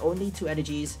non-stop with only 2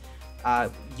 energies,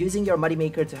 using your Muddy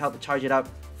Maker to help charge it up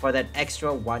for that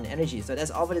extra 1 energy. So that's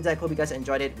all for the deck. Hope you guys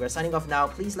enjoyed it. We're signing off now.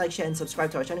 Please like, share, and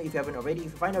subscribe to our channel if you haven't already. If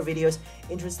you find our videos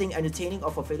interesting, entertaining, or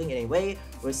fulfilling in any way,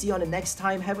 we'll see you on the next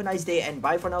time. Have a nice day, and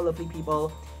bye for now, lovely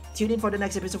people. Tune in for the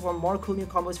next episode for more cool new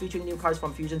combos featuring new cards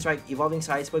from Fusion Strike, Evolving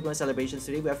Skies, Pokemon Celebrations.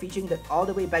 Today we are featuring all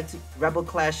the way back to Rebel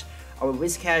Clash, our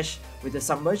Whiscash with the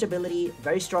Submerge ability,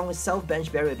 very strong self-bench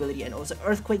barrier ability, and also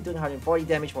Earthquake doing 140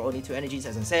 damage for only 2 energies,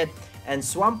 as I said. And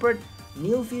Swampert,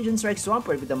 new Fusion Strike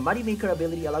Swampert with the Muddy Maker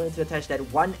ability, allowing you to attach that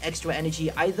 1 extra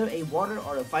energy, either a water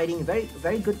or a fighting. Very,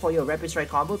 very good for your Rapid Strike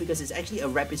combo because it's actually a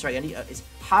Rapid Strike energy. It's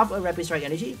half a Rapid Strike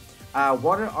energy.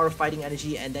 Water or fighting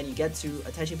energy, and then you get to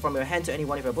attach it from your hand to any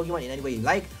one of your Pokemon in any way you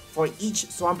like. For each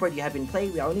Swampert you have in play,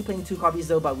 we are only playing 2 copies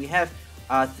though, but we have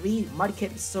 3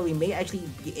 Mudkips, so we may actually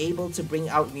be able to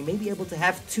we may be able to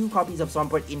have 2 copies of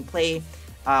Swampert in play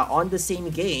on the same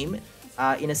game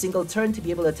in a single turn, to be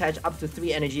able to attach up to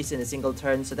 3 energies in a single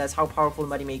turn. So that's how powerful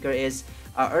Muddy Maker is.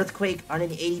 Earthquake,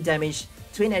 180 damage,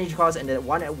 2 energy cost, and then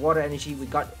 1 water energy. We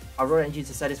got Aurora Energy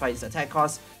to satisfy its attack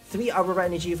cost, 3 Aurora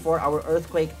Energy for our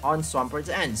Earthquake on Swampert's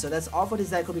end. So that's all for this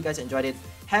deck. Hope you guys enjoyed it.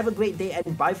 Have a great day,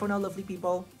 and bye for now, lovely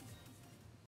people.